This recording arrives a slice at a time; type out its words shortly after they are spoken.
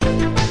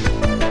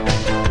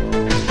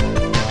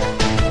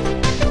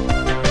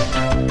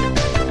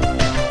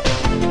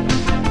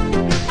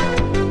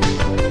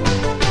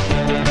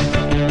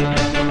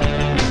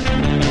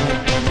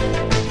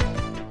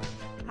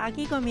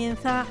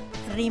comienza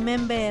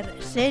Remember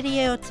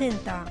Serie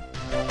 80.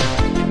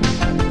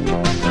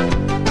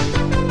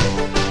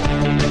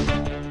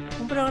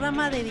 Un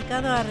programa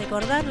dedicado a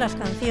recordar las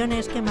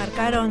canciones que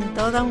marcaron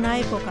toda una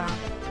época.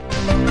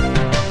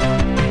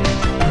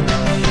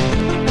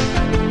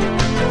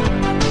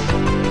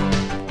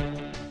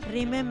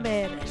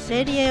 Remember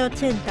Serie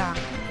 80,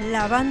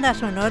 la banda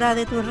sonora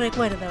de tus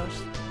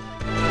recuerdos.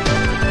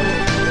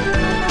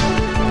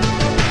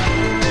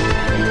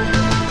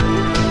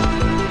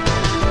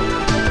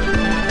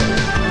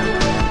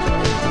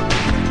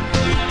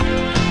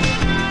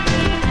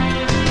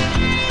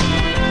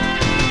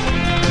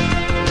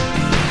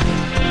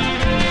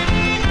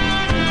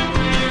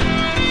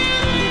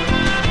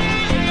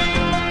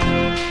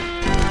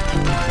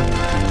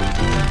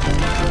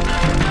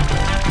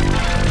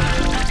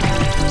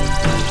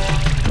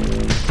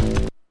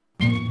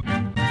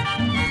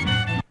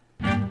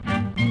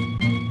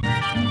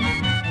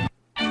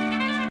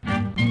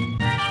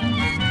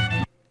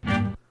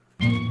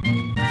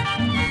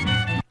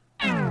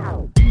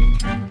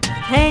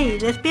 ¡Hey,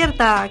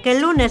 despierta! Que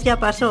el lunes ya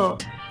pasó.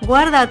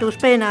 Guarda tus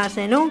penas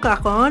en un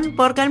cajón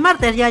porque el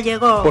martes ya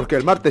llegó.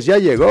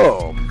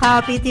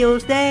 ¡Happy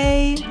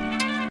Tuesday!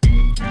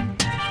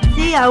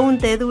 Si aún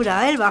te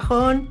dura el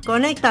bajón,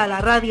 conecta a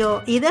la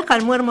radio y deja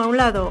el muermo a un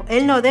lado.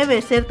 Él no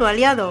debe ser tu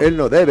aliado.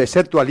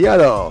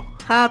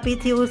 ¡Happy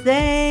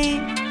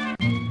Tuesday!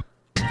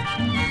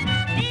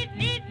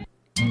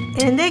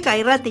 En Deca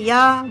y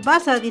Ratia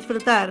vas a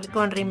disfrutar.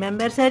 Con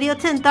Remember Serie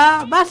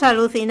 80 vas a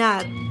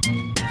alucinar.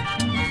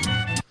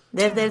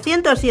 Desde el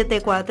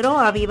 107.4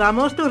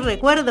 avivamos tus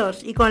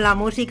recuerdos y con la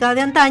música de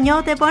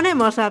antaño te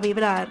ponemos a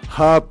vibrar.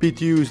 ¡Happy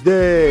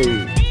Tuesday!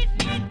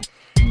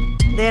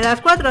 De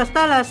las 4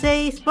 hasta las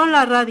 6 pon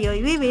la radio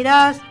y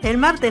vivirás el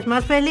martes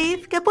más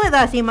feliz que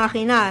puedas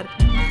imaginar.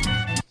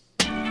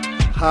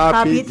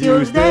 ¡Happy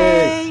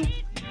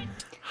Tuesday!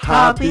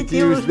 ¡Happy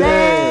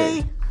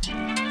Tuesday!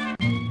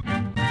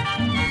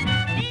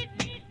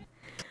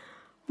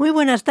 Muy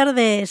buenas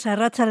tardes,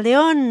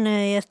 Arratsaldeón.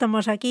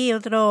 Estamos aquí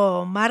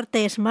otro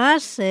martes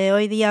más,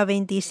 hoy día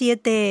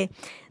 27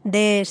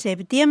 de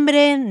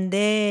septiembre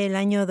del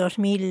año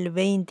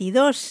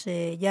 2022,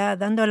 ya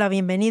dando la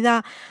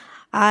bienvenida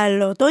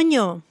al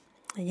otoño.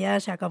 Ya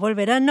se acabó el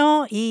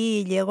verano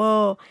y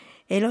llegó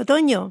el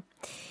otoño.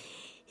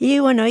 Y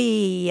bueno,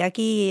 y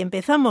aquí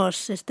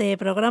empezamos este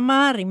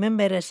programa,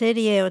 Remember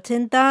Serie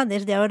 80,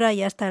 desde ahora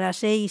y hasta las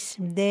 6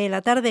 de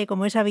la tarde,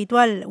 como es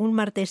habitual, un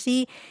martes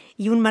sí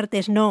y un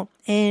martes no,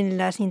 en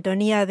la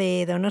sintonía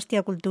de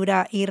Donostia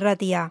Cultura y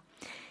Ratia.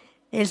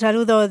 El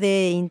saludo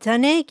de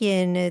Inchane,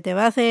 quien te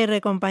va a hacer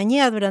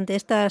compañía durante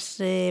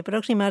estas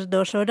próximas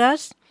 2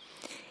 horas.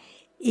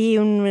 Y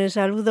un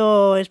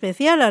saludo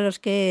especial a los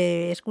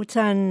que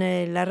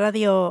escuchan la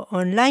radio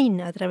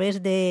online a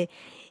través de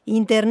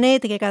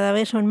Internet, que cada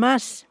vez son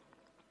más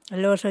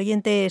los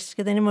oyentes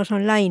que tenemos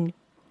online.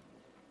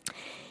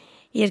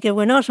 Y es que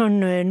bueno, son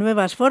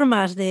nuevas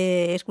formas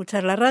de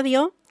escuchar la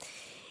radio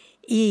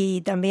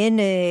y también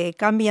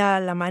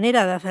cambia la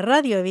manera de hacer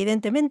radio,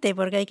 evidentemente,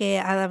 porque hay que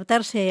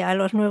adaptarse a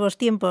los nuevos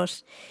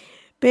tiempos.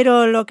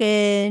 Pero lo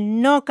que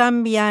no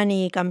cambia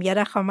ni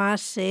cambiará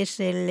jamás es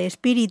el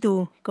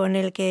espíritu con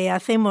el que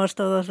hacemos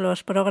todos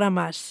los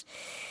programas,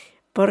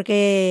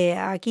 porque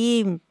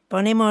aquí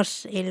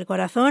ponemos el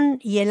corazón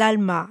y el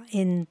alma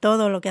en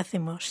todo lo que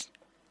hacemos.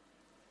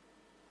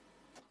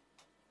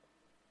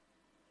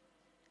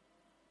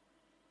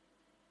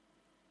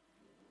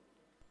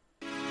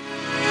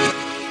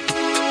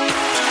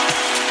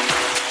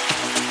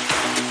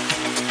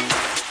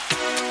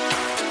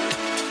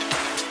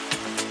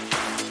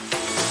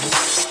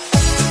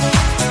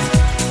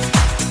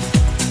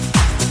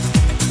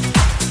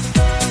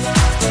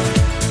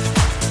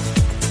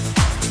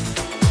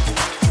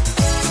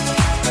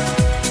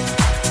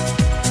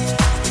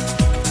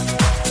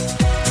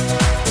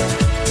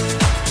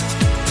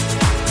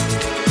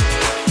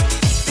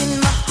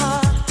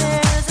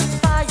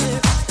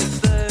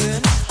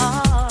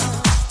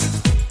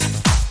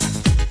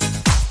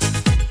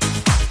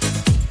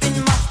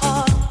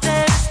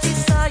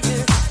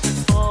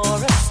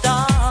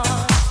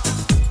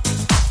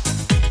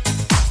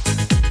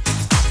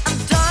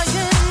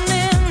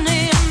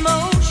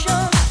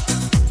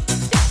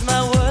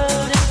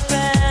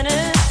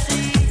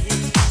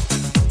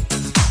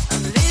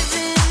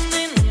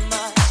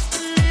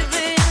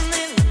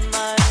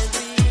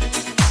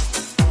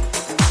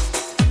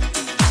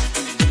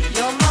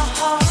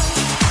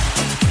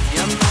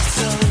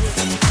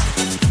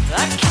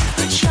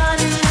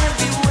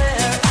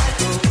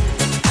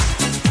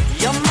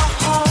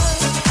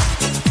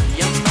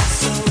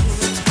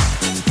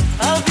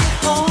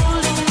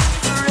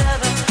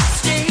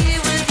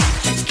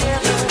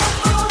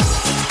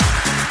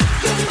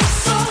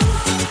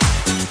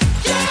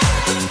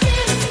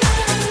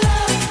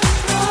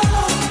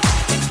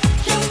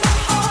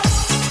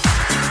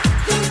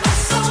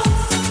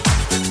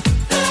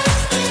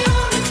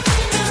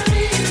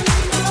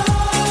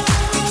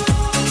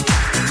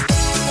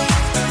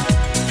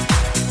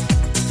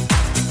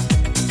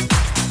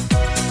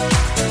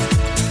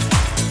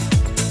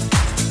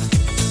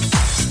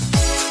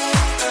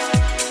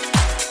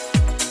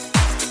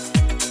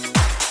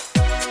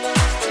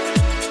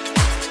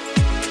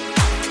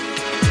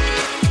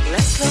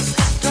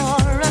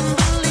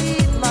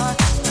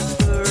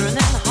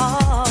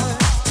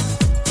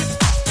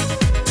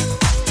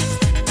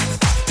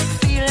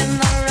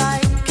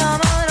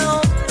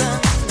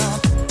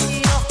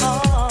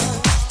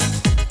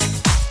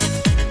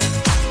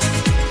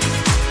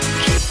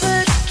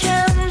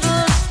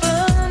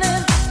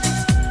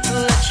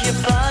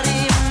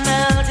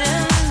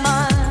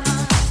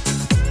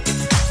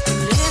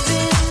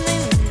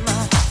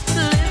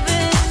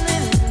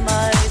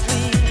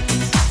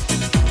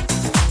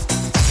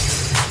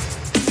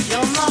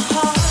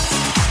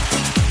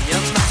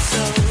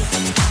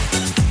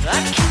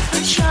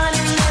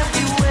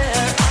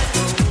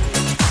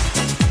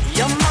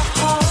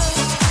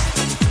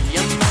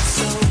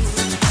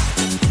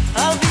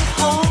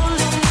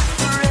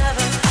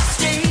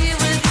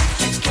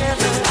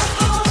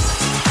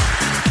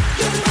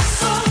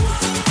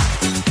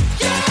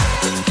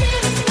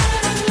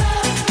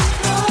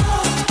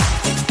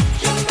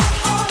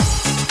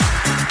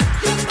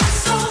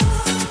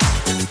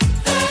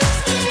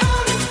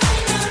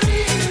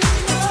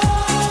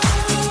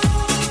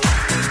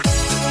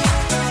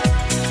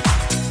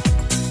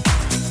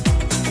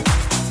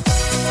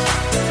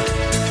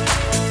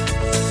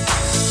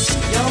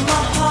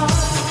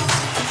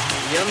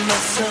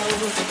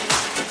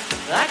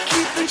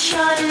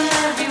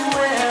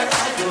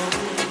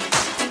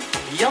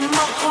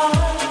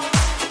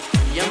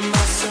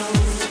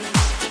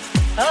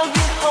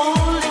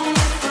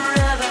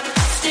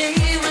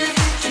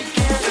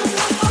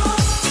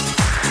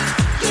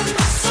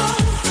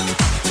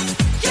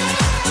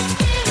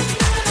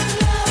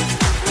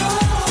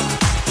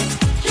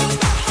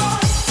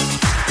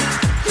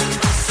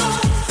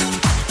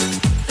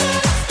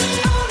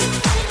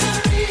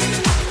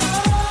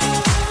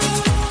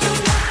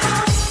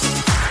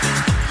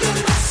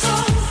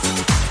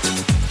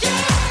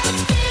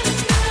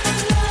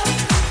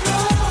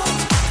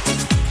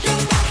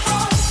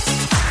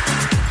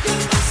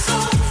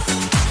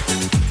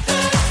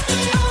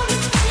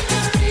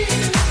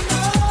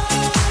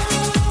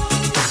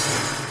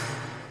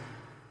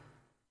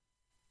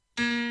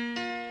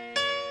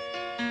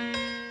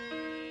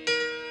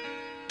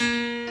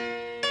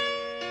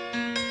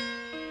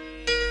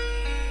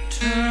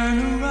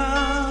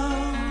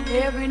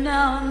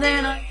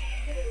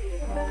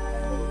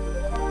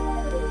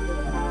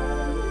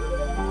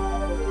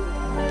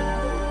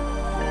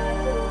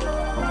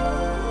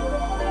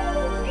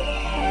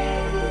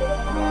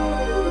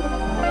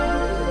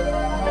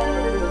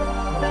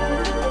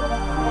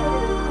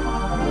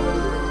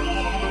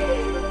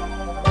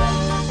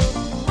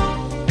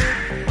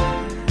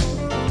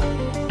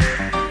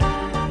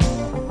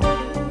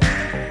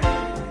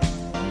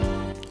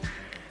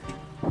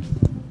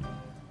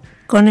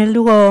 Con el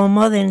dúo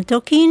Modern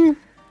Talking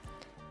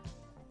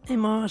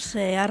hemos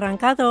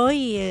arrancado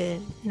hoy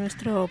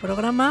nuestro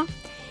programa,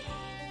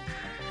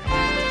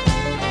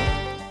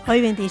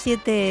 hoy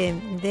 27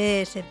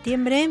 de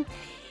septiembre,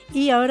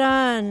 y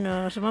ahora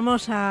nos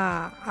vamos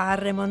a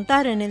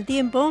remontar en el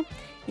tiempo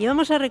y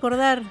vamos a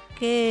recordar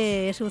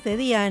qué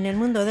sucedía en el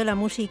mundo de la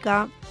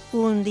música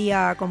un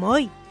día como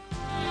hoy.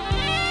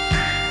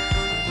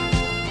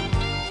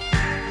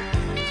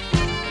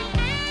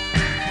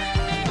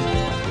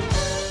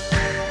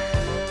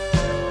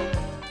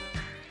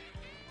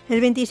 El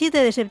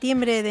 27 de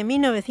septiembre de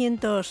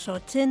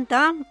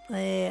 1980,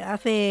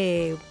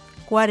 hace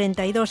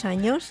 42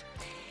 años,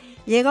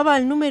 llegaba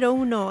al número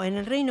 1 en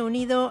el Reino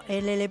Unido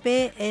el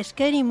LP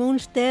Scary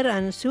Monster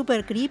and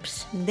Super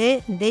Creeps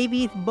de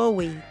David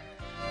Bowie.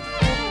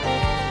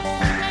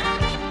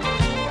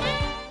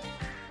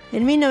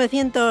 En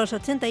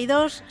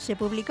 1982 se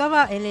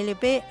publicaba el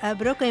LP A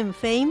Broken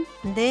Fame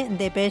de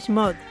Depeche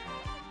Mode.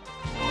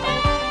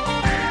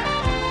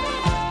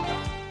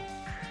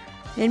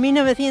 En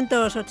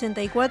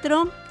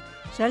 1984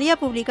 salía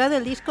publicado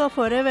el disco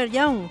Forever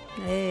Young,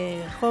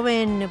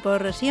 joven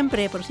por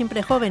siempre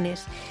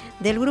jóvenes,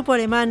 del grupo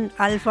alemán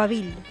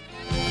Alphaville.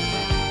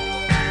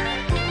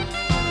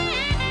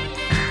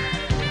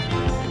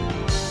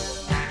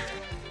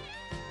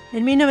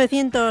 En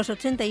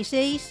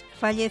 1986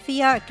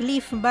 fallecía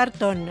Cliff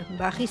Burton,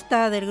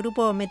 bajista del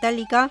grupo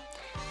Metallica,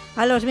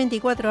 a los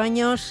 24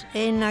 años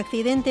en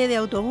accidente de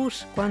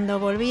autobús cuando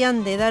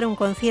volvían de dar un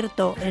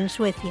concierto en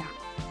Suecia.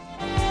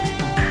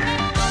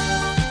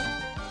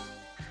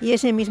 Y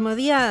ese mismo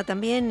día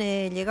también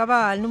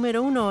llegaba al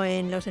número 1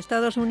 en los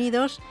Estados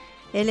Unidos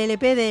el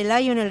LP de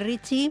Lionel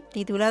Richie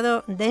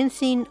titulado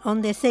Dancing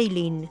on the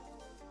Ceiling.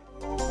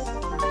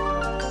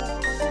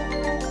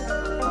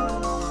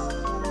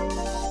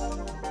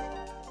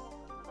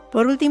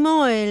 Por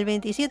último, el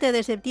 27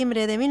 de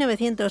septiembre de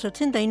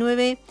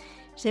 1989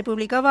 se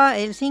publicaba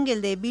el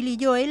single de Billy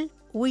Joel,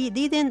 We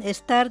Didn't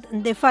Start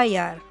the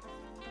Fire.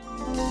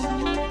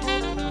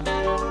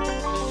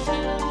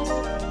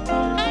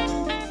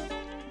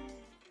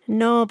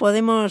 No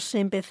podemos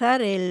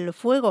empezar el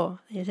fuego.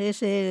 Ese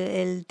es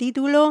el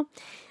título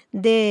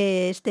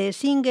de este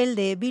single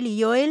de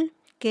Billy Joel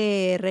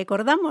que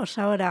recordamos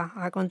ahora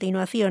a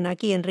continuación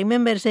aquí en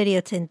Remember Serie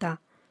 80.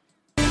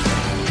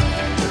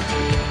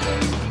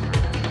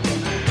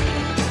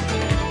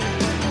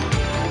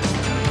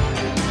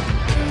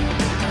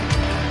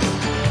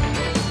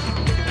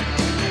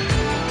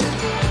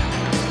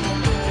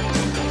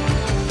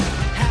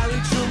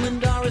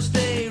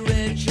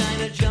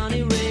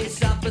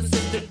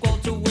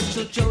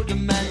 Joe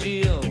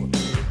DiMaggio,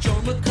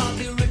 Joe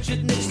McCarthy,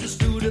 Richard Nixon,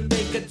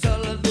 Studebaker,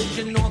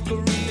 Television, North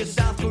Korea,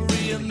 South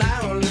Korea,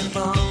 Marilyn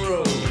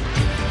Monroe.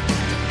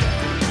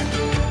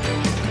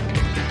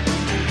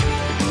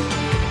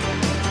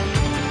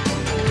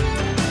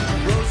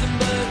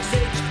 Rosenberg,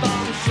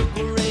 H-Bomb,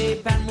 Sugar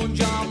Ray,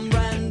 Panmunjom,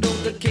 Randall,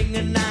 the King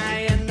and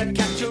I, and the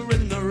Catcher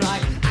in the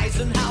Rye.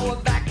 Eisenhower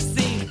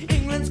vaccine,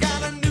 England's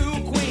got a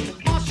new queen,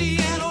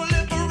 Marciano,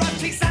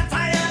 Liberace,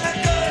 satire, and a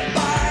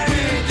goodbye.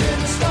 We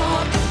didn't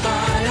start the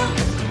fire.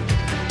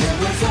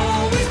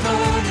 Always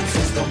burning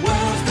since the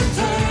world's been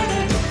turning.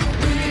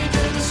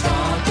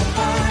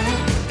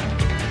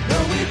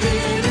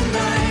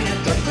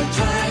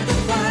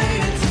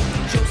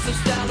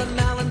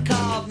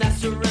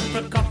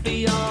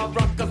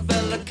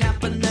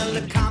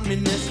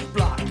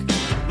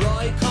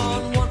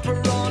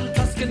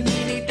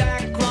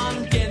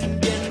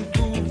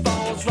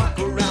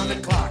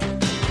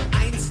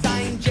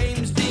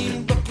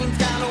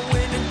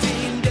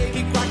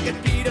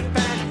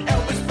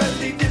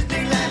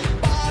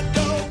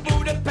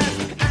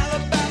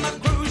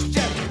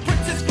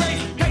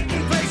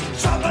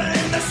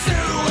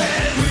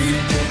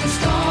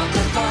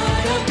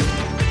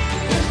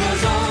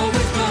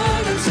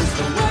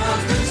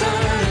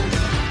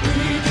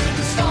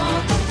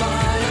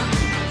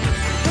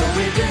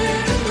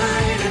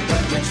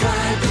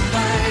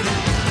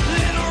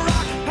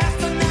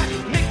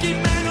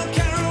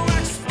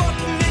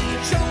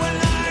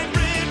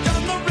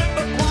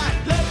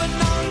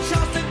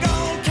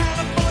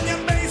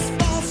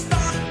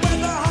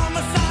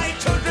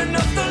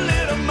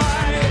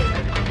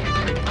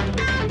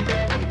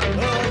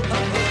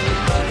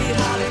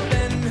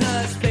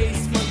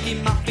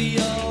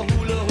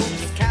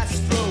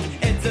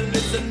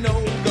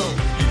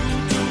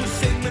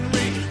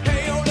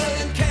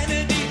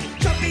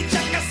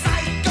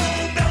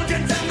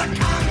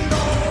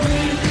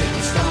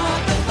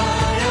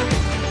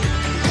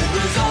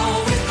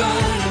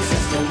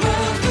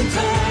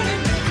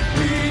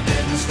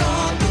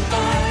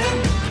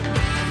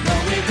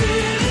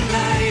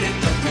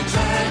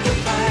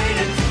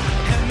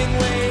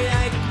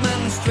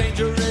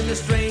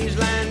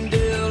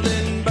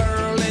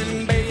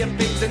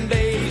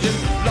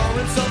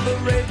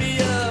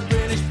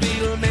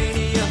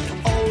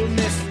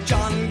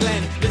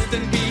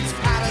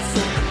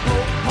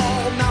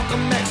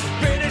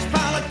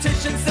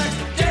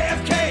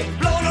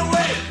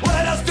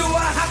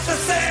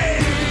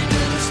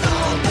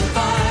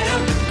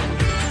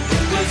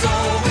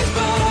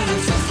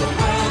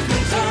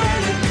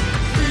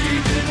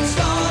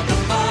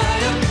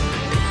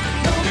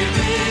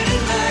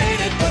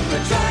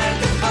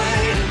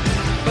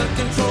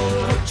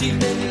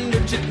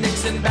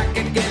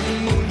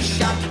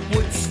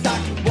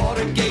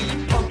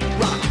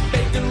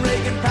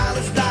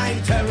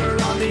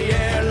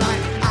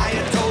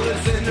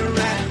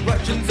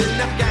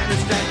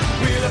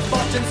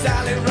 and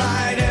Sally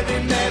Ride, heavy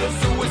metal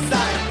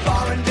suicide,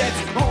 foreign debts,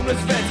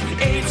 homeless vets,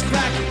 AIDS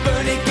crack,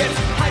 Bernie gets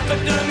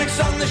hypodermics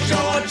on the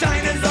shore,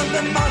 China's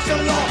under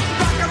martial law,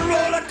 rock and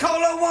roll and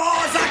cola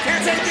wars, I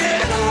can't take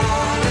it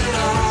on and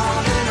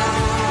on and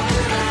on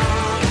and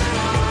on and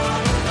on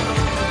and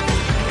on.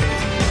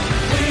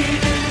 We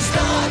didn't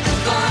start the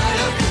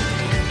fire,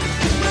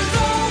 we're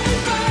only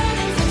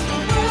burning since the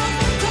world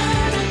was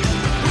turning.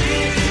 We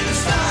didn't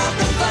start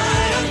the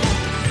fire,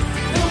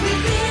 no we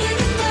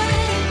didn't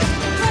burn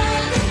the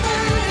fire.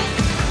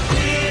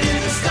 We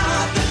didn't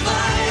start the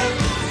fire,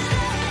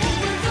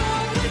 we're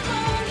only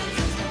burning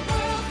since the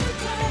world was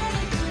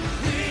turning.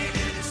 We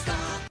didn't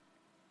start.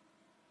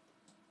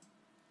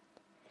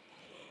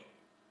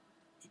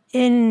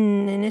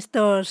 En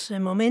estos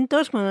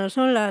momentos, cuando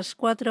son las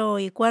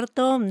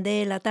 4:15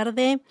 de la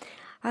tarde,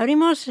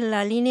 abrimos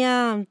la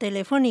línea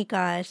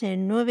telefónica, es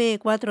el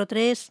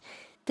 943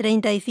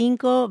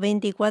 35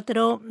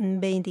 24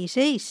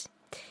 26.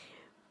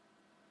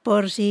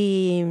 Por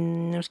si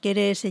nos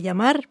quieres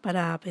llamar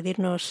para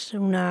pedirnos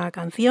una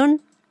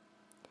canción.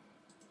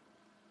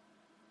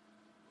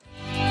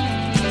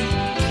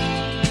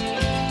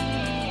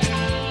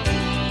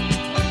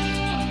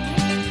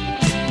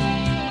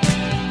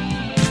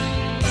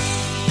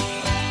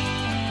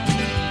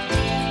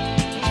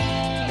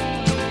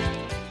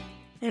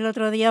 El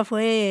otro día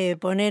fue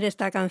poner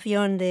esta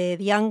canción de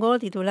Diango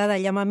titulada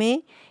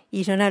Llámame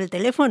y sonar el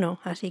teléfono,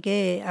 así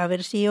que a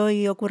ver si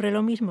hoy ocurre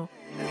lo mismo.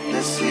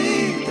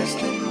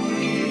 Necesitas de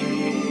mí.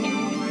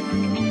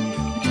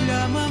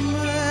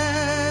 Llámame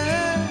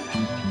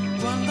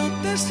cuando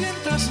te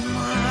sientas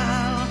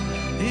mal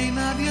y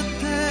nadie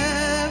te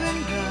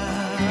venga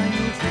a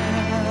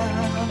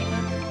ayudar.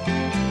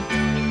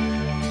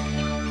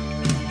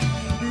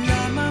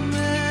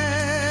 Llámame,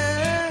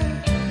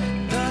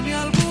 dame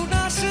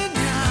alguna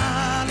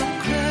señal,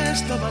 un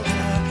gesto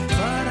valdrá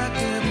para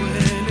que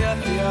vuele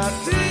hacia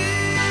ti.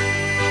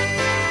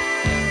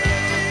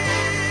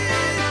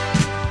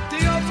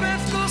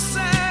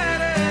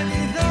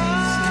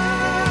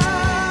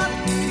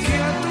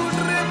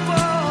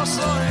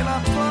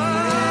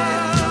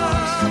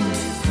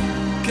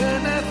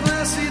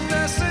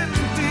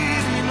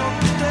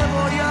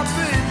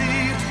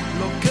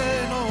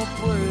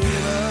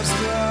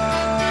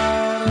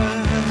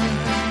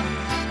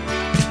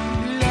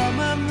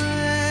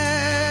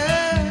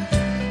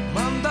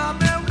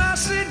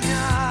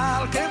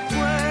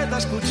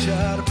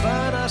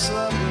 Para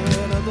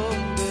saber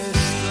dónde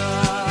estás.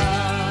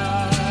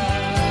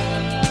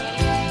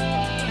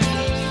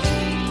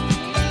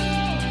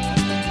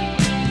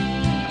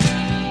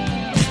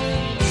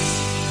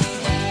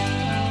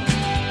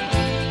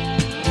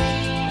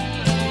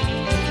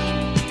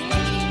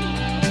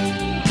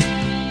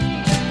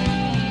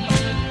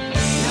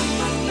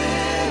 Llámame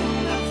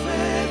una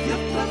vez y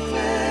otra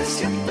vez,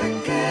 siempre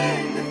que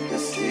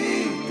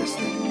necesites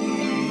de mí.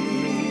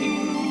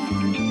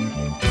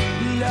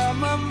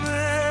 Llámame.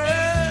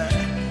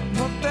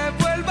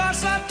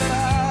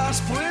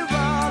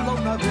 Pruébalo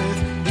una vez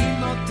y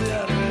no te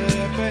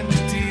arrepentirás.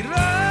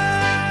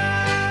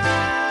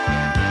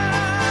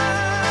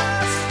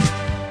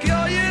 Que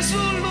hoy es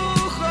un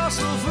lujo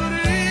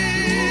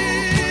sufrir.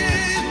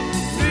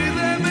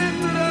 Pídeme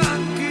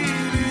tranquilidad.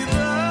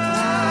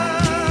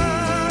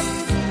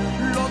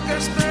 Lo que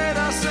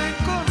esperas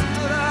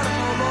encontrar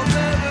no lo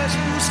debes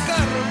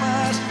buscar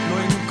más, lo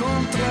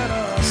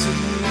encontrarás en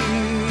mí.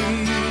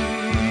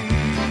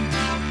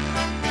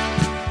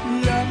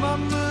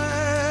 Llámame.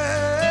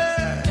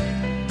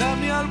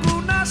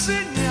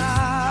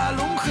 Señal,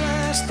 un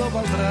gesto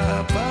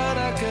valdrá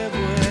para que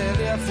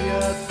vuele hacia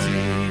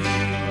ti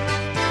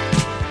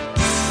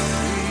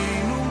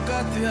y nunca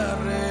te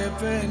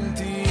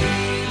arrepentirás.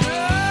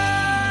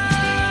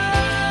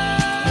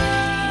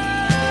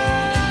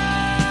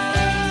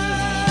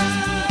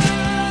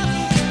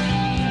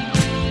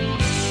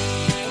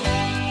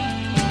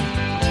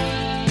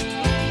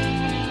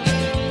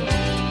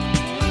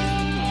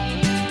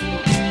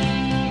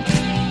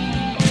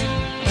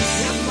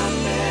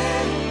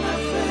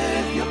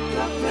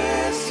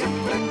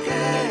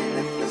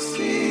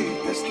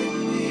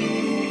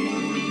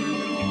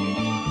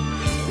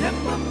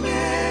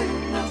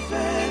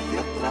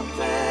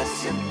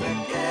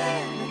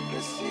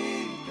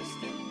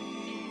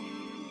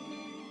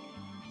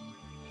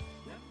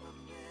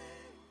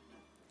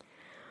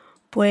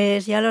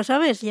 Pues ya lo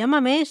sabes,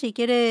 llámame si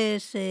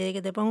quieres que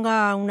te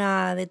ponga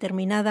una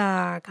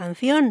determinada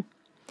canción.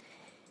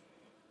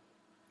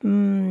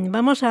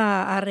 Vamos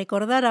a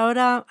recordar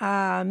ahora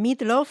a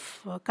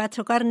Meatloaf, o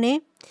Cacho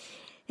Carne,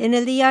 en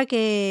el día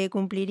que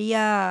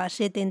cumpliría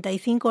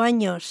 75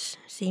 años,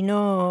 si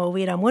no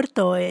hubiera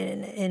muerto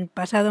el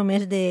pasado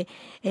mes de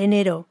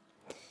enero.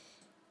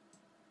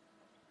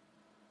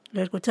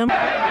 ¿Lo escuchamos?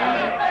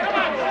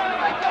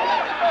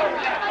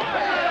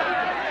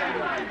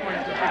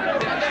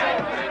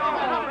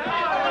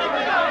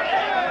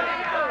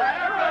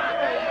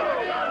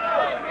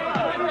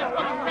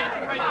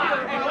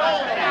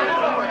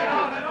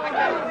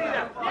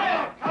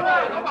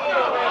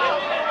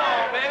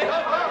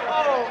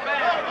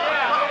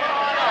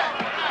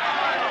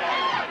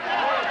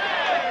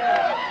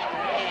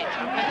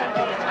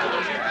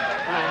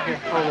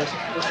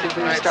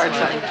 start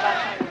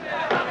sign.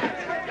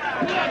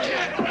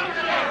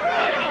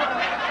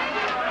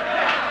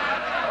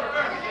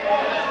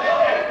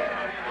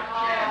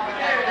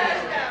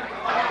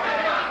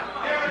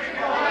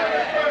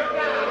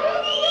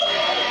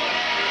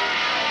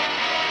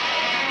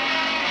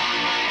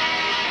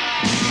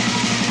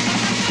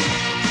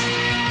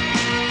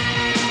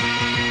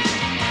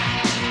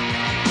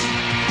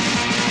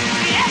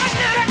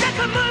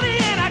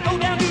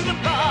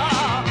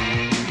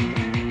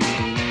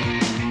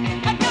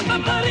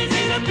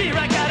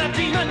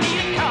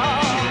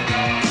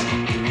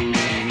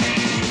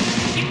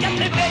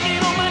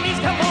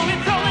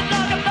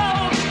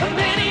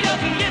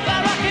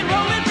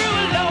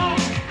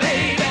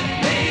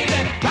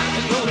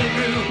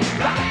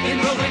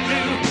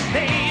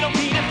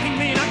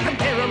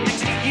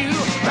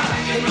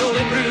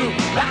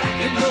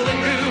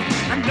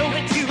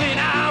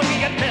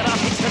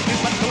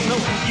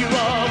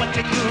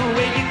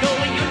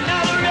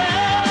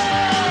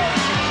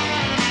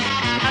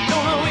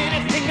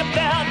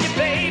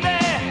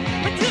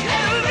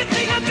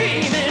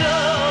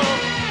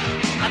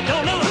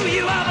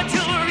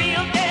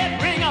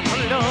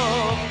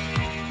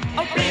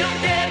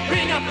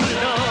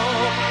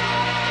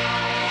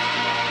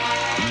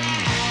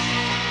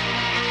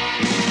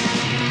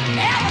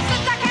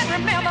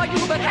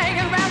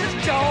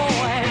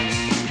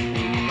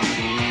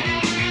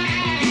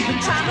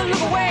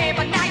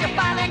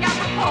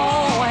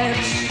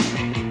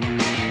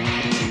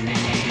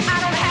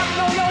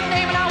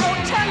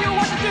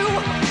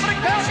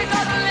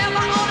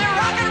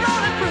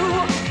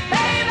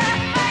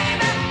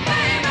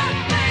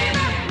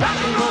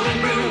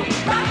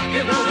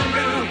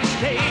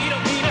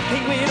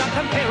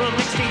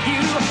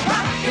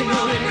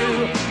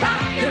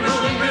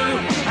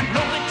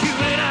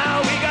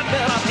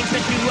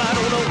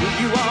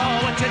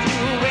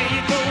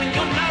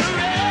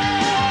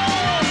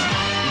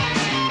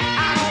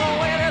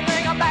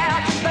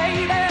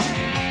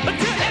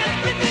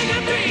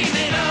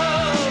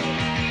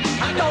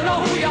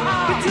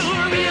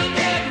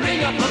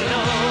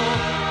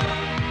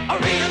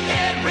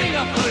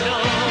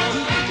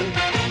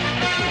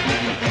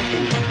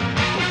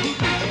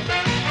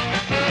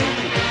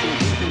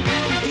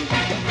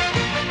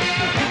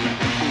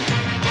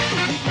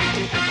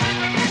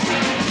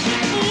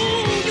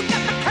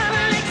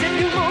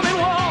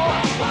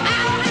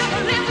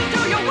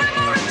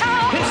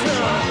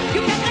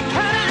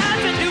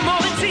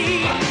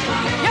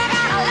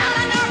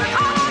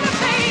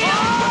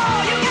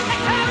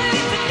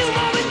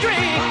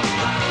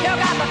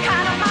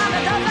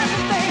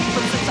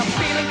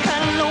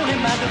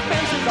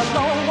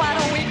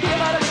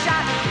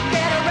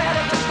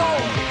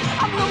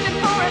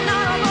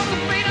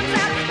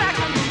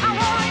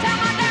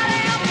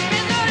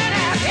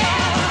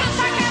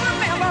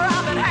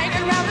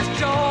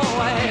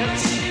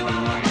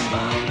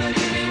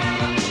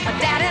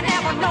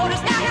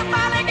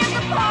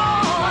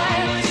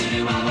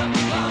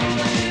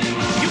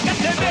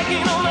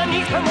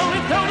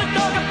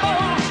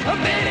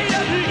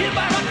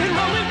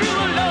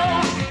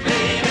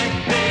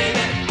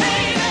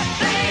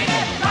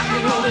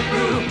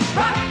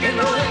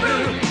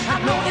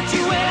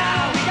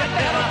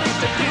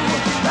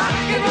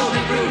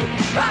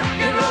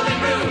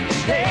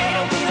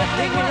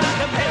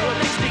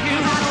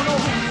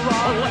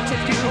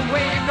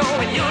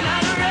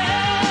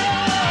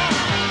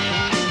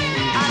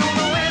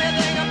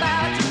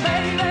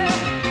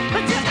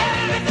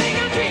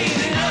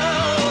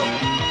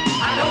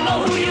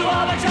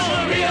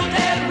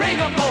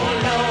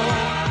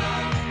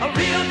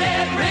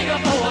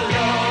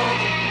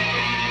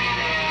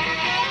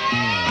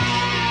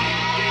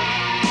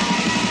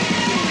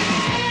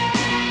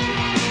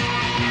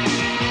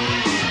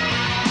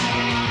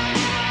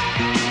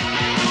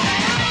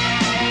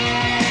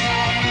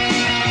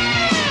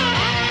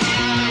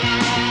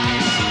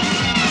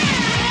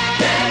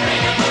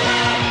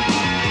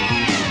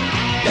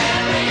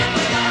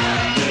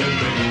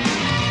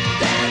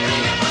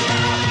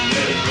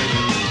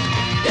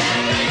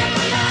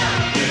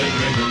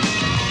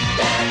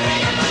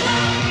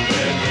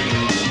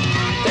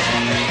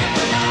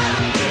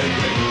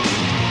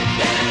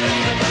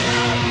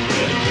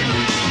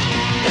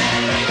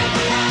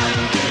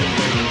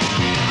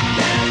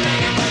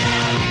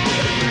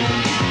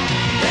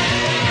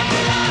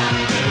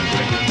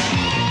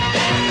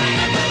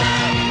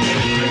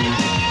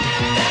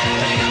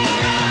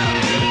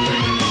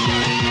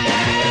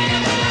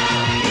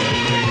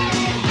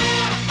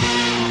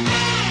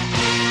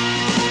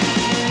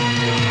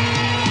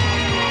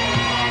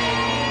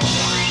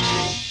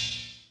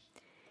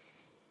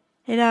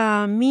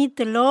 Era Meat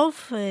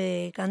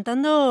Love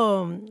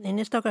cantando en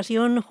esta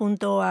ocasión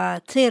junto a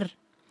Cher.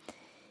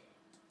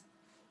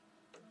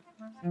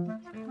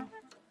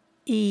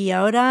 Y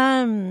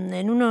ahora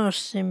en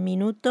unos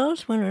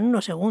minutos, bueno, en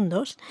unos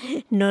segundos,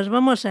 nos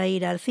vamos a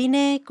ir al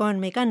cine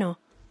con Mecano.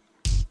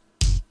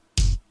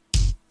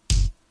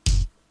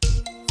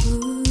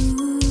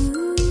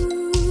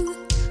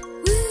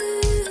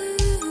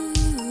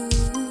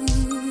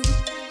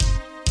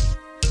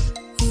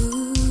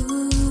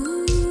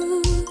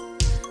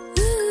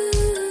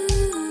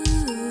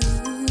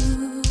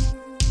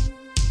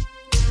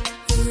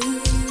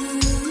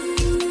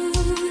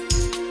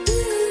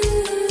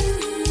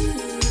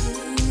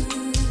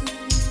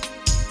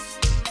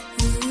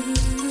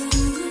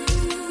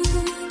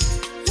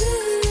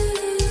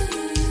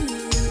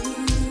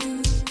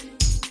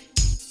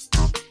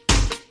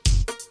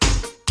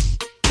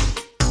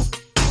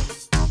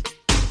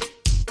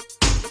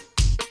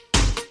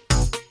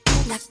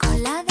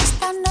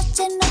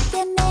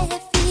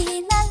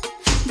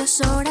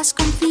 2 horas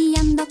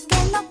confiando que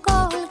no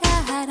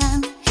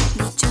colgarán.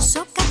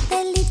 Dichoso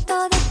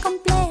cartelito de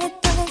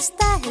completo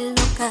está el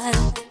local.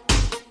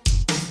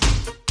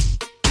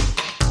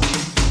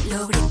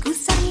 Logré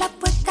cruzar la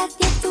puerta,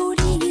 10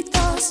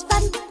 duritos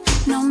van.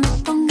 No me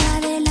ponga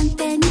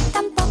delante ni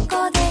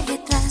tampoco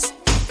detrás.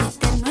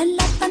 Eterno en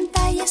la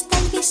pantalla está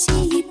el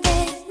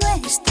visite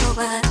nuestro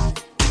bar.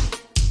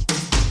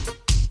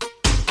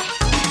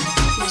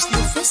 Las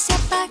luces se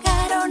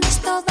apagaron,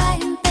 esto va a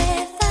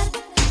empezar.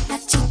 La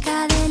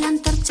chica de la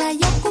antorcha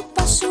ya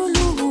ocupó su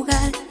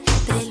lugar.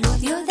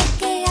 Preludio de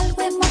que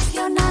algo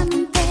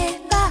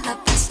emocionante va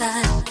a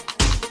pasar.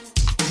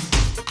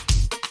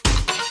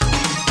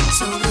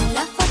 Sobre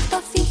la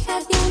foto fija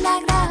de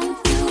una gran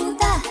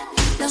ciudad,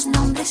 los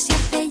nombres y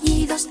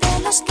apellidos de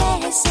los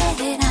que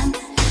serán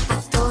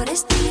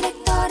actores,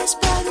 directores,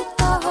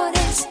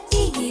 productores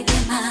y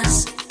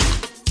demás.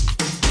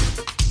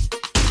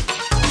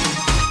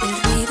 El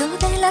ruido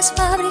de las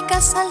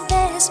fábricas al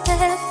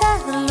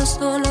despertar, los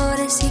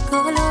olores y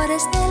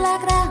colores de la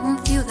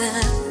gran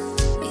ciudad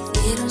me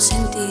hicieron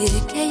sentir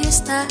que yo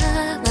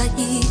estaba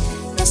allí,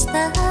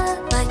 estaba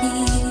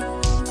allí.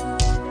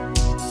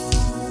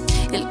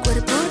 El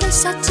cuerpo de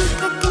esa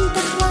chica que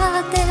empezó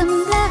a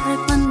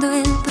temblar cuando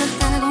el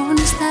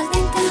protagonista la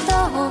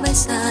intentó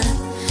besar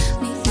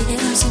me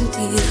hicieron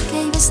sentir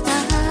que yo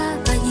estaba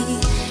allí,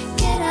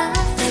 que era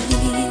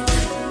feliz.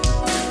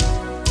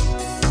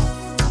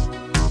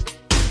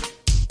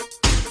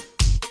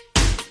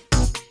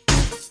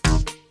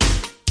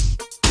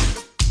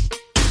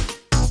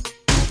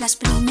 Las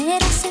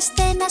primeras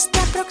escenas de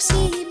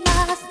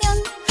aproximación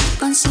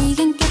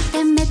consiguen que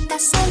te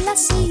metas en la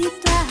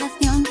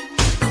situación.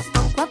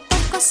 Poco a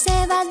poco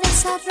se va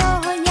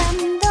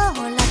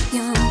desarrollando la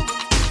acción.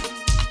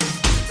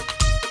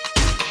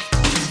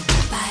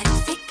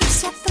 Parece que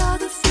se ha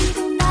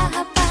producido un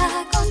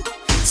apagón.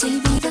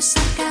 Silbidos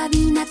a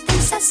cabina,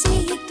 tensa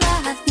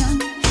situación.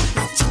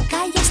 La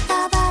chica ya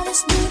estaba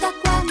desnuda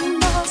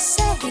cuando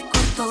se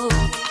cortó.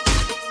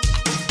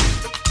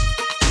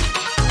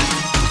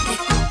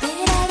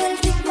 Recuperar el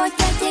ritmo,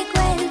 ya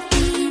llegó el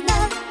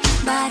final.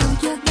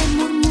 Barullo de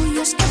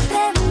murmullos que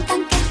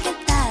preguntan que qué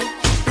tal.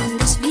 Un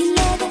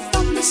desfile de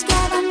zombies que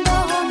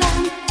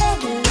abandonan el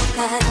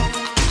local.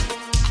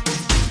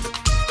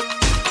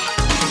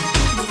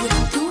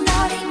 Durante 1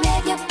 hora y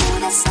media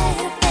pude ser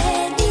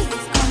feliz,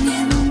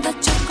 comiendo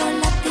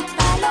chocolate y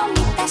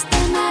palomitas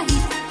de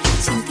maíz,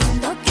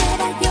 sintiendo que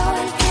era yo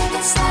el que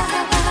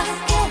besaba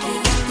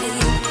aquella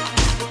actriz.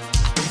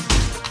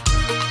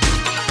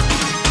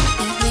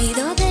 El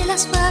ruido de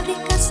las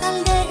fábricas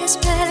al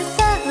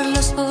despertar,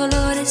 los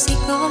olores y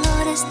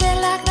colores de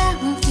la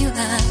gran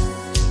ciudad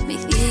me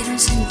hicieron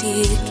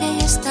sentir que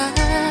yo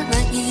estaba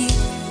allí,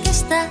 que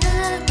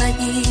estaba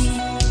allí.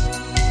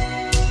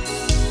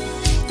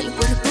 El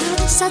cuerpo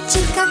de esa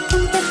chica que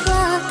empezó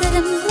a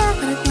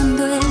temblar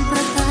cuando el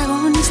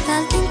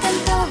protagonista la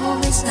intentó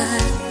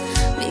besar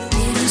me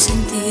hicieron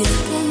sentir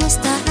que yo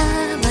estaba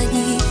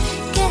allí,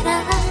 que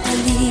era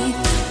feliz.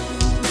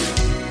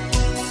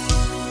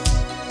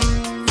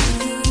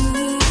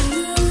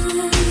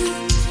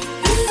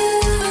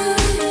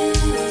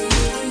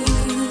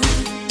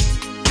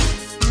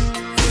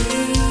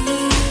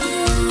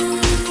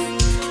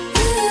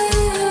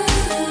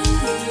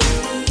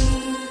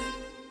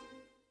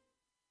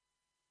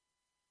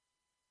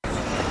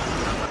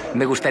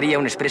 Me gustaría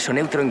un expreso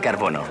neutro en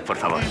carbono, por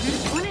favor.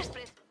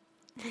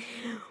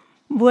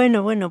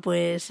 Bueno,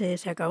 pues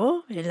se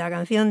acabó la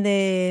canción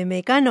de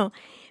Mecano.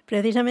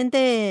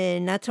 Precisamente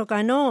Nacho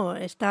Cano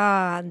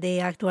está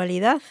de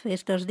actualidad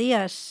estos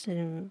días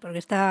porque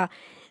está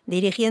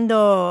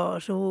dirigiendo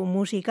su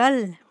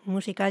musical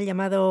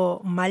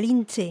llamado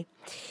Malinche.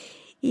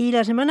 Y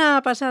la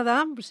semana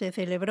pasada se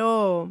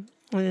celebró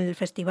el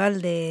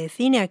Festival de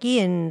Cine aquí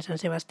en San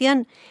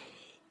Sebastián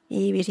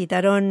y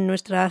visitaron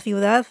nuestra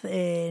ciudad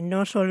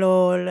no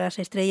solo las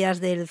estrellas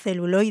del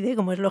celuloide,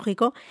 como es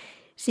lógico,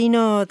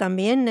 sino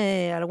también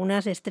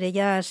algunas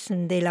estrellas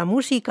de la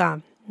música.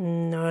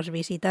 Nos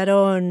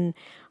visitaron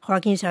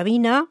Joaquín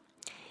Sabina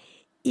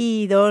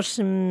y 2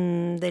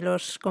 de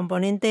los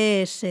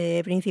componentes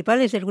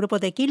principales del grupo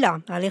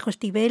Tequila, Alejo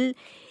Estibel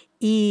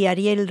y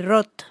Ariel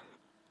Roth.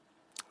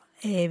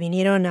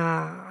 Vinieron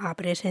a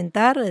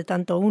presentar,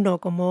 tanto uno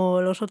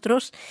como los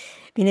otros,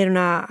 vinieron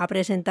a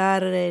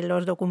presentar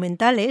los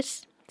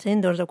documentales,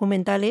 sendos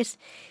documentales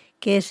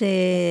que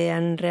se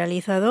han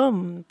realizado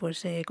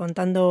pues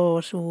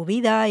contando su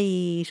vida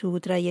y su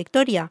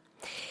trayectoria.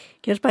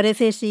 ¿Qué os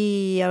parece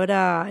si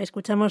ahora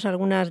escuchamos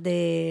algunas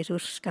de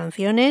sus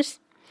canciones?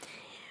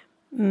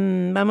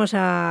 Vamos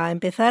a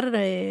empezar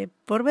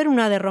por ver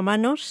una de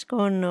Romanos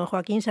con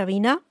Joaquín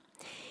Sabina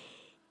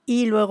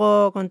y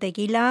luego con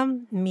Tequila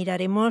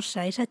miraremos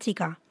a esa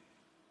chica.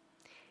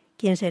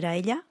 ¿Quién será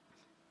ella?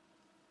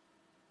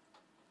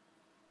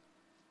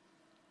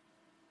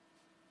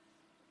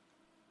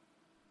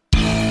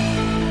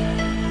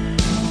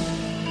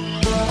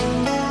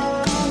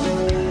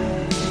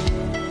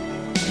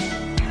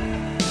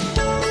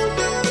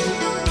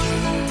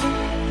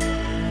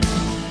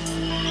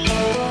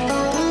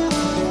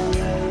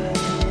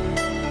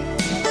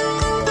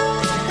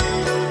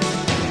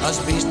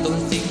 Has visto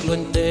un ciclo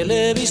en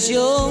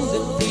televisión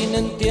del cine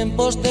en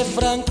tiempos de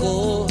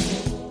Franco.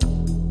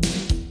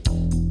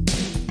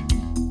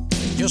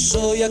 Yo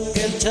soy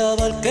aquel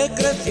chaval que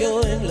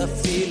creció en la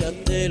fila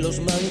de los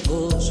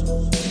mancos.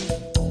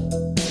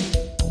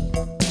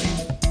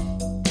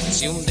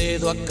 Si un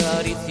dedo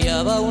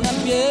acariciaba una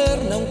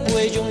pierna, un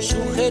cuello, un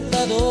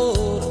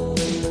sujetador,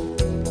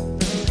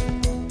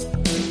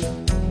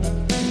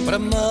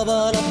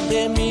 bramaba la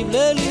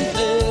temible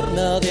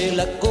linterna del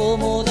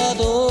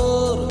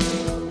acomodador.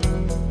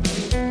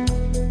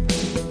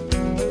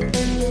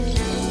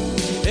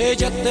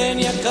 Ella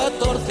tenía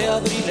 14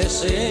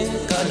 abriles en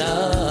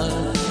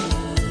Canal.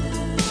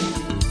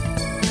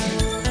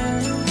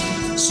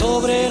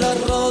 Sobre la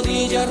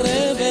rodilla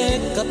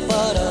Rebeca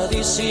para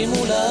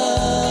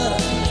disimular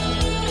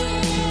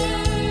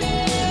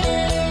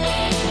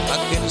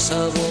aquel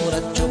sabor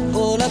a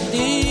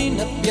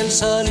chocolatina, piel,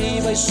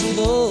 saliva y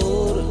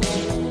sudor.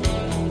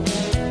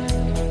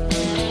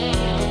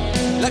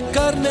 La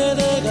carne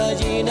de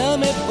gallina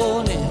me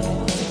pone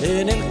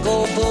en el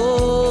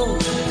cordón.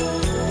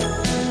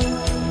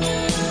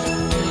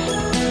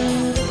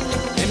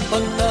 En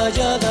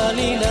pantalla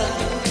Dalila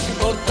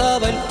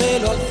cortaba el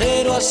pelo al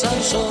cero a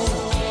Sansón.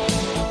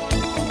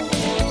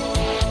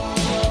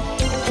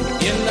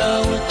 Y en la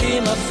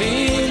última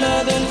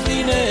fila del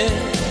cine,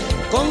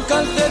 con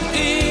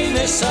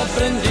calcetines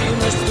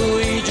aprendimos tú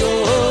y yo.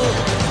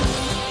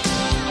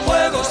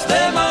 Juegos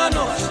de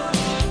manos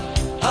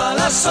a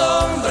la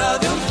sombra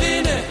de un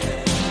cine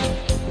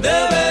de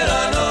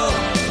verano.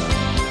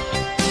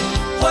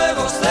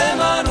 Juegos de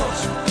manos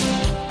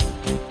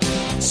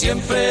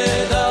siempre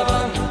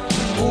daban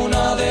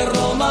una de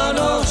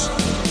romanos.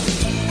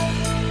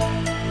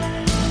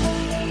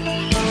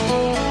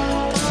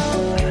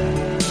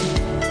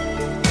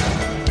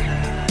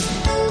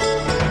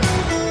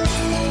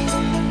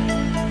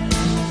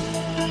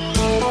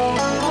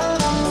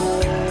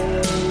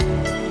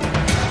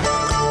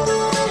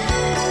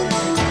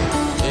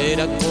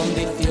 Era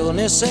condición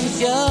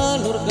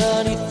esencial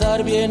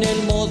organizar bien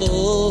el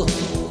modo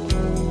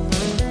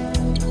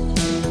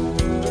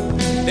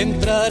de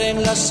entrar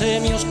en la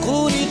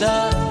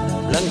semioscuridad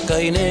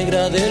blanca y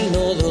negra del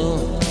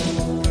nodo.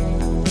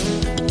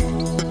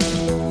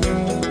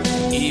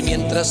 Y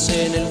mientras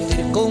en el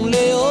circo un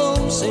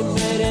león se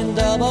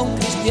merendaba a un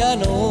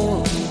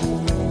cristiano,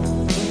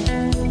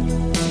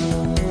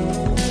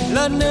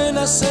 la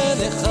nena se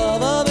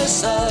dejaba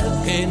besar,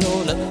 que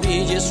no la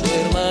pille su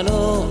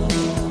hermano.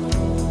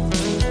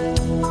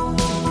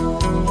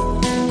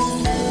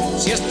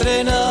 Si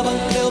estrenaban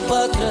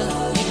Cleopatra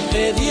y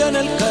pedían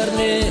el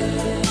carnet,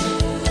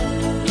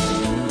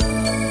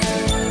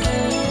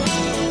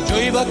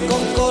 yo iba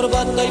con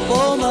corbata y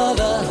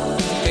pomada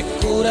que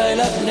cura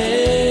el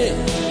acné.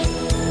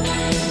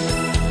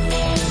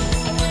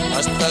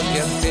 Hasta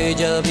que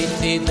aquella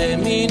bici de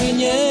mi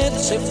niñez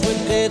se fue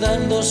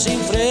quedando sin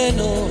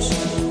frenos.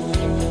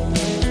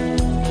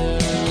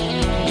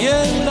 Y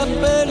en la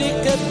peli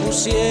que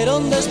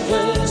pusieron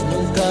después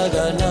nunca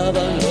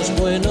ganaban los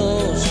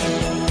buenos.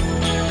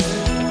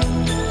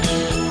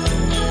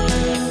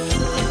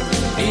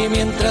 Y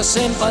mientras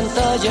en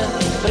pantalla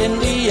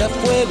prendía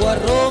fuego a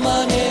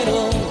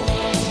Romanero,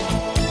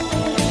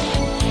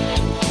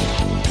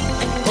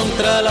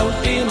 contra la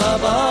última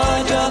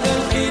valla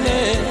del cine,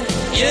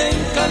 y en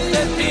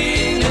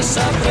calcetines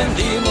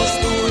aprendimos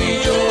tú y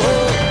yo.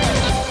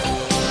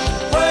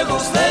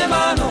 Juegos de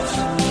manos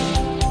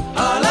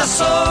a la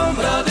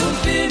sombra de un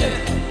cine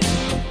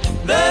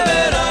de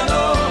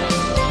verano.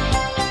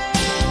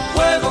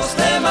 Juegos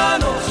de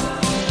manos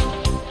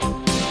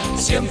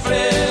siempre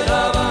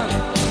daban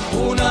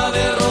una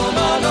de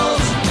romanos.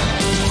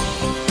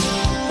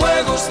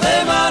 Juegos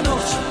de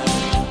manos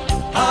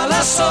a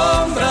la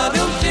sombra de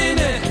un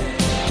cine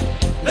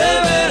de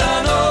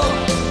verano.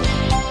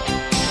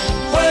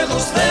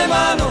 Juegos de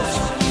manos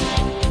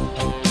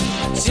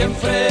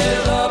siempre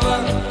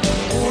daban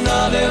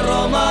una de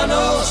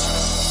romanos.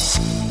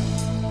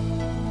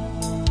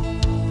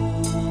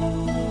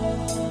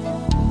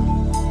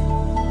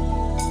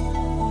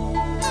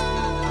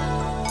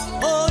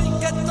 Hoy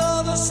que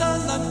todos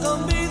andan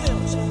con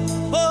vídeos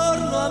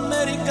porno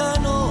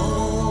americanos,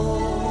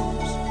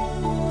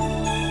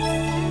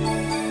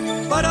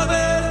 para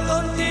ver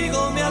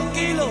contigo me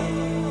alquilo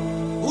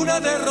una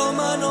de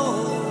romanos.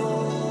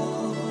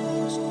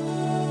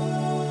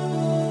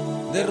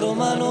 De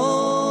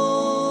romano.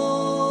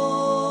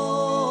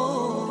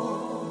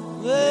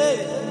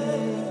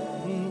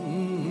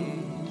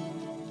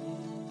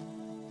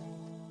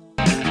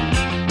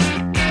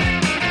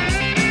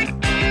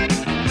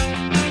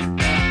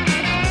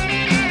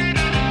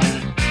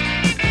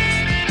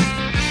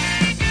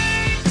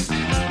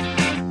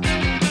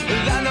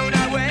 Dando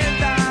una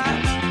vuelta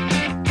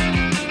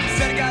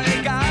cerca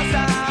de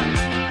casa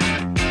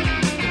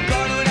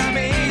con un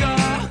amigo,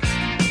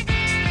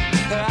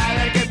 a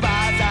ver qué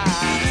pasa.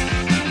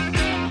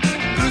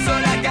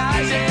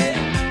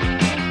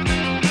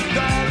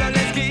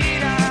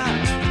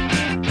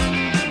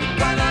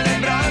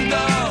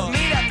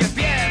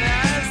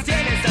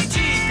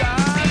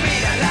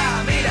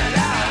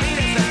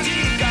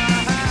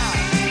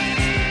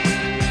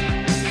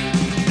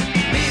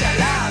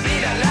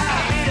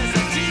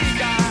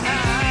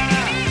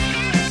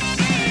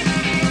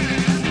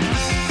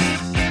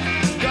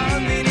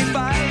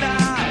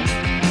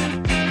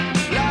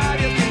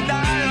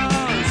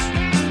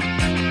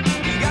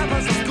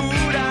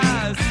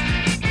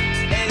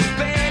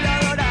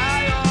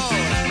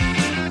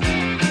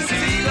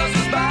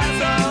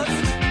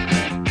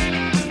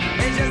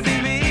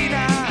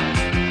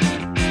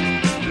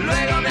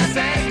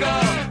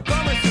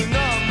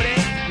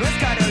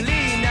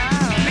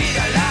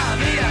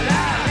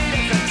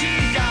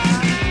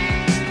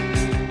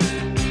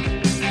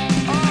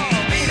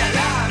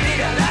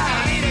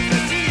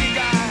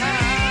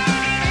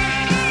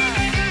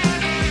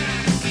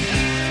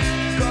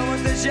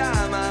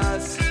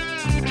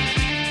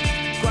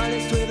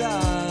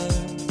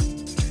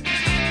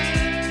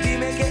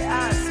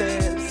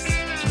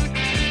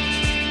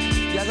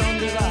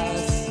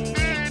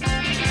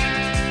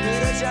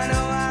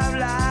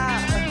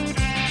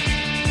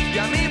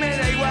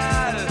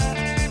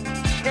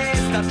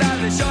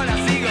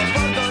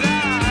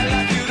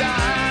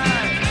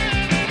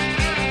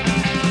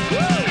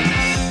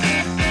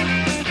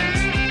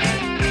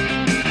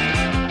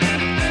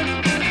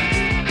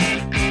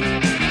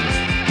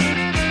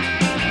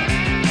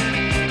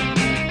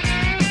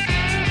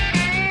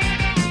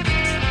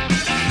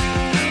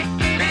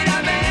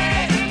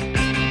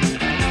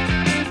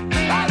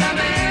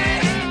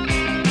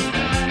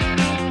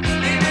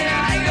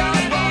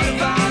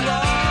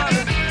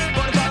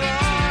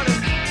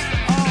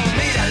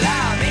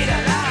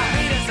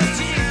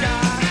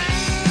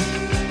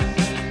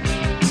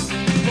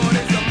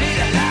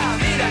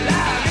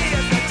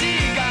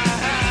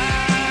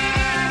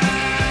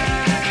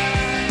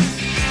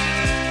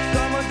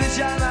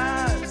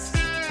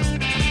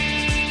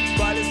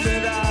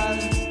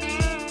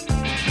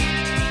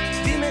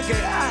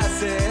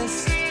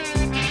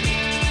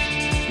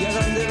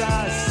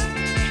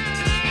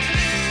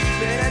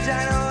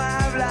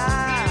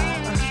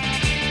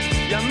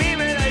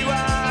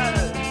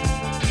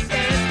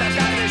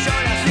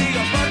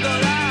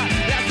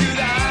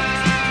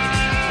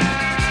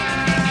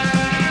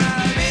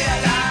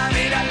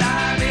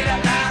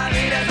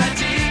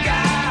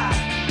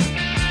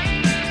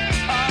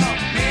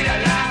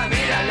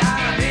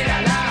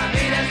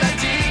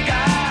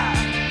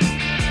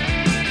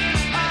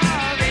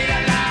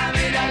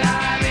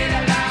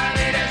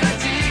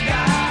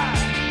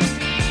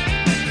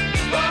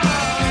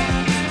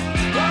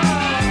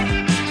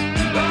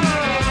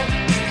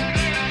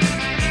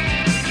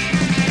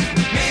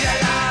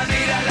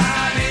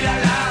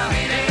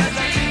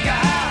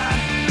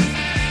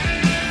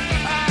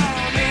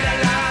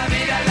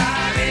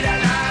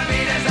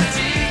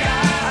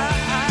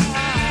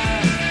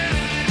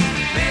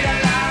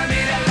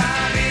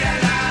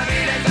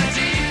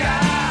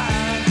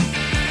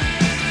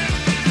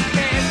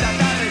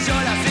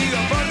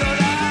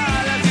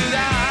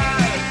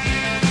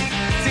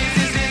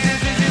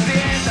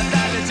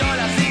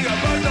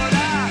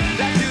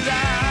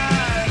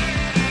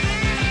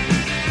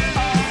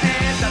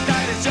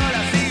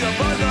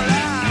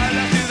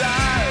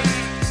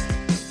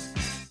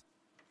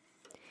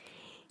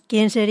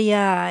 ¿Quién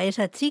sería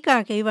esa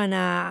chica que iban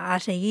a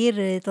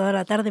seguir toda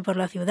la tarde por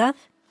la ciudad?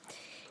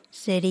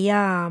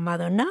 ¿Sería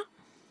Madonna?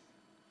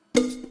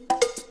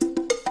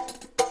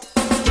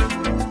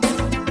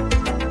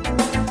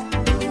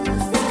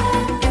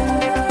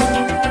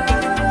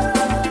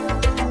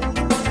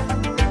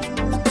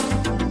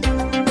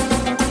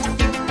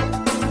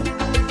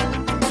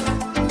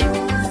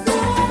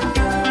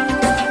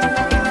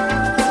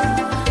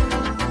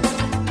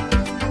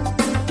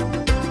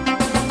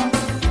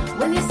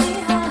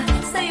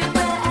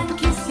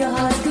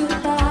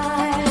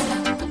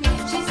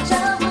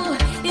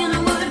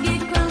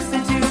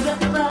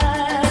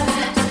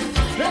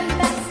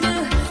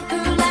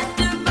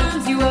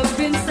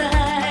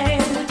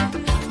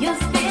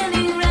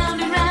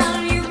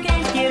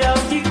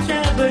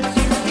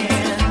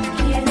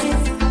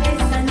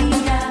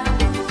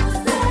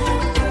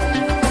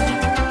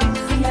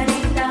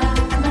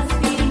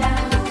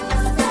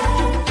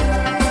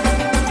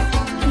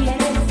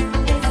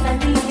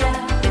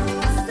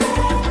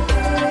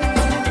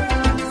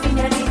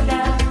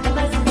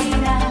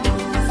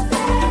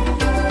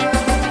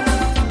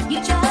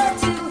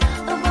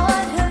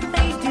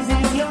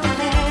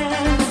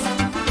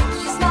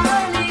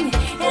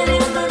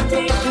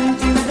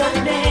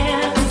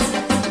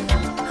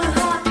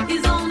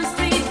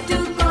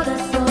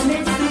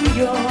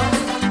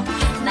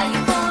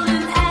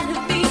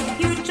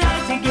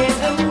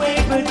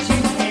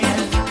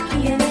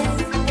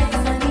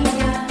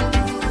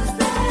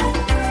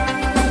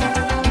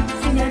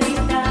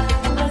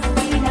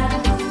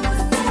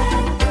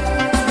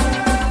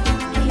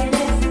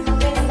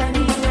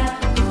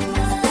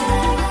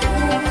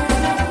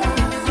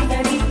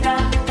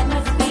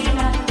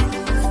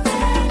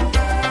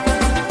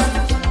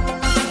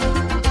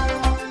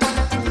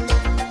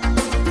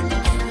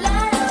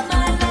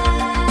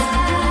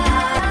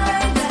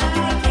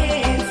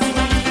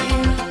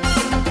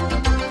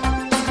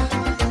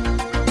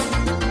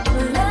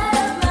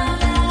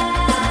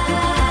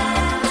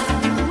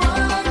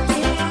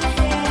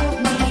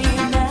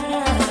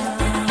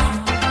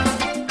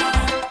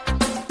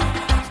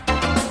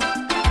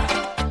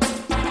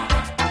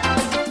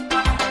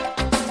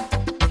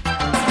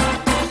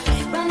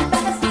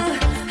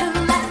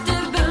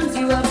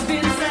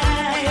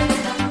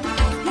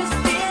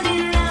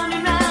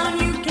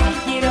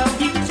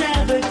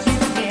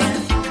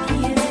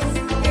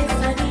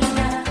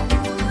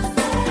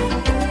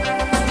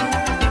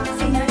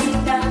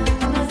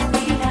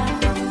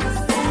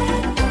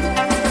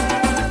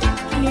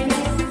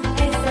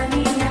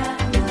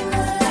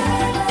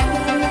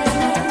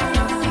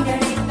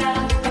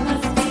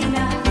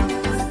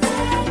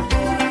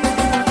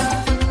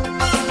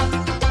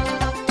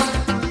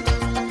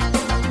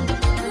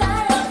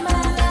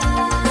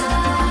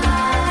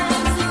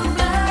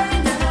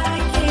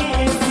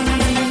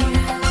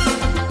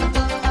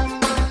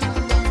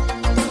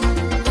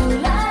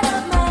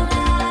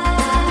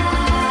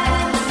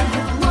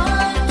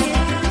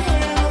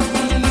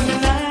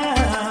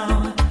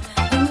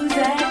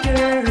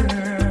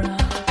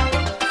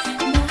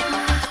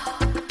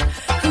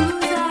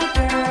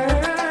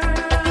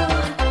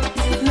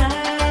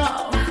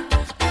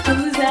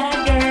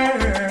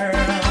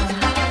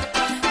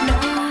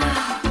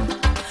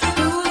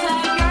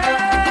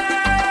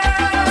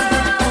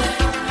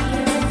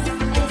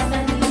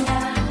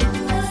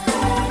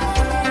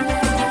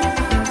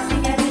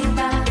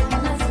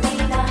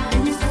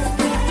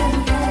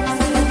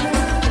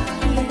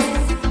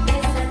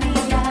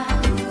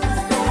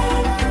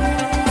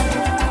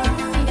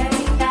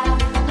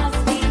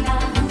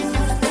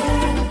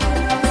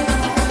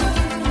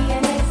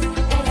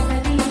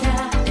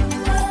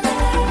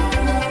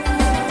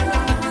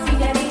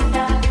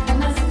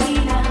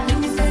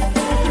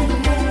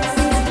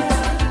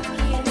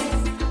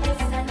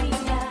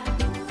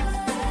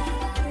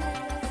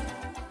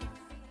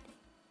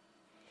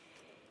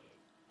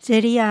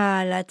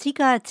 Sería la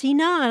chica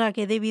china a la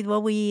que David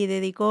Bowie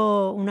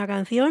dedicó una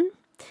canción,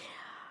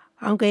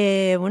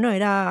 aunque bueno,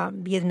 era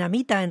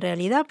vietnamita en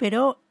realidad,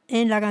 pero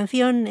en la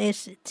canción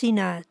es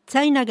china,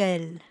 China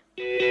Girl.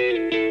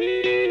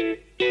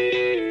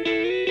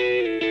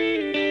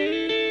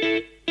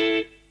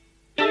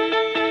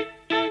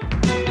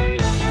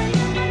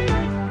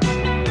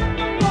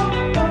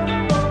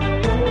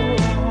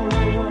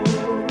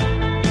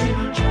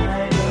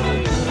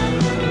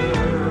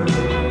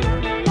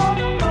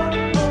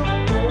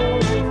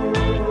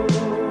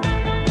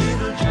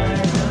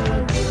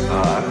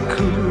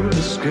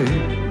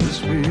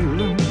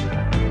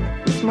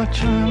 My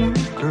China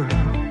girl,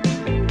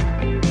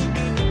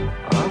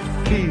 I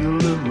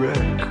feel a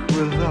wreck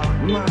without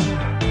my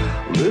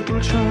little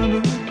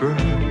China girl.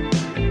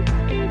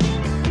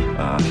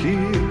 I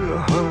hear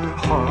her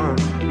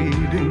heart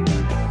beating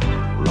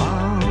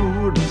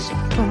loud as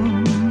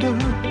thunder,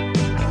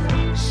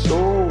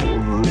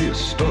 slowly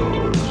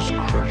stars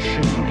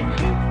crashing.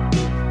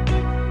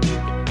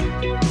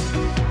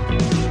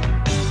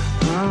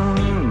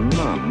 I'm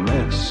a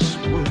mess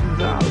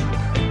without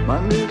my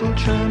little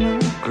China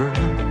girl.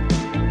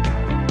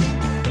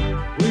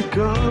 Wake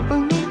up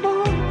in the morning.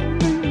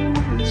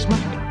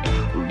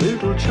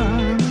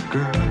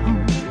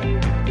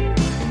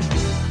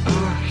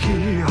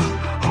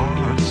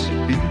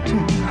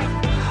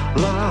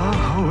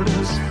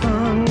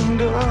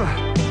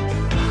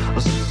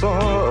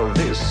 all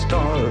these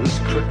stars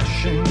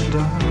crashing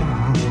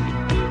down.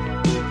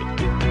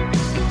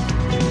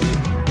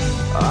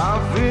 I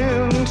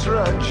feel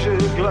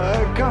tragic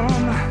like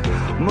I'm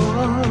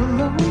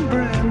Marlon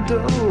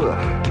Brando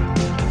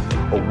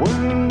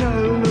when I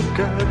look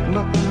at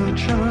my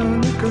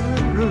China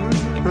girl.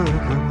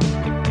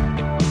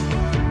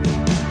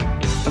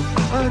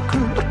 I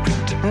could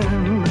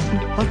pretend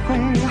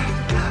nothing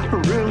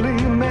really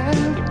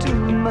meant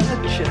too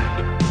much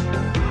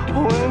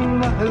when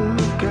I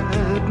look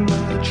at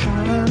my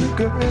China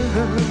girl.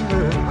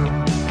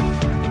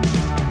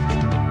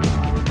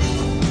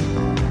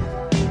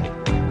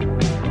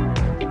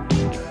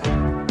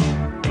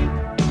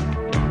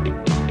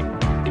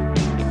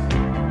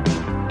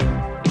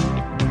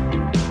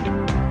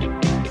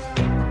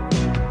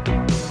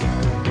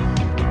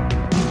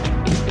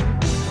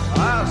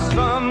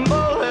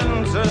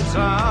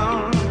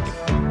 Town,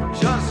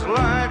 just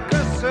like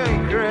a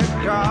sacred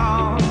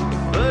cow.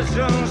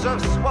 Visions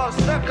of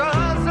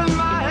swastikas in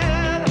my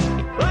head,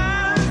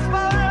 plans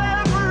for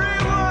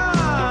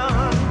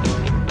everyone.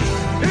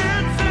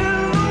 It's in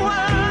the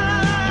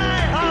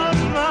way of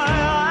my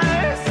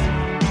eyes.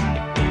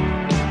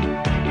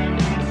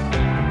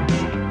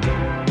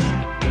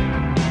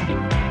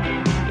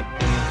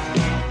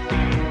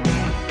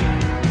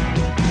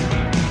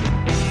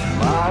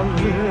 My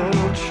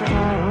little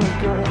China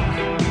girl,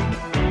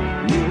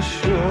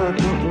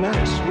 shouldn't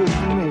mess with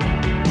me.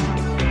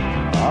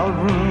 I'll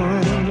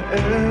ruin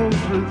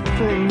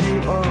everything you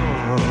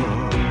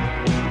are.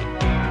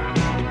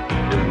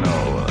 You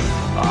know,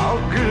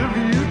 I'll give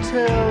you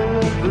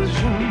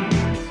television,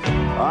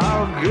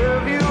 I'll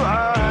give you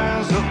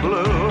eyes of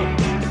blue,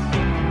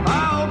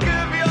 I'll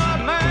give you a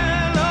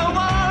man who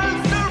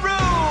wants to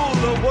rule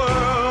the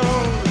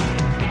world.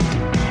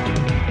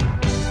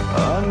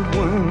 And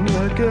when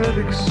I get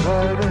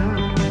excited,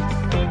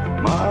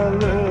 my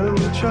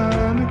little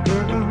China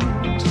girl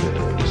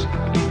says,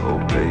 oh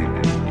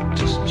baby,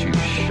 just you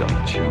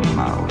shut your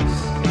mouth.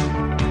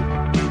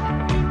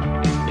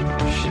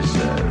 She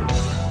says,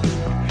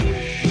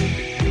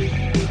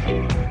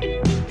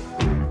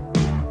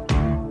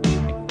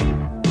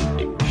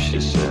 she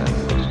says,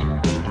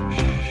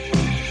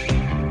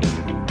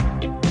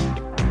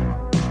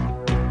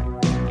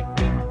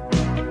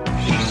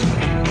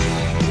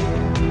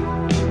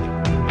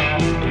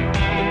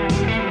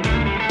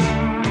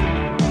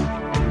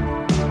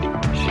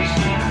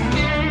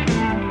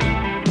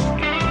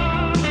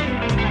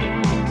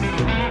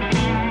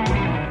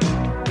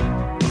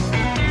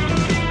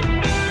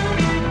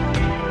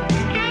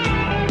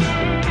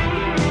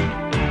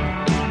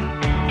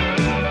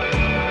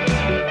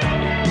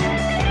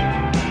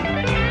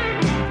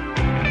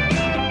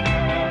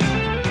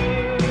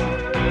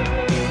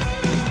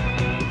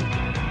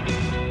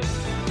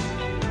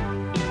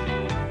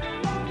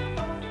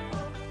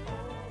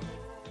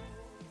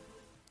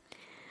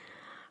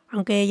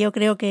 aunque yo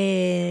creo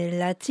que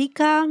la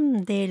chica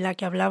de la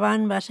que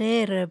hablaban va a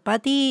ser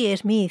Patti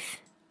Smith,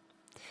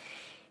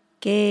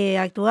 que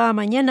actúa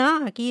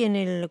mañana aquí en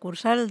el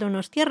Cursal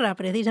Donostierra,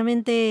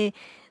 precisamente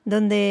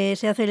donde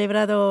se ha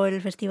celebrado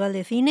el Festival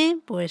de Cine.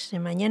 Pues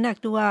mañana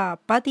actúa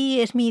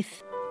Patti Smith.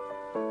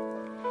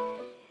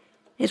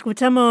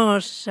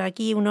 Escuchamos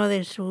aquí uno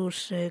de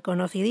sus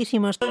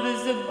conocidísimos.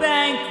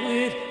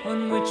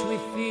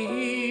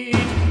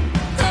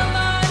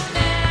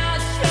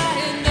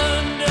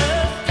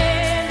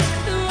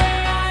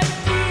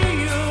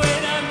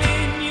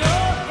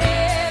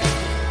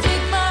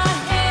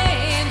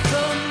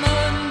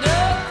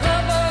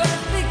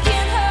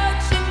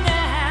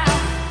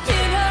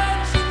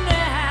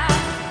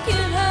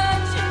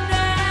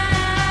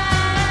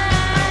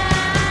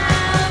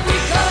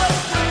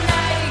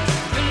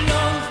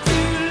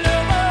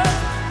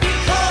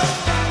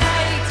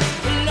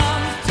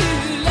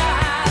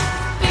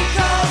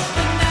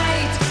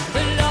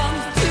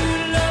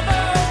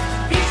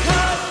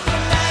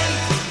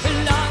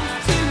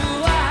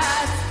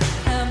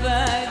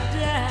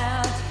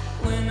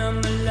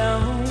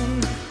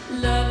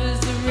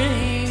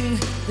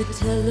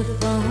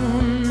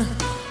 Telephone.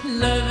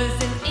 Love is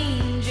an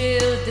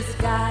angel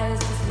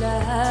disguised as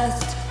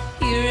lust,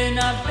 here in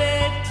our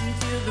bed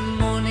until the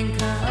morning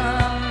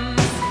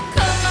comes.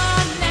 Come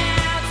on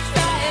now,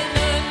 try and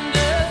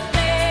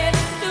understand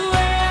the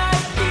way I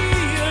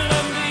feel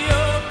under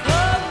your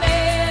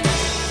command.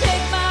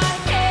 Take my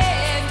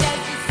hand as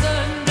the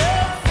sun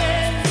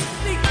descends.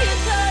 We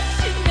can't touch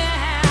you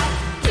now,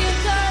 can't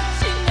touch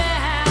you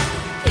now,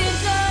 can't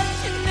touch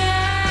you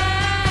now.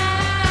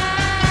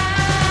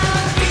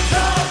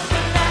 Because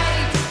the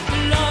night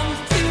belongs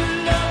to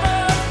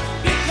love.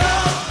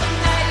 Because the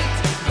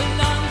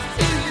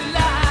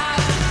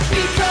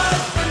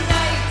night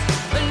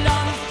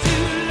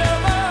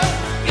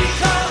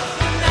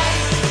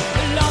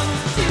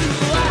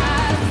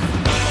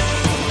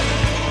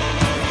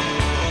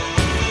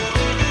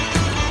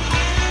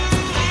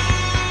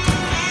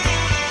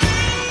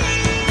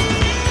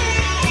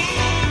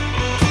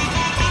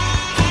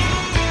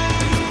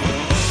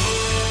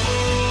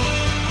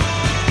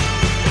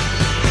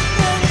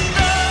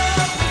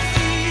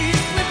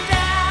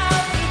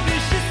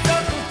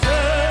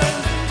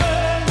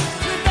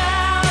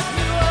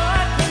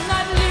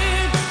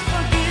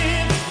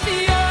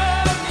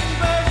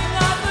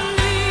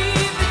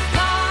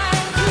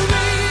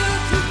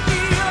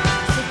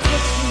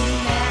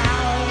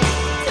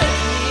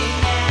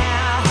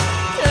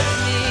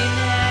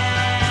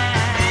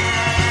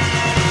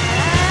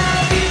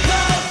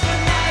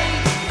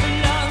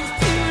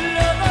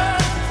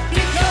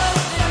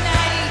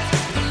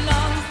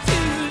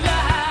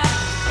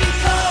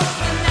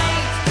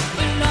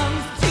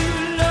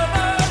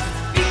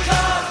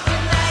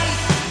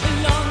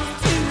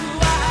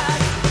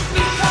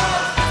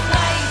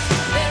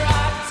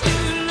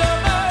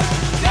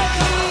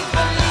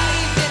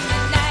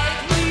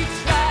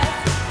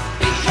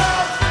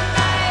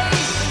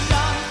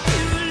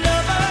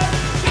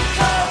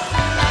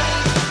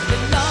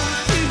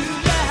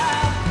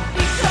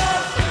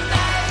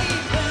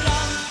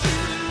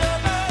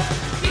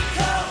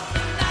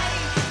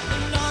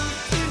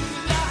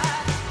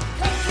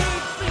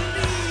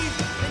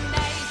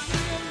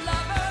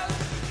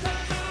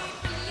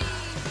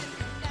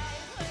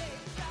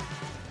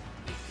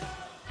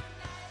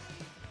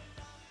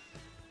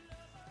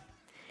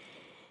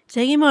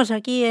Seguimos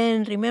aquí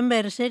en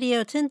Remember Serie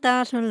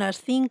 80, son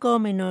las 5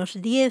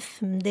 menos 10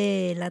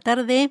 de la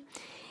tarde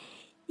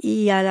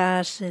y a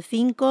las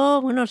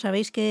 5, bueno,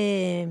 sabéis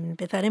que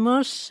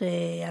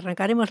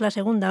arrancaremos la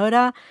segunda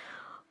hora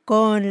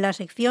con la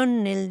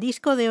sección El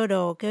Disco de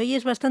Oro, que hoy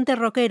es bastante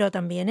rockero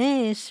también,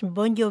 es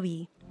Bon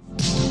Jovi.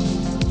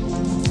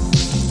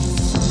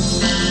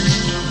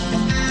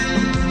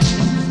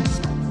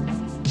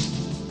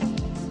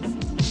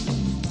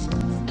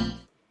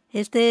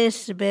 Este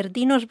es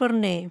Bertín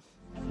Osborne.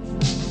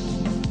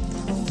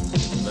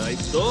 La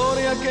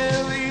historia que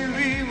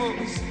vivimos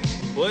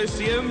fue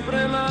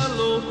siempre la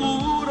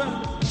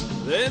locura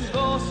de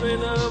dos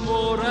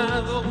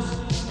enamorados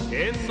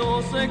que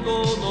no se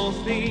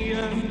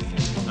conocían.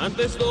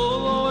 Antes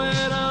todo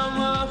era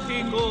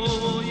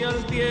mágico y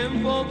al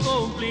tiempo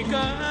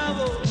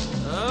complicado,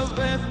 a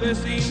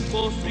veces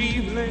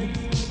imposible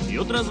y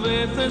otras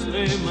veces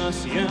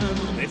demasiado.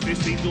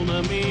 Necesito una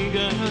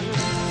amiga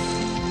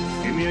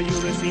que me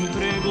ayude sin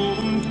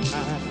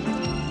preguntar.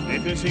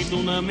 Necesito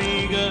una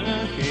amiga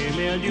que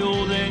me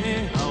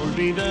ayude a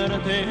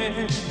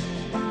olvidarte.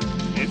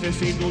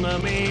 Necesito una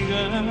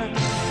amiga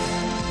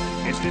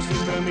que esté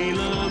siempre a mi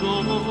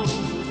lado.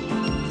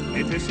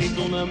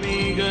 Necesito una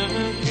amiga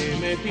que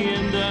me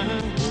tienda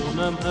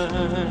una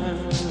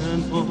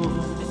mano.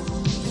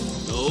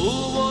 No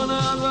hubo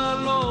nada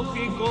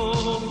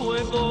lógico,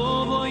 fue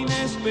todo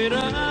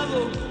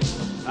inesperado.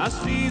 Ha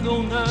sido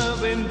una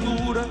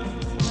aventura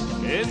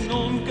que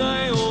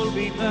nunca he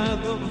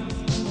olvidado.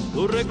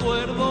 Tu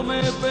recuerdo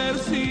me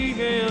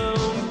persigue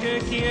aunque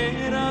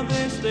quiera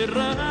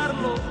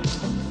desterrarlo.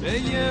 Te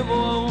llevo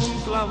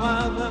aún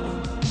clavada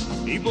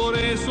y por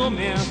eso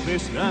me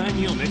haces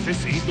daño.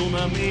 Necesito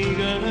una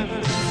amiga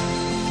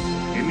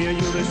que me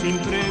ayude sin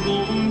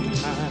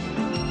preguntar.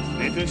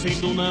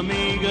 Necesito una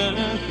amiga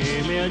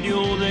que me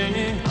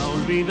ayude a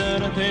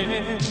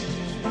olvidarte.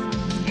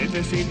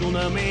 Necesito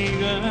una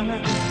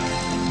amiga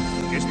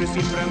que esté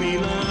siempre a mi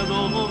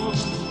lado.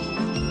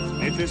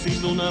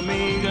 Necesito una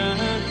amiga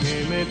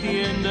que me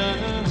tienda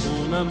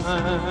una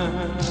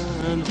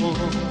mano.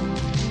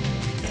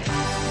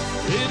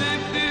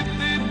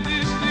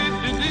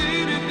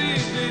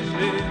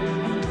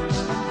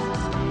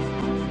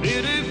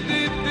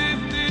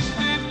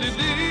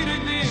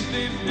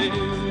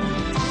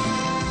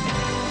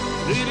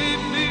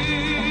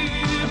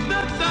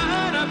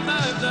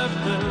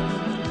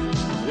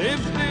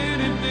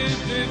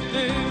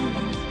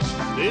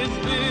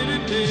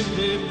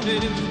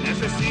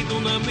 Necesito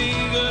una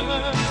amiga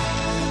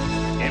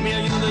que me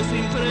ayude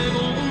sin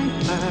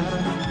preguntar.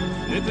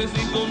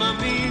 Necesito una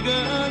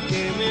amiga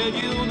que me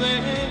ayude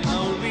a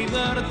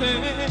olvidarte.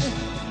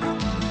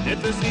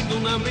 Necesito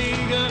una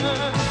amiga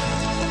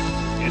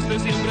que esté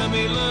siempre a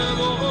mi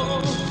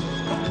lado.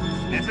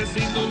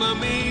 Necesito una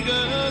amiga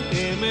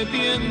que me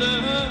tienda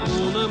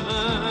una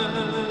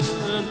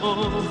mano.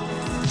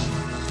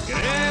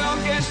 Creo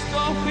que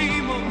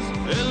escogimos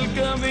el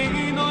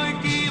camino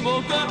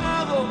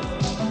equivocado.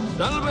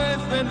 Tal vez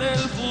en el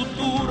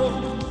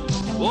futuro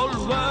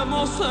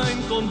volvamos a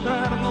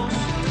encontrarnos.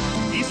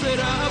 Y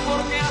será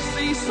porque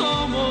así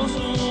somos,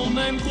 un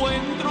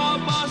encuentro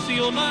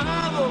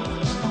apasionado.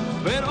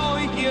 Pero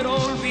hoy quiero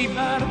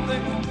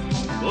olvidarte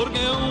porque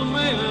aún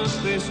me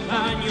haces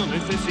daño.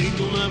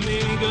 Necesito una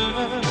amiga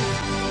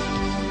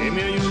que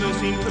me ayude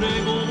sin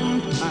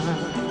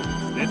preguntar.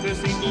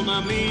 Necesito una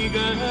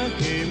amiga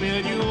que me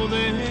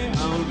ayude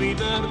a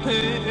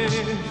olvidarte.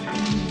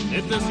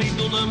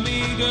 Necesito una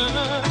amiga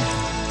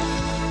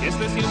que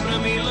esté siempre a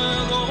mi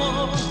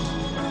lado.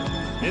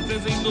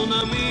 Necesito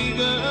una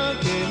amiga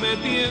que me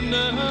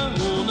tienda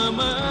una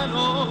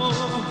mano.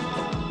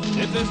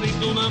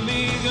 Necesito una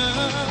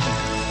amiga.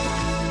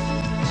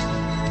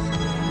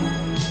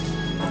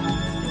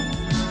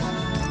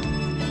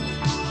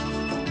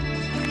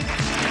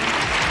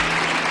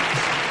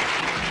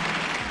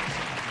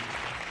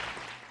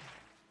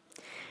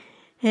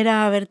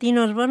 Era Bertín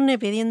Osborne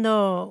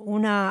pidiendo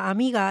una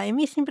amiga. A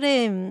mí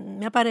siempre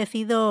me ha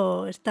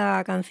parecido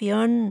esta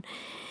canción,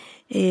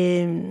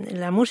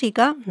 la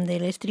música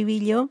del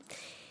estribillo,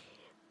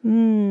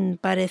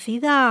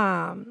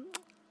 parecida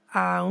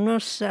a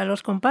algunos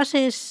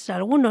compases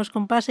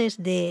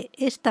de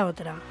esta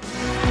otra.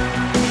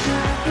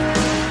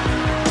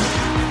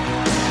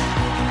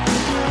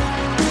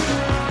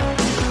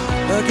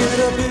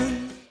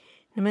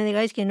 No me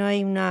digáis que no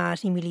hay una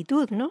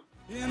similitud, ¿no?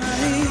 And I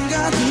ain't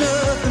got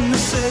nothing to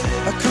say.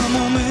 I come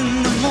home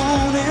in the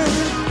morning,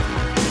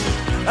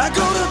 I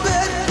go to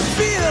bed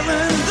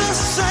feeling the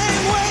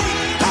same way.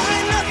 I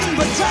ain't nothing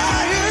but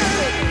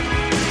tired.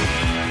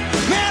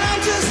 Man,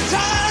 I'm just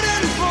tired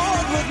and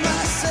bored with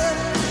myself.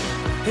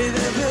 Hey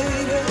there,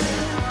 baby,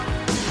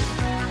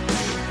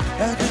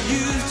 I could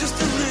use just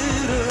a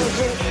little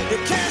help. You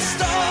can't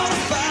start a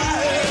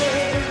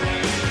fire.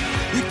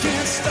 You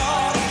can't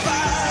start a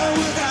fire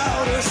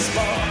without a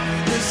spark.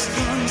 This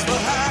gun's for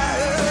hire.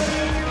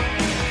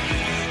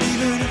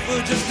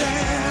 Just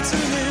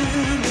dancing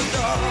in the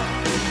dark.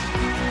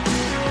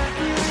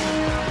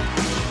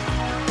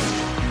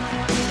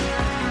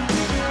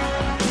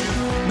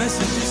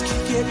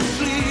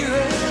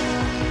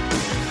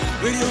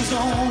 Radio's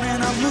on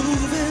and I'm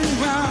moving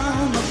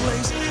around the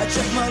place. I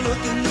check my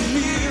look in the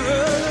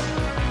mirror.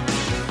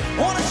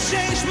 Wanna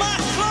change my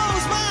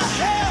clothes, my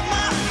hair,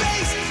 my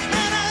face,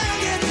 and I ain't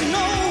getting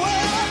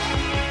nowhere.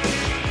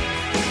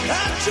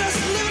 I just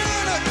live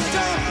in a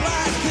dump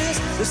like this.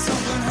 There's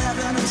something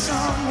happening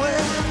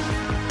somewhere.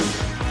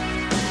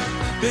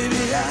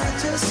 Baby, I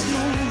just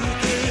know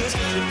this.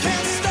 You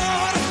can't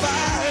start a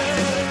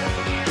fire.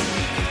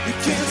 You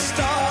can't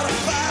start a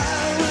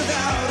fire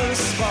without a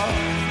spark.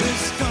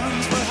 This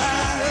gun's for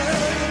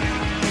hire.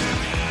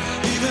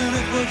 Even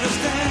if we're just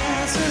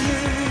dancing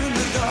in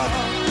the dark.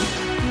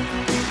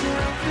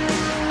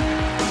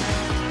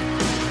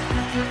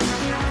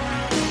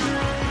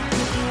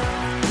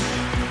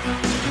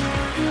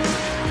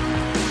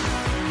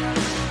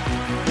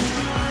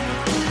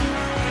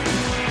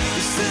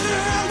 You sit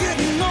around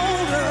getting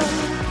older.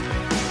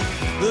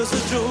 There's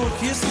a joke,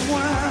 here's the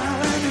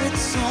wine, and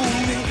it's on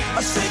me.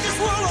 I shake this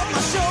world off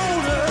my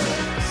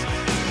shoulders.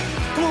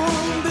 Come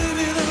on,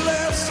 baby, the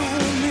laughs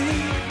on me.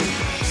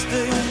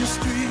 Stay on the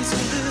streets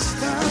of this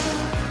town,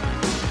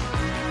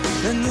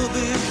 and they'll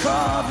be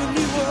carving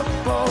you up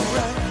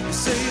alright. You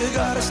say you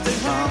gotta stay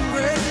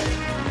hungry.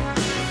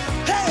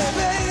 Hey,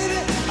 baby,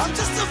 I'm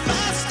just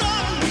about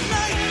starting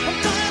tonight. I'm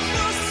dying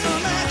for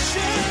some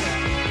action.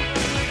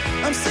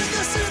 I'm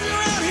sitting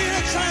around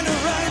here trying to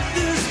write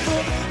this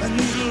book. I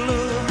need a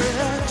love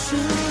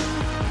reaction.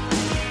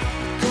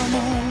 Come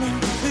on,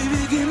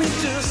 baby, give me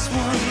just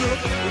one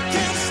look. We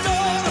can't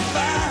start a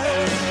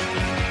fire.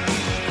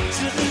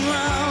 Sitting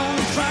around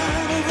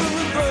crying over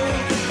a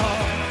broken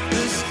heart.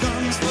 This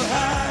gun's for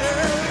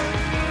hire.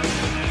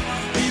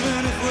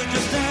 Even if we're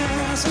just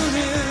dancing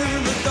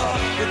in the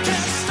dark. We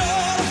can't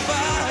start a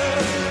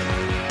fire.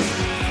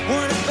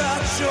 Worried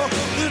about your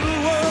little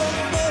world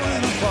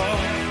falling apart.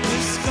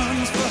 This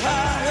gun's for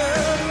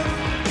hire.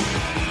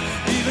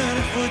 Even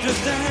if we're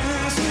just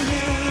dancing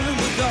in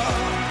the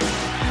dark.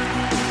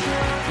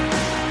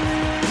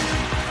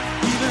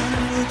 Even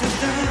if we're just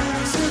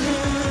dancing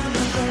in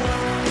the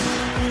dark.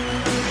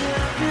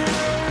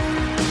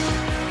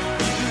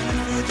 Even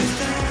if we're just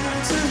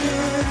dancing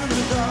in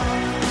the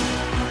dark.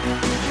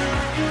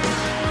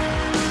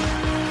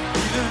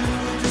 Even if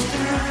we're just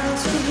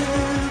dancing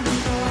in the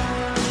dark.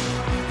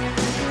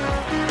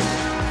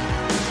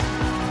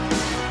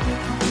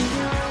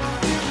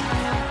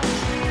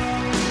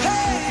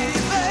 Hey,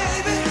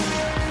 baby.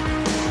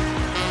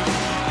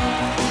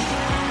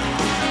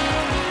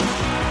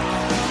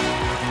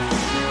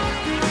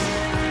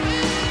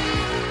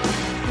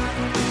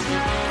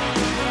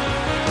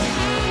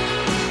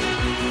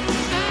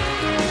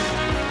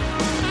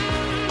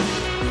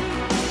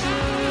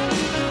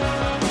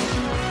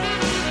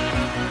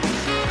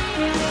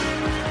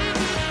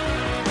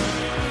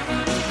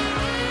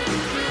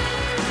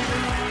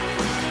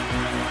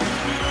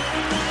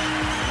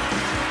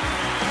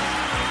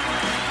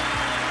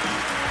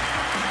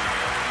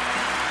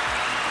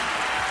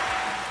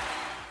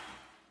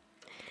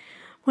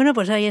 Bueno,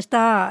 pues ahí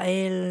está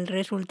el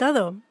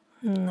resultado.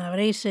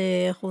 Habréis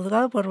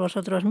juzgado por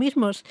vosotros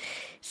mismos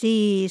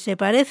si se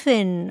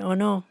parecen o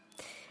no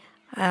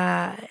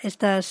a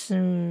estas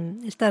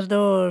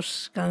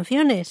dos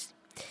canciones.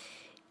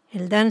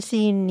 El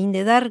Dancing in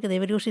the Dark de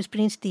Bruce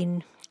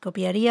Springsteen,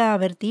 ¿copiaría a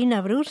Bertín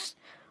a Bruce?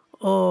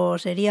 ¿O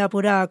sería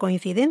pura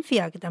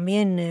coincidencia, que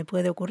también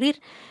puede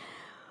ocurrir?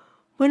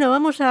 Bueno,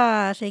 vamos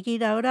a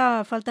seguir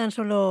ahora. Faltan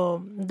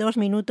solo 2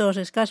 minutos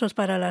escasos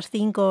para las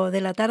 5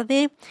 de la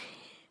tarde.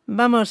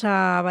 Vamos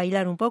a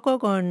bailar un poco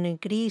con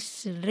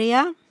Chris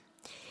Rea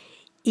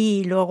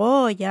y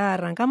luego ya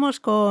arrancamos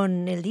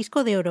con el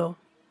disco de oro.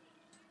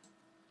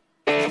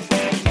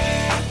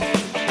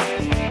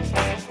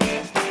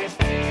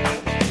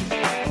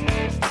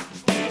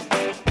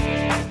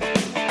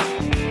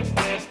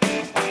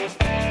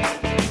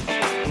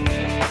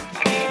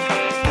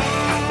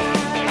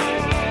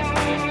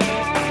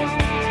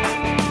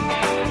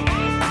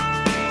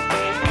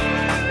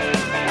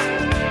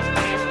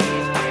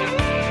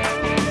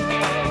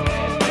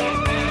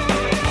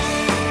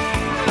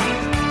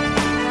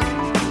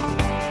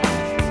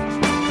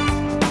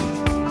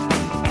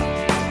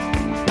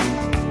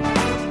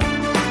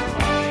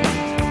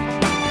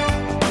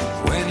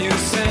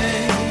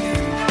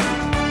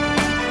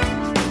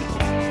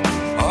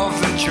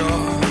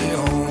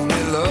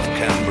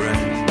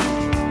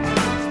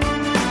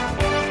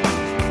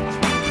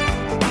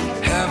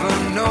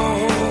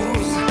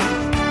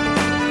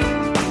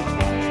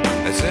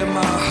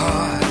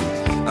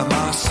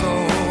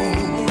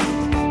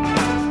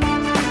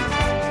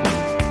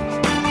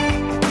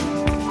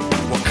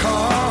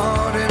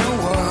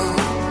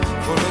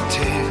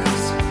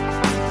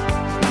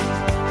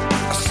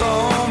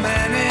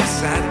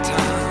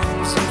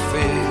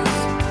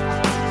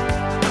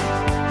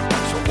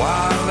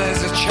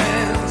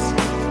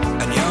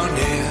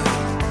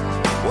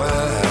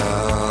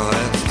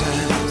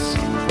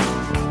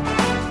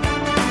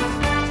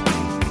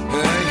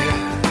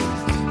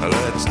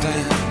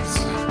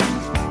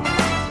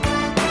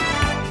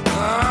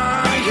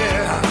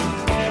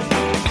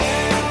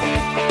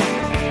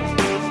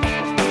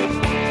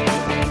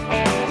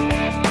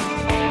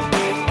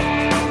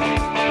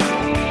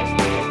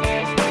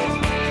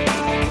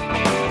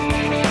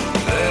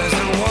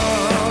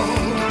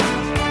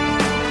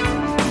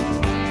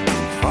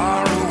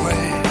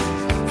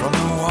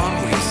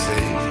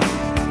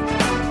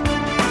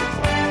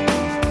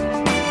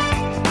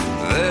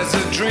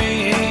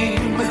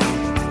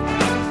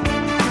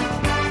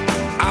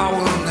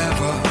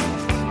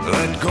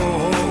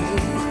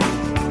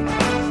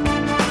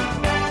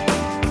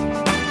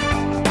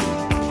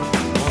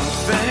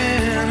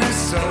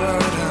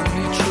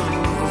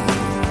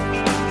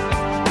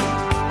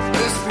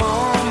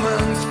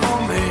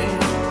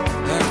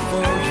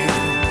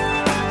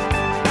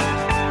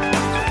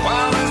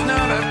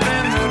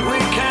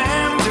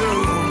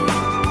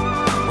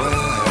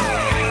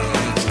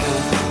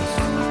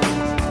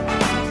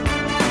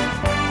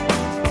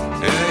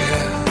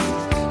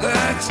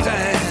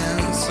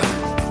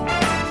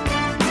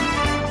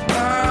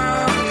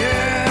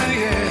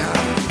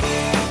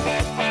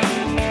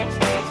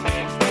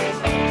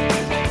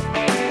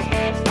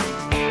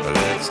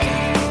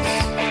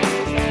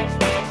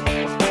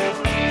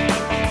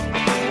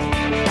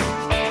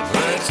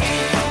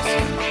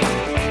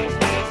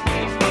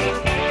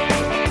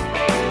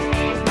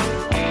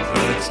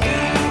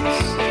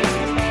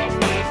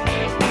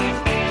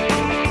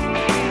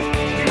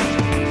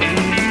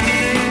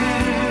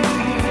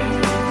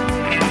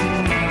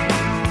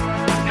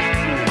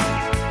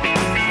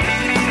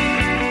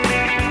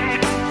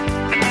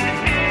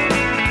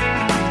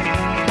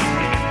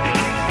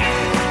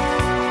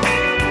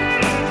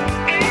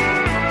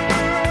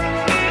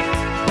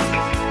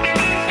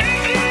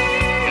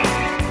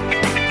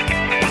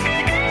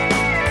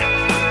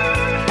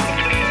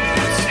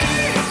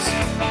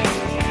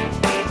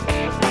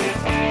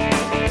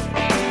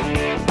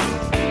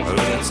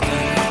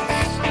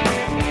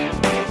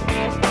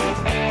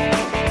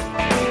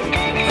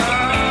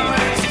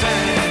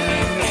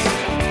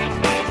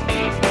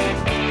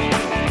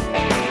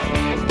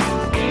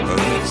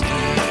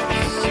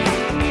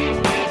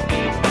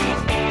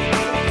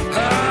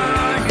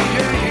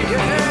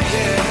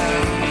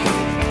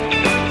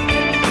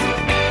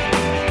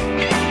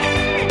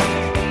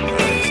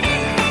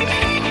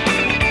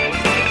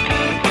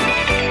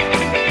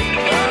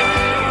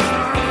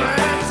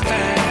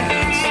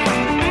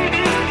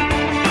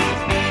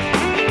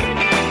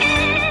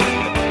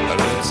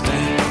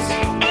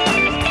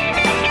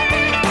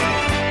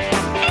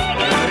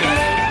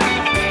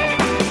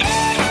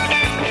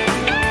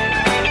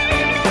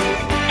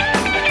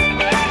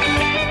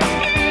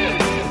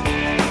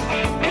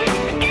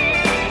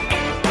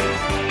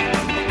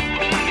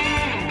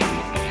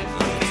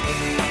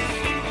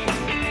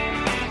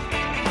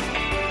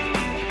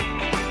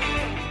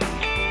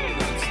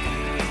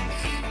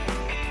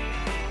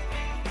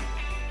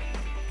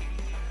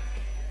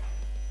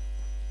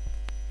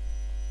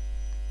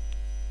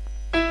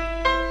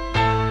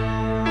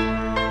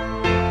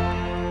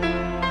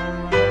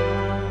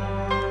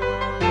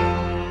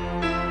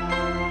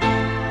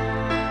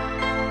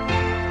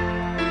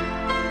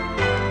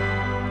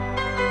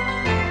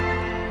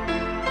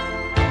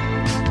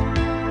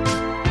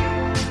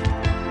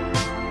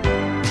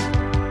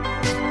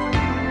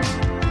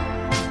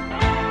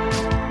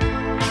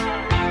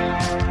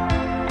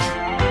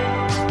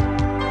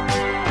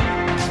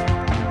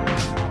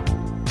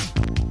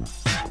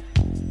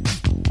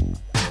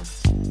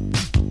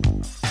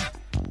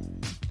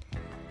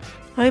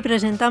 Hoy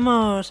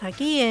presentamos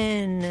aquí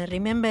en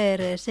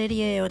Remember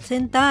Serie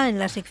 80, en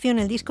la sección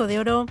El Disco de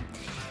Oro,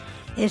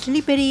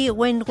 Slippery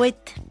When Wet,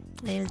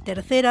 el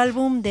tercer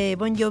álbum de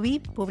Bon Jovi,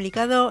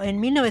 publicado en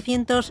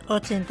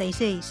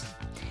 1986.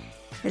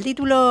 El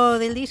título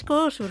del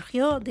disco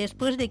surgió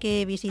después de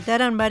que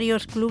visitaran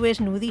varios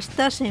clubes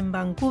nudistas en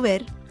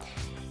Vancouver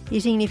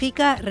y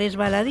significa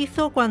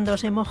resbaladizo cuando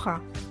se moja.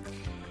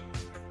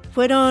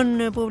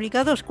 Fueron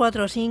publicados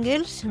 4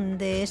 singles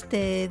de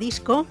este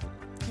disco,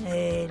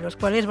 los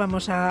cuales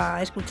vamos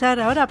a escuchar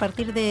ahora a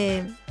partir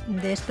de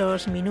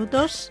estos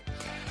minutos.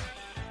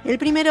 El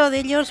primero de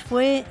ellos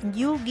fue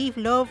You Give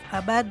Love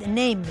a Bad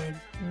Name,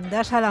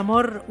 das al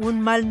amor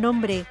un mal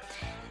nombre.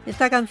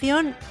 Esta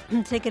canción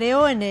se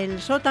creó en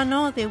el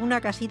sótano de una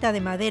casita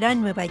de madera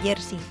en Nueva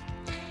Jersey.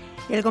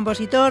 El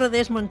compositor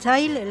Desmond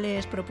Child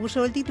les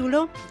propuso el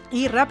título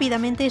y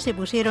rápidamente se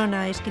pusieron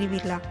a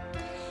escribirla.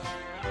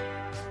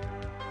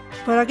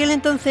 Por aquel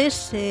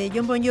entonces,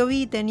 Jon Bon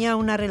Jovi tenía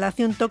una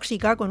relación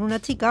tóxica con una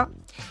chica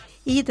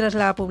y tras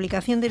la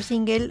publicación del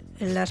single,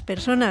 las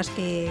personas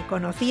que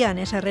conocían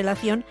esa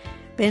relación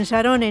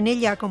pensaron en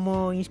ella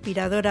como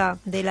inspiradora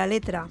de la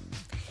letra.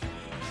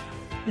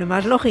 Lo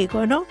más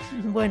lógico, ¿no?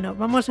 Bueno,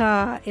 vamos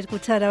a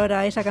escuchar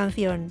ahora esa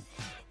canción,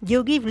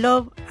 You Give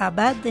Love a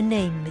Bad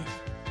Name.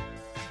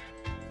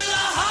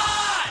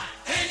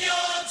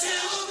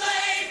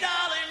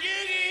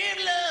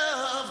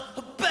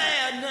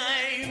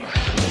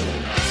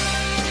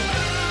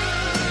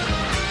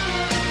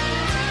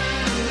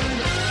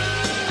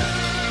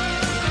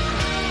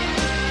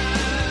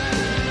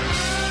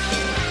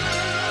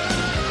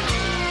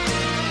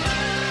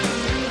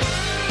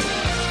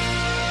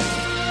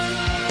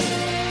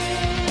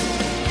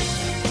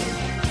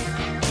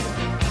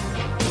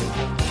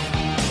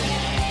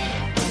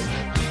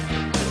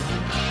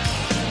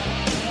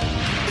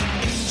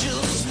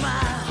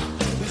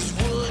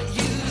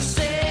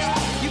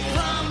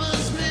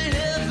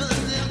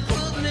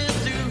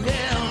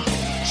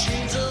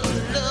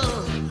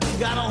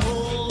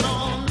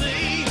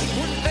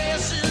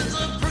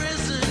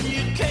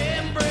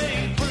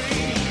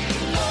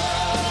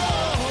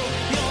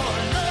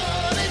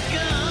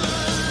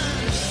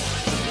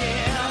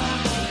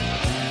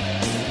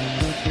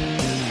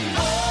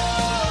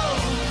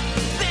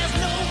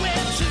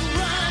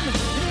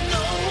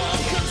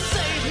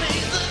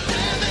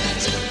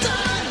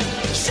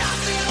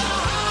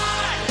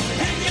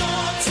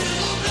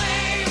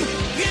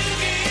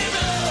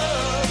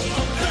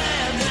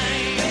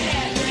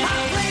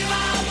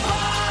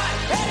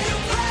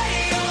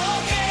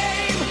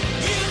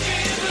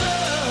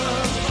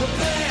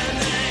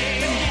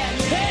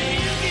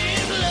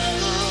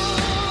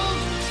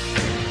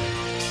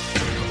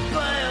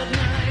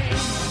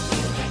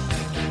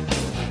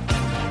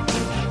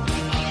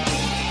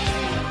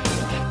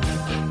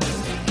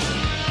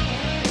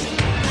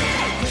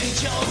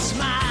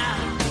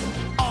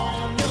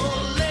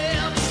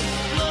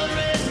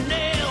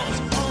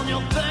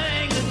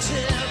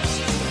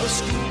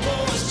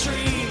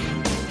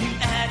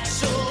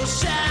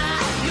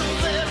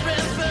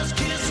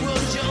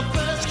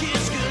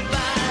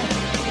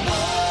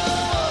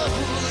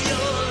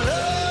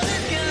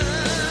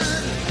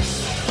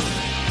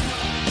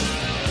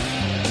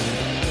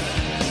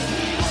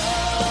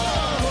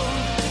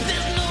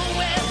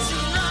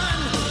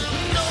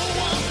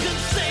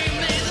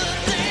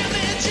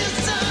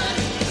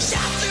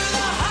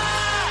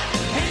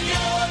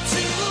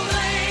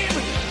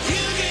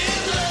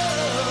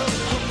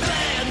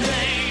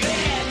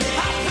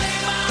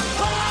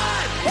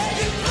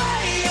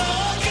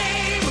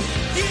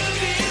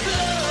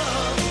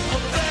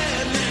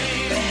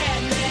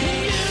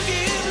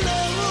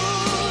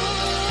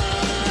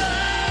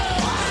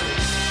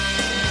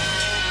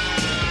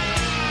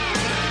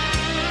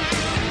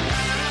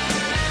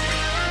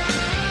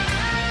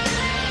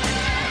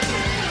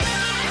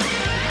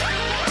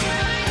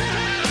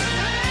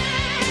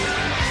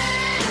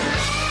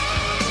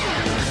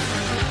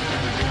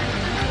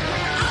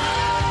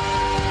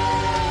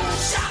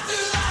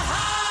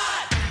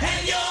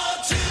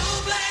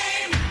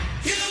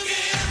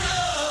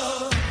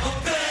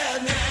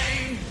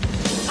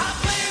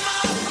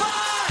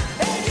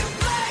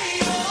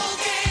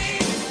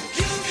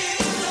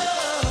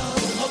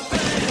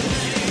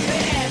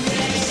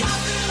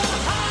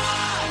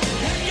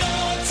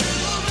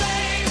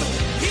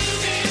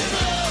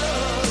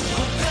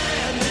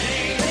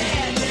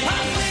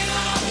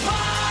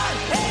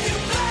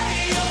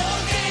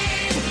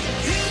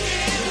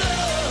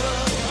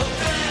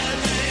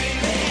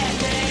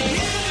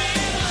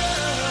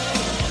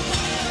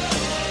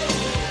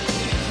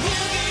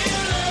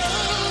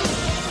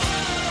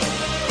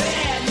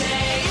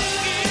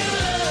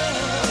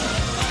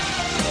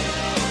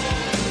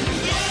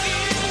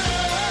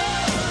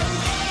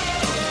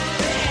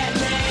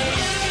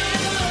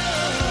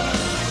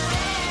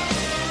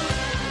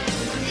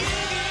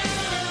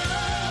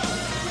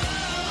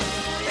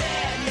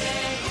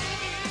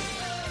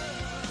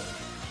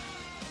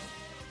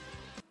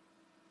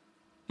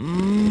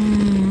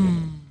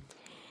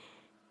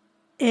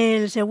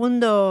 El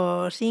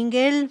segundo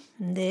single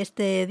de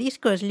este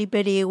disco,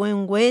 Slippery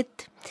When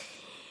Wet,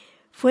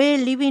 fue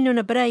Living on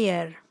a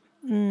Prayer,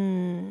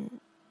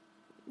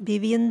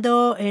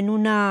 viviendo en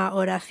una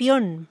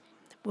oración.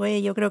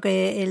 Fue, yo creo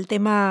que el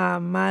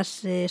tema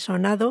más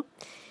sonado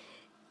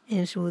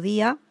en su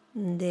día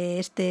de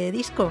este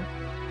disco.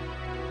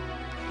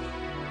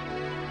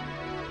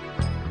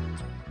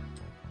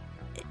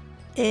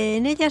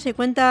 En ella se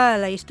cuenta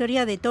la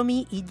historia de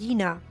Tommy y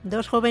Gina,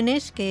 dos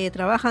jóvenes que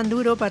trabajan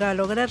duro para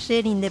lograr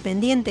ser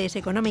independientes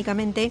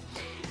económicamente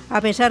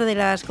a pesar de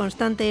las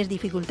constantes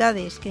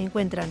dificultades que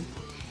encuentran.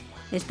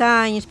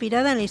 Está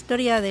inspirada en la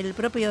historia del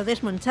propio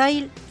Desmond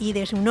Child y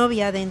de su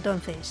novia de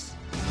entonces.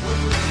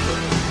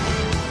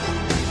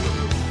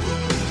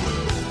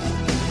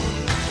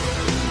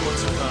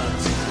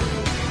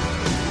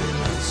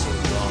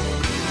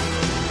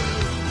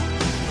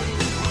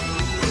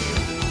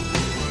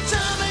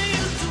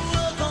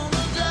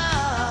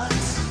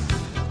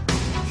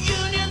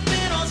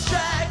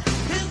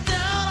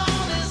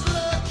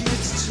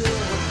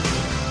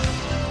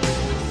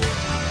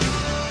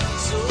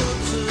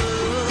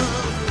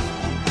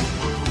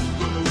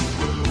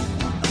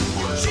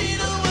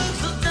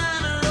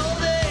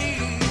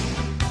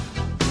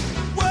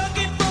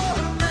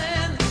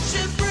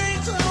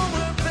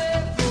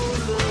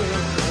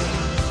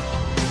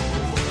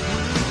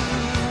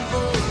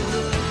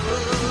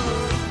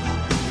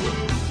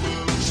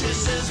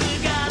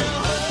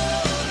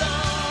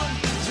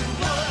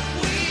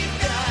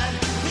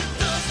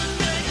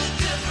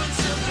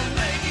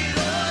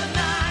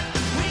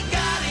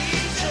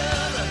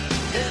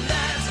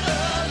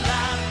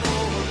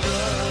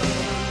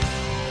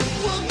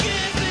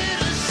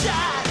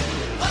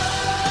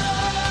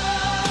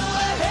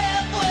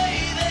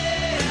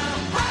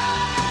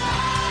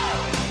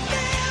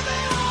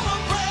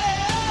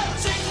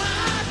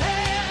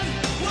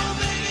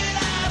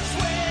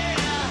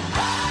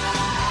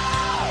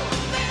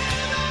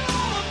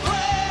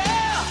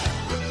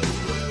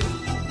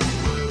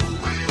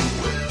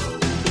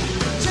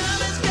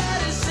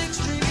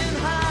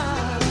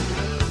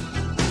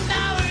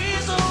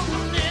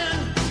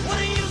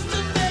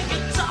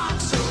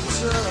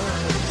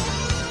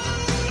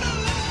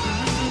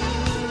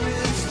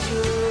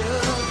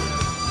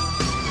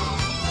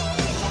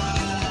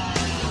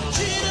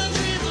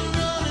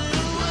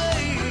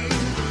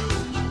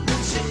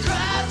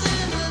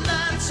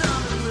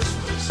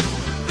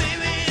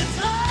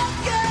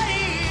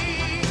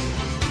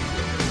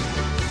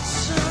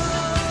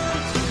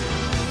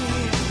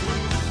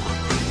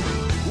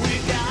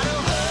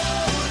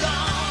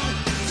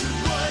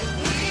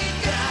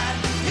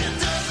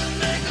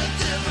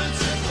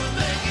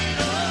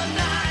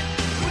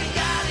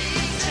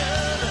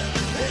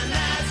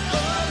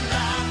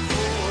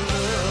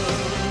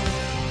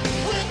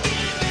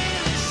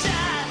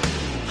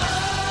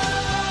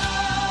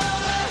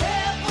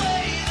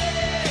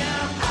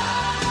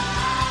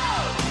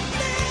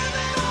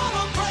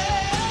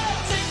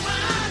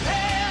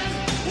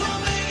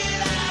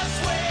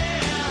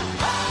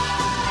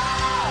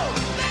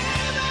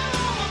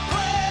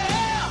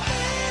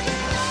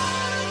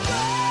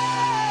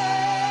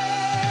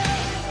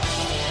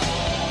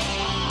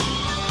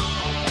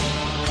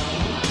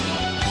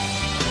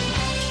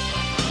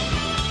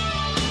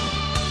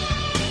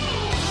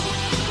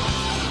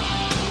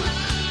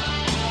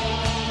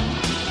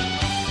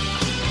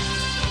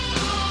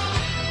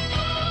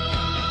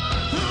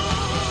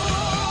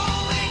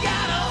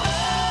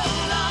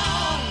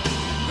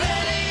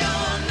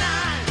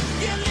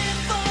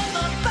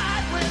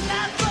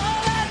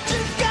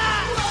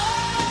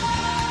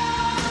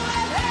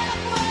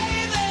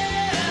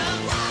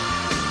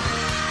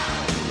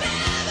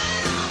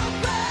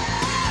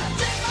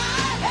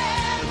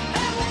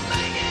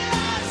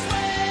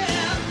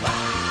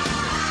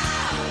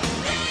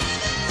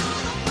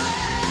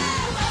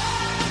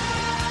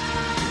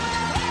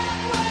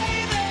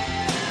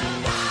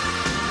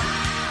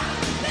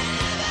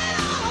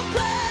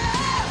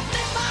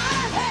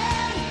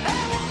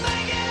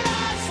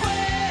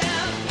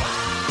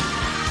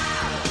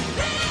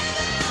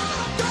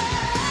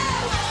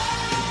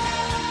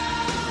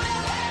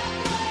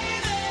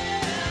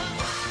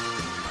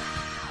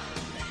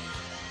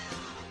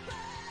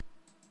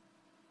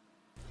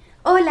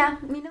 Hola,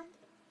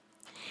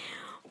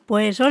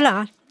 Pues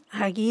hola,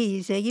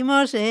 aquí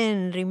seguimos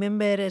en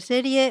Remember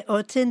Serie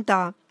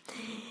 80,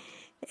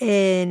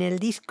 en el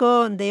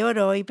disco de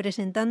oro, hoy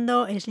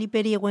presentando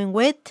Slippery When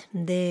Wet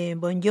de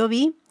Bon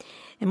Jovi.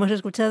 Hemos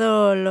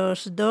escuchado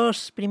los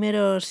dos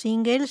primeros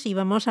singles y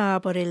vamos a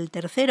por el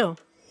tercero,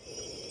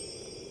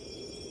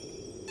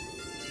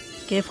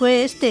 que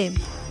fue este,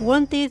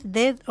 Wanted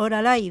Dead or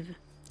Alive,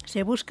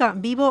 se busca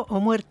vivo o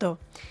muerto.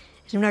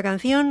 Es una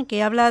canción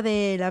que habla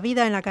de la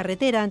vida en la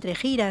carretera, entre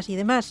giras y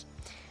demás,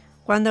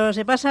 cuando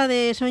se pasa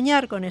de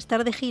soñar con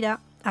estar de gira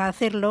a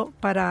hacerlo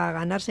para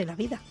ganarse la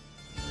vida.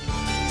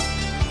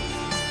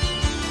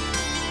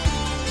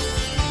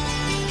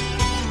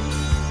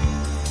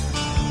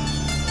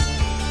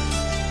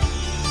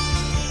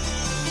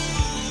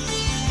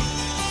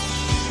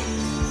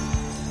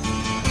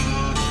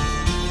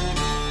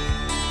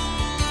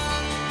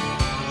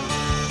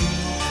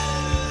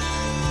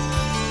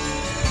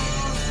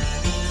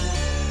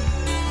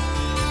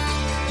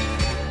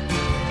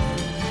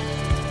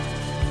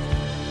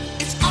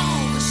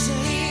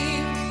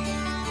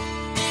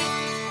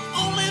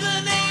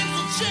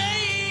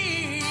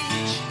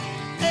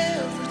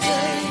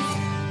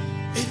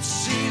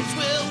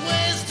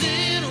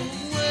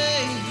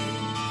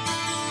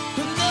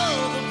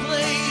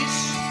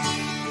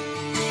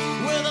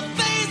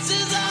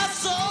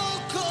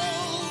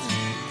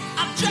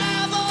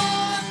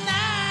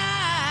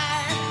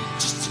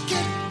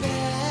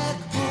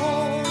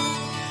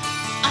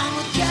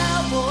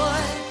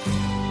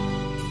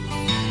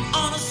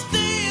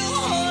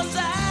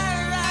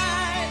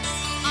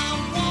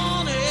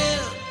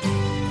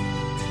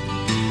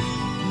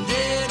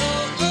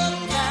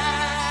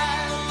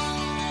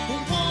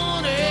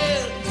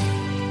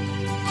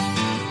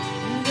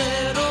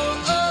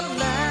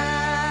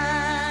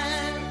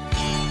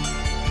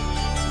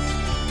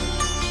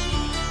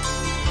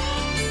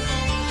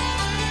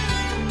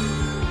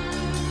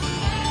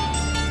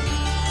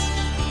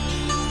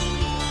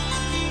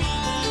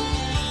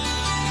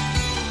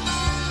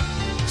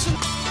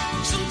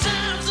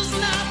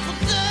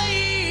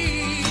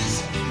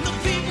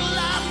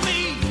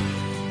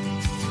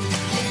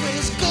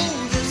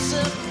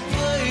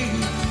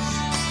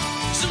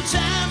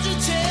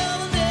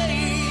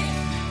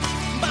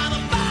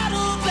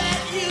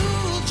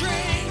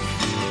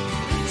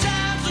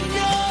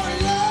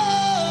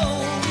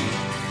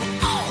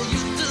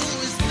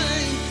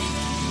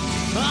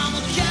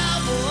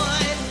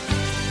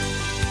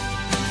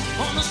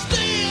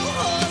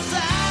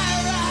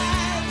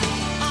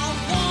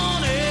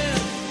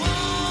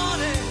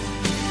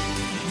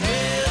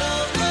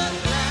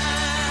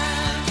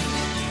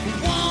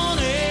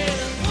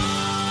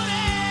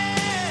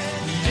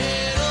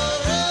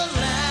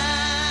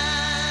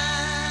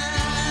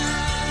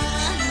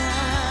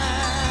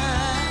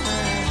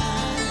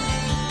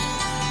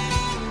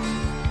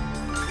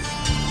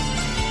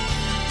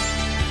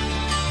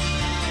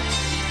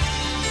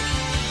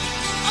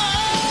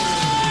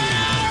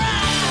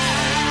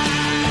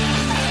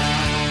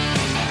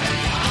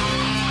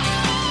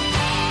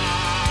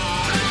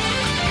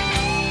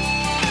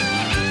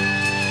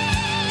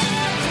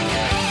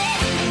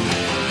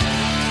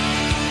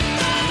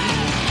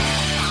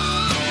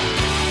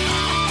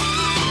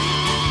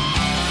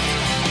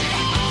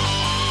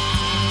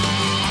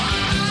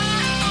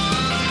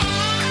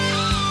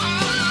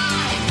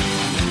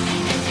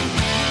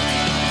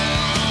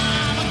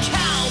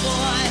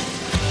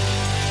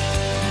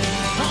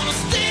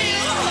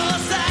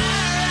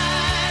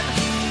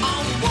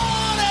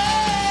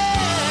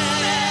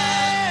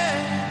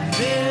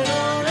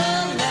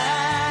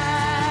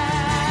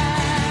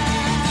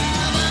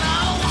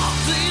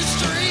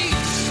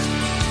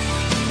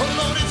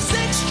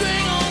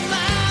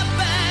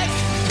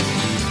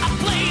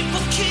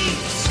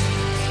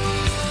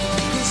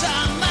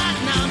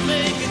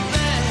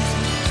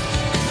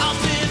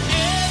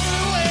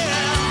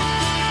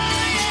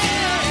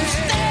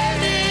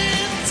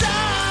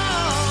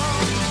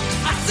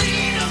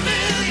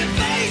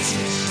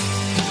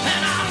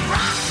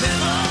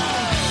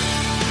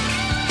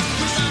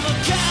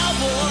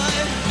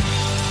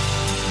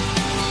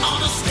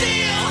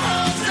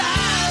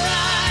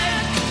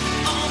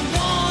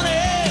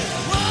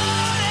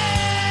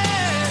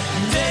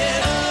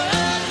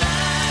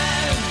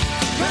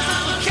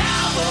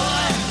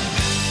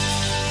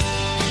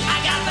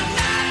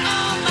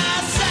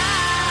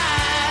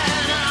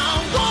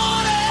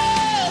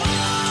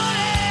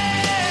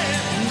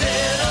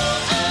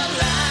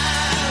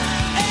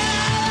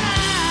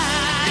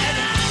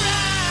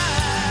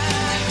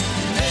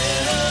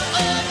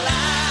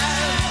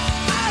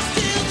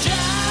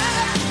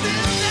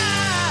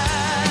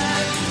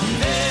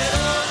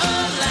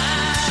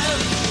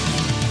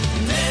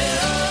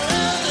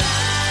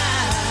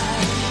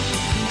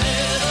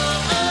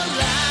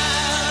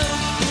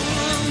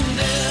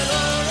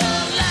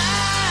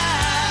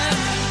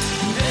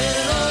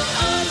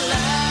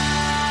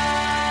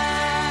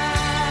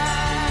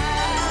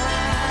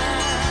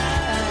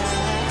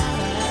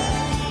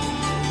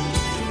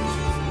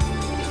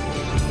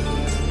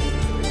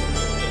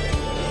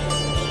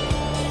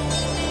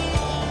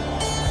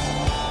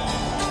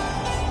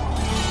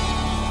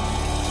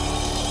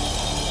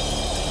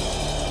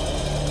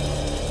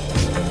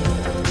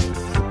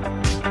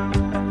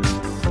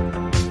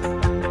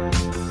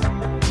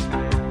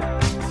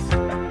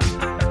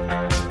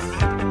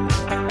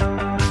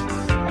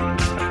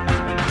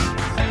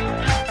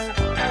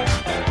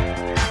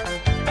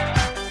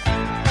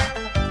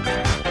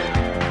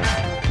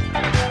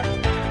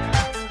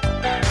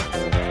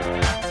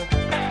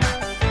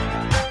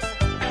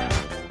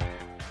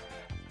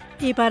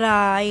 Y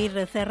para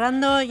ir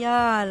cerrando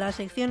ya la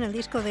sección El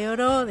Disco de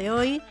Oro de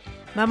hoy,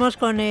 vamos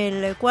con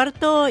el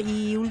cuarto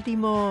y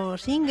último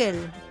single,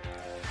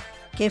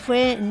 que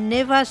fue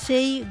Never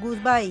Say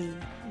Goodbye,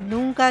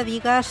 Nunca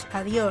Digas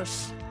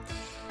Adiós.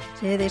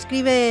 Se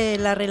describe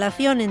la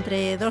relación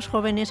entre dos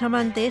jóvenes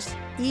amantes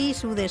y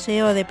su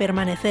deseo de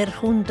permanecer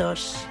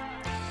juntos.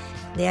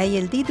 De ahí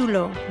el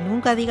título,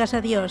 Nunca Digas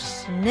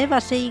Adiós,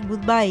 Never Say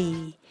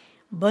Goodbye,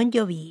 Bon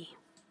Jovi.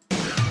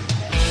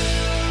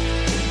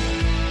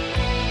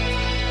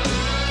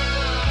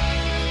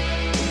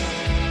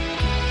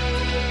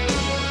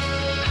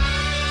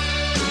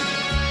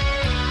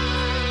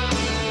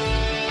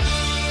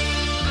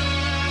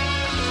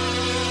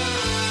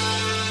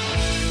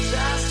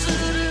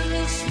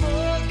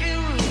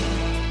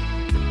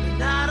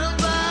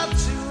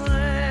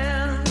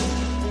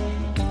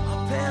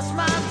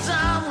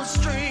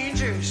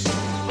 Strangers,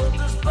 but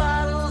this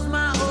bottle's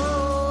my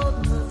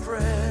only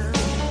friend.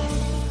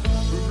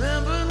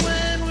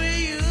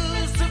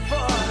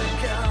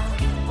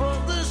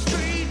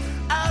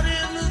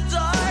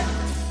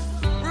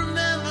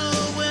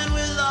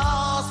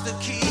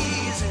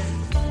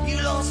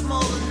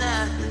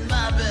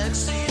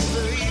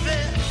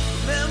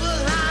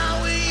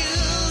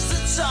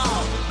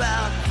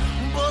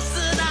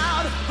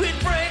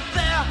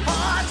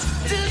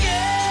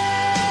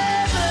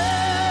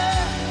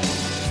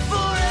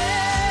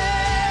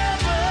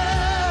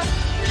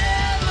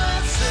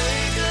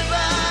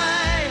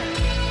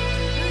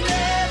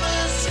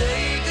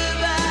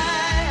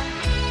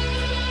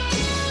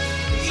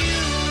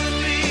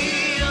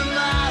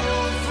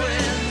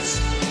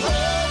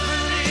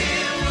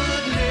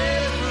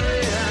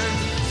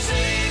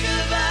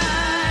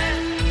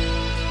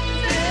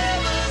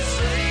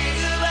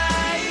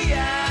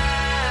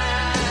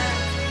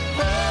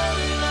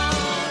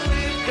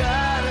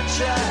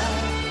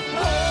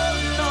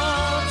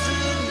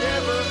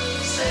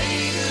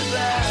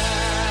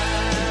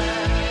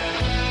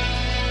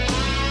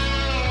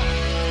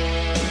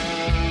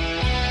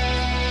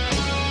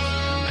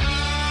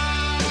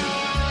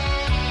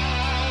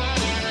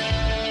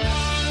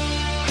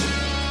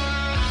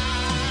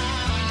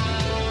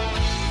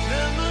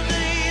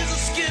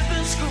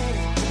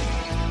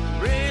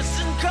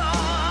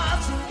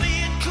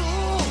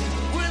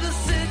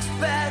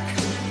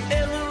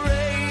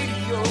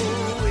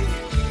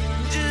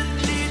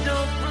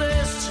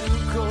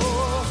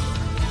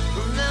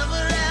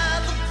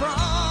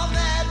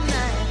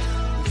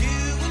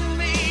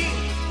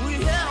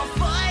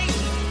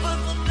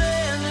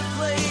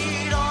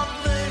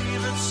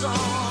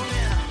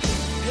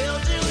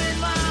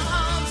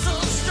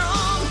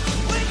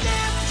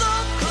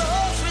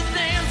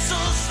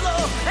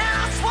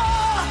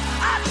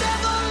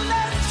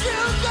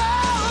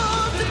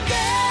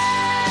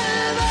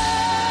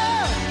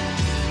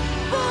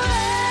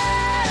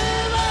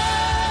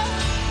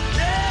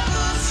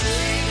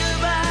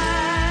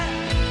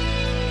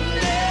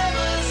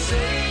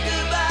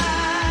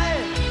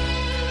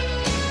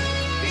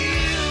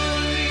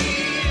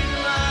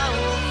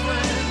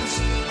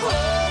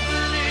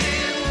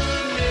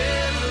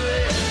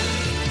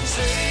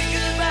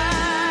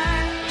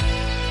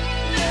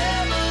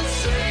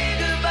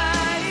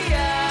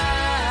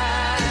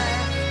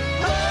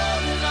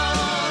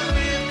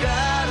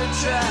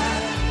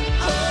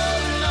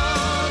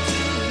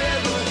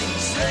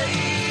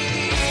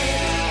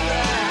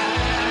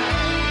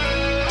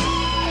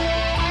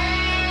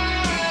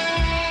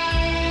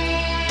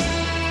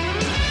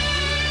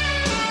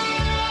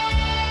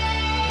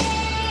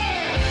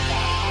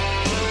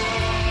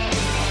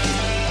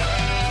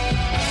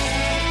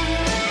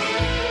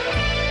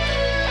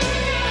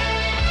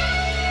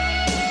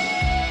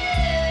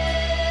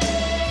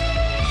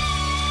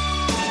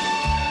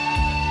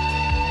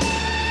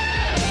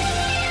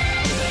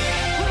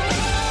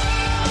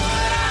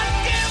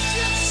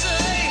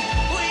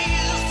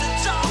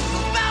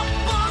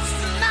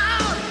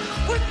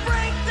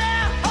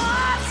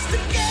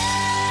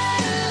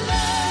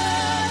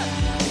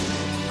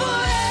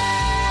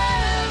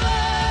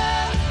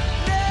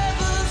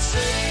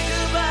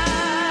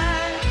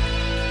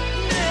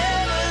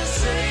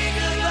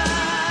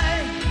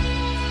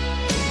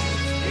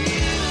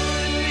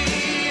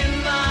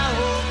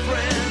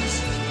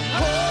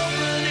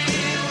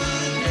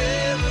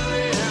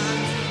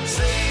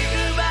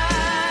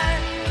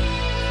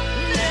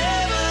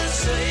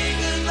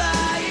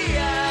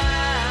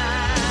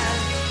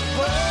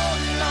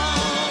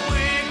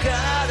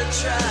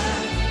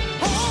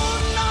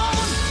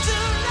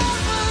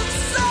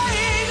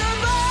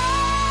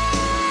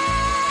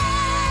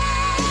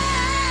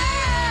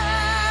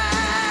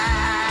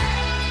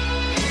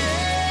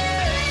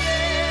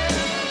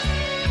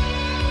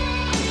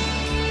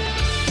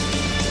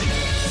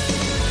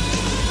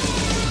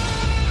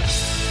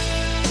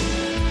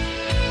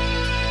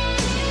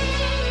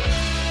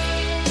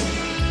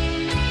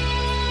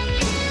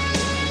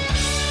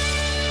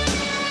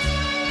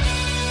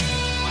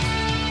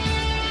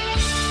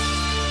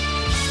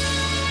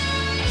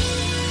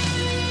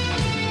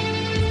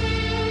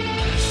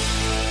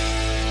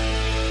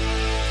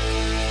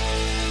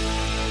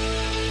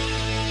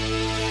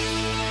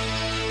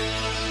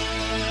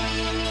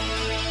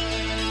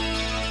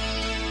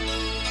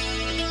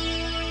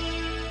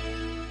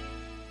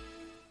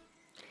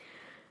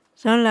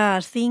 Son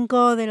las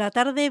 5 de la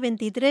tarde,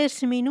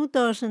 23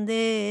 minutos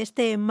de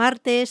este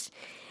martes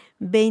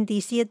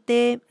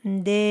 27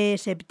 de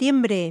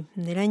septiembre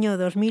del año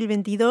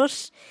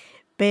 2022,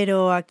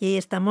 pero aquí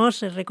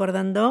estamos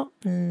recordando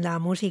la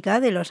música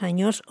de los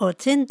años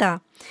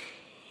 80.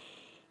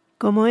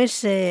 Como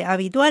es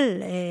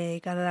habitual,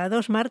 cada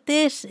 2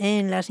 martes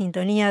en la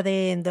sintonía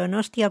de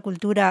Donostia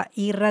Kultura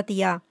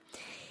Irratia.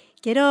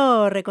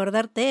 Quiero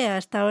recordarte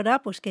hasta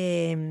ahora pues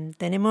que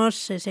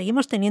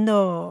seguimos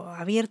teniendo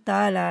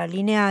abierta la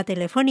línea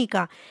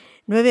telefónica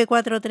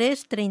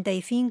 943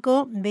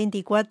 35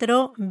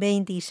 24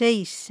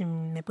 26.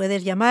 Me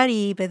puedes llamar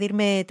y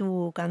pedirme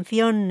tu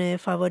canción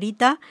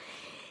favorita.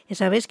 Ya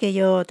sabes que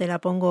yo te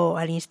la pongo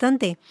al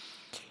instante.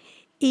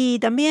 Y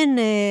también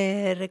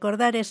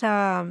recordar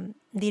esa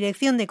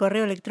dirección de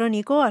correo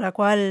electrónico a la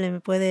cual me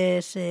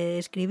puedes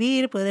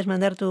escribir, puedes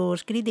mandar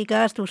tus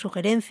críticas, tus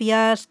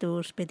sugerencias,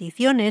 tus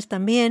peticiones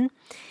también.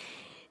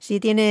 Si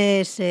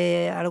tienes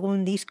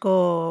algún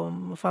disco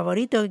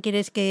favorito que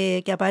quieres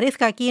que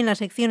aparezca aquí en la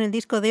sección El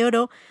Disco de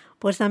Oro,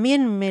 pues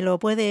también me lo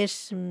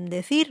puedes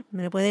decir,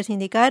 me lo puedes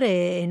indicar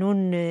en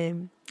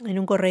un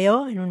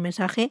correo, en un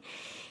mensaje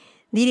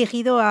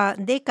dirigido a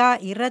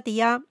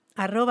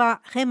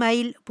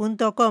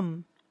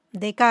dkirratia@gmail.com,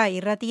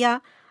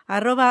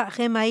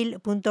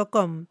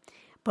 dkirratia@gmail.com,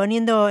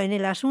 poniendo en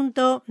el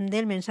asunto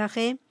del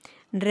mensaje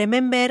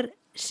Remember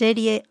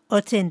Serie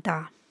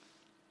 80.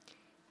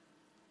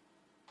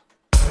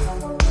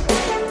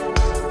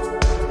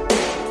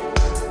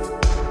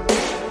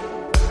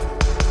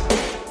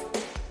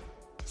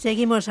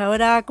 Seguimos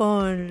ahora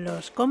con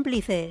Los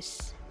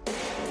Cómplices.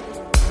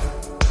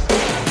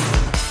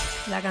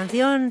 La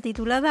canción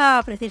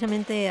titulada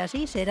precisamente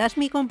así, Serás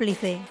mi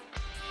cómplice.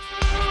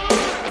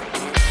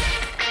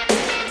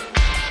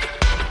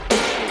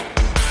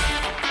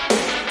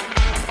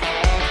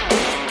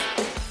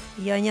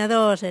 Y yo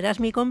añado, serás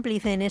mi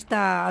cómplice en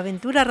esta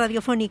aventura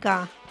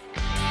radiofónica.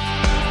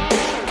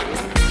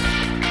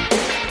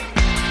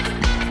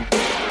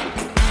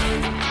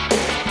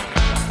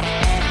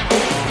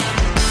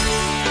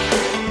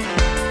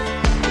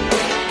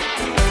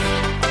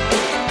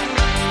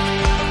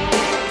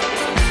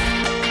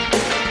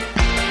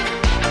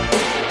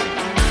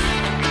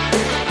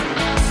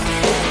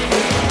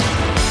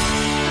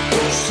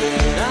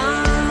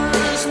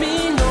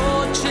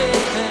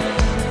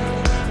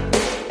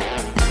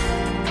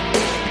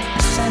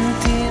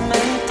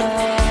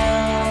 Sentimental.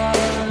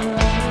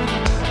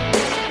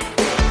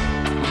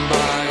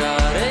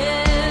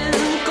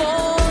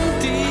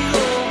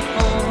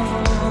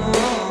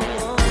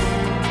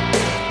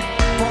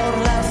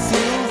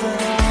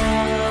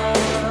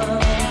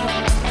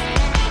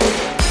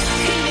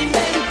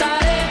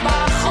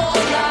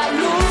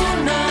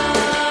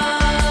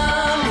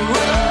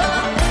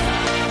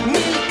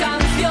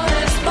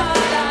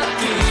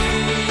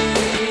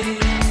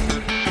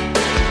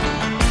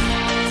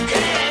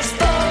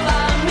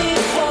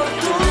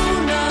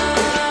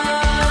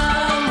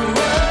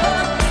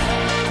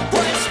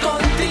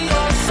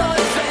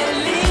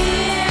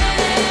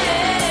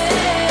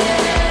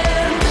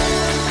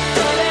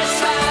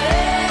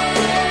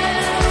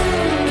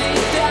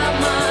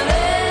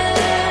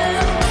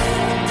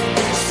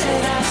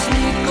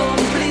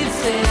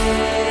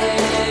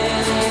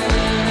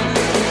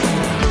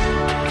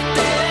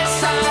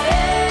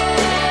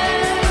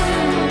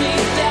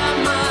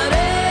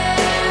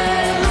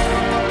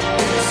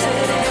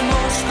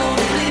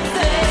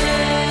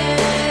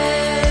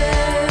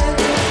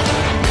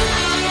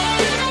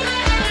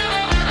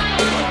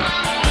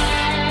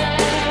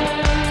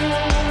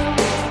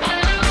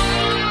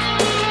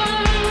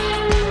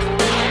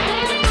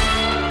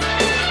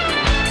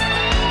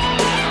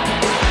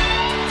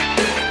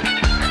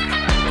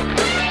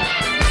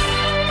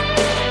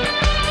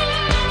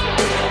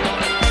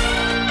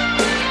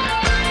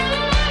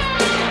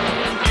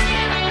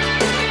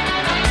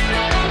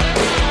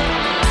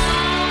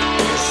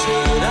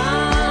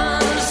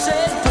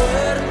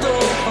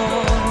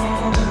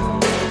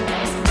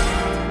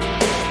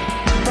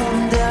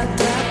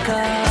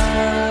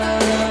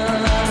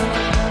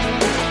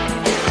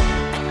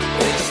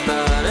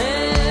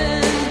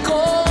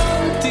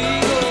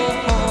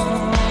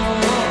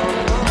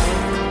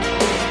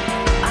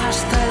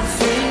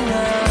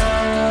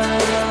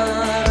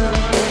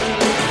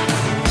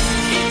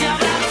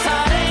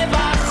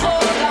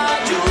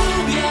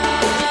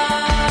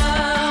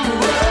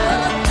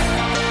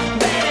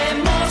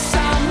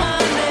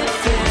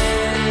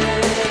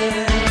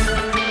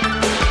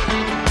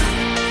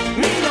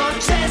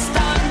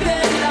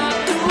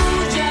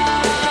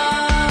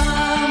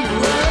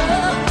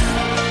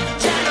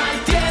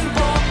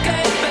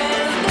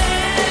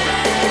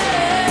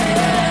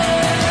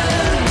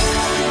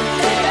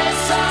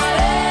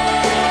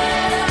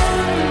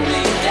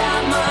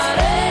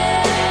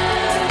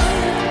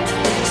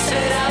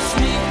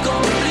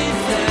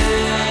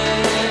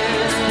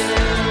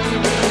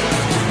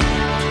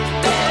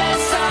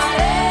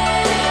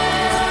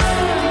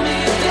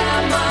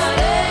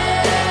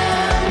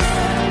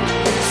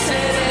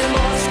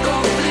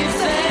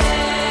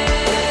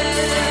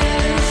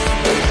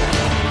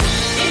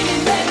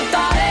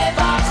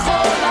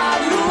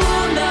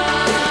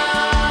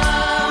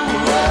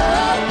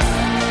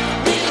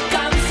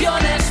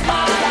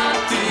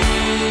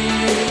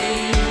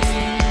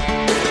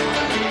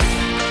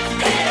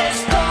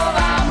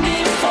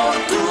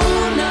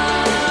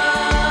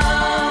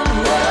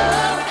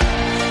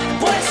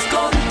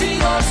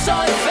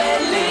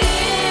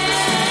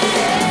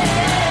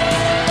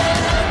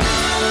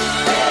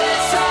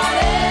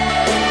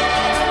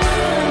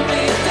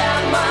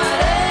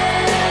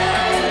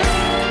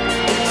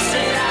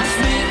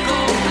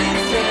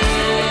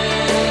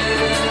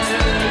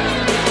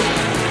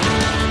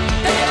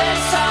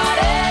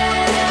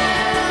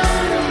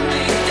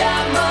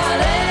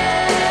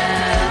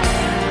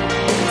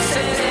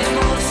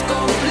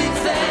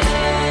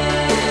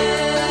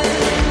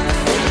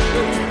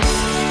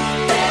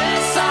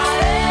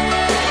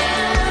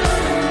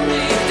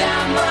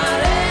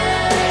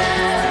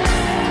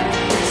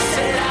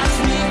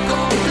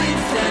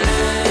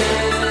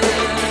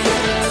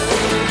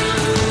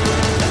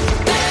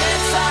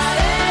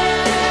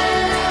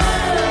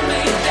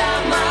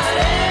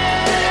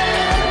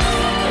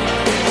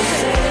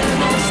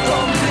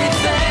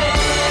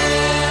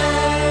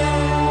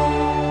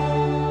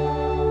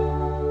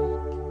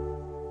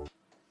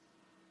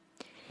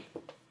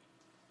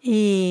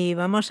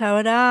 vamos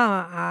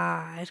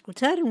ahora a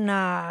escuchar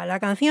la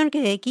canción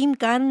que Kim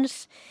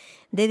Carnes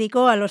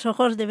dedicó a los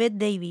ojos de Bette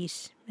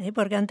Davis,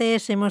 porque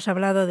antes hemos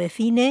hablado de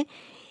cine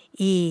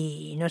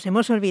y nos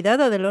hemos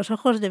olvidado de los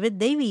ojos de Bette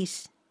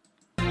Davis.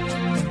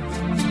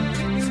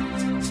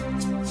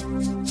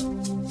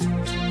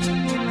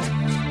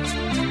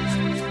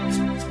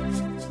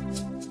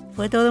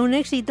 Fue todo un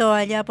éxito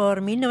allá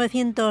por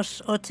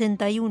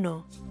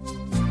 1981.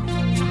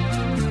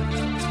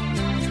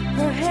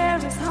 Her hair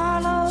is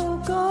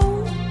hollow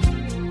gold,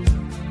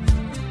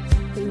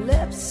 her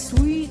lips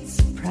sweet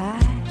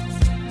surprise,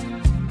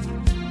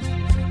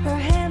 her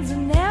hands are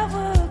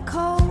never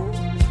cold,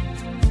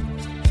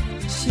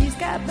 she's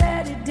got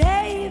Betty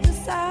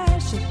Davis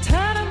eyes, she'll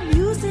turn her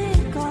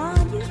music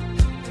on you,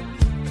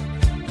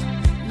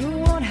 you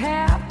won't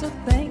have to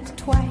think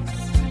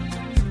twice,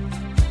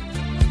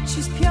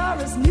 she's pure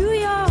as New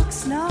York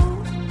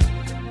snow,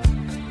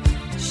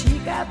 she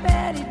got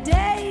Betty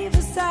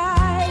Davis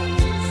eyes.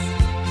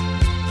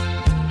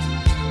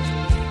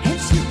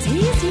 She'll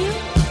tease you,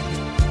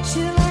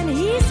 she'll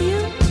unease you,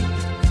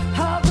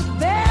 all the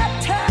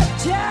better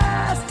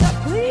just to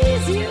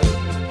please you.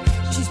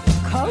 She's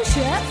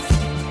precocious,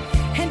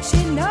 and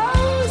she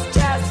knows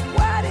just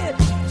what it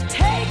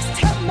takes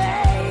to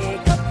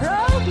make a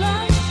pro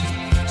blush.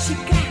 She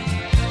got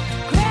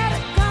Greta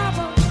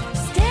Garbo,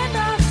 stand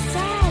off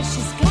side,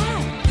 she's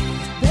got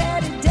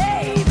Betty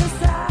Davis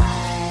eyes.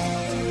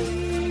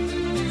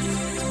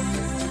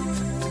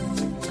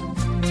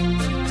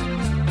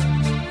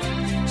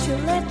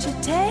 She'll let you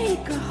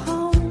take her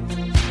home,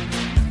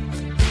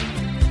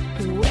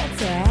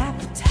 whets her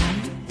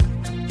appetite.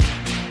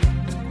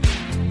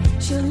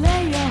 She'll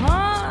lay you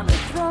on the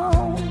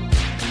throne.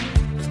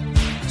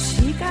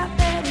 She got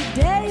Betty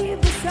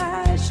Davis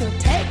eyes. She'll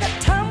take a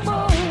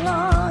tumble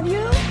on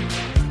you,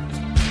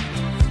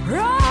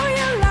 roll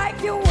you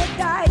like you were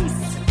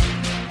dice,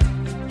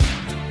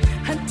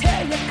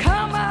 until you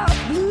come out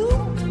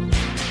blue.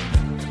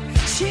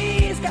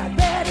 She's got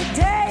Betty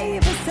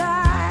Davis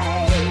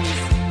eyes.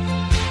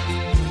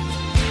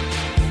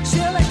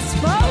 She'll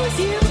expose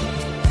you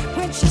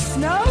when she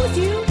snows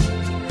you,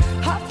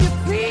 off your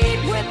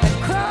feet with the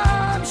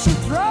crumbs she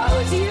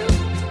throws you.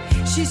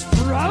 She's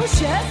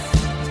ferocious,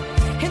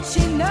 and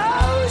she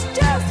knows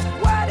just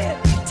what it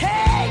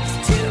takes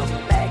to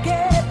make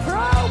a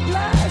pro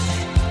blush.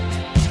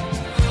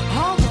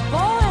 All the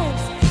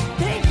boys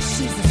think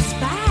she's a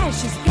spy.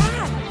 She's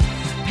got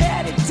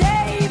Betty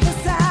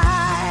Davis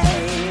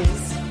eyes.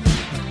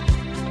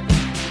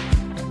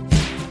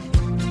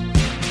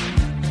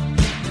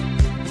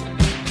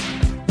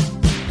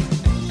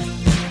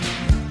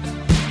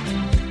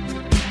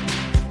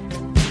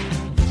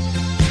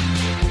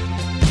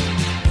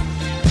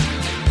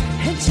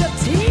 And she'll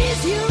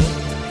tease you,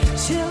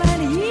 she'll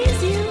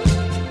unease you,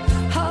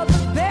 all the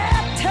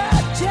better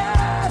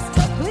just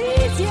to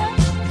please you.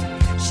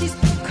 She's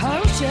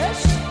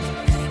precocious,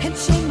 and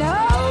she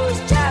knows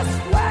just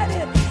what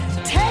it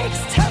takes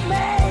to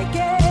make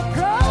a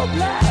pro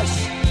blush.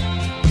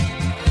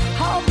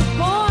 All the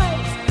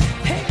boys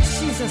think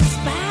she's a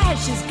spy.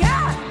 She's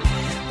got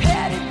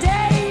Betty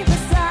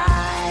Davis eyes.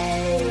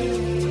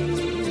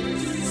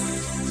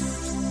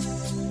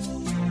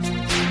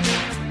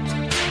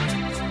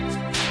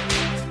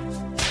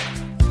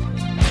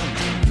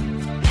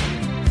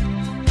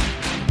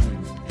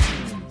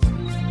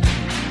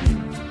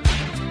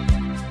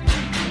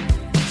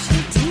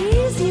 She'll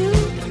tease you,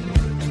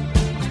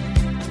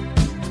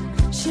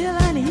 she'll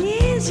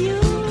unease you,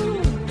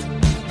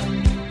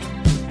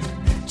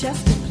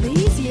 just to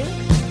please you.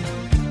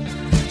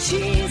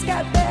 She's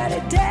got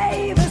Betty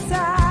Davis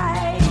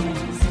eyes.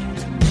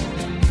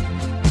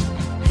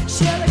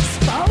 She'll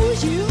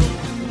expose you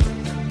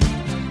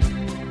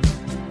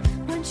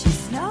when she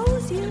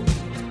snows you.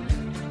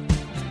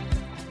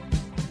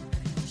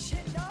 She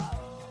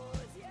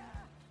knows you.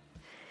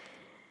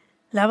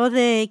 La voz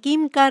de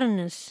Kim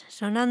Carnes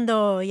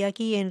sonando hoy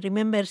aquí en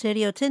Remember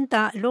Serie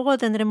 80. Luego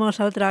tendremos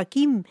a otra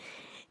Kim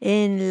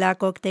en la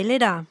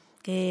coctelera,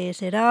 que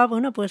será,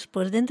 bueno, pues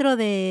dentro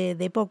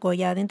de poco,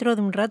 ya dentro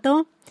de un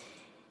rato.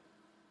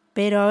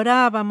 Pero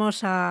ahora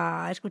vamos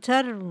a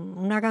escuchar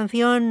una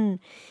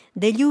canción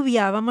de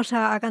lluvia. Vamos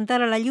a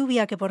cantar a la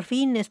lluvia, que por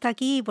fin está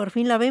aquí, por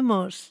fin la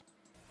vemos.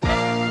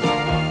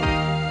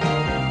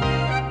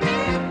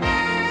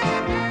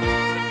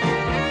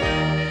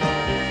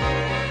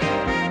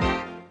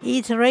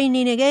 It's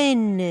Raining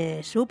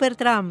Again,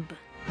 Supertramp.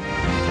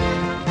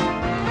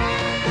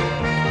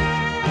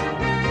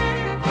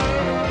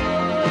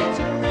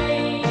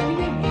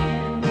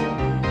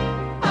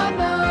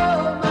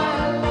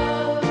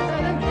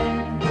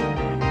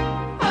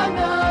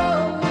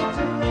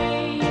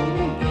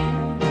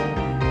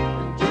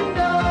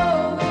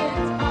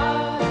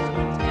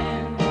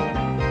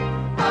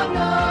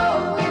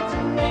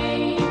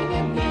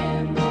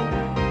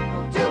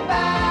 Too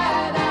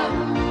bad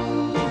I'm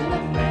losing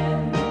a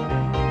friend.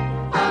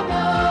 I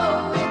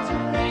know it's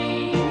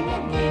raining.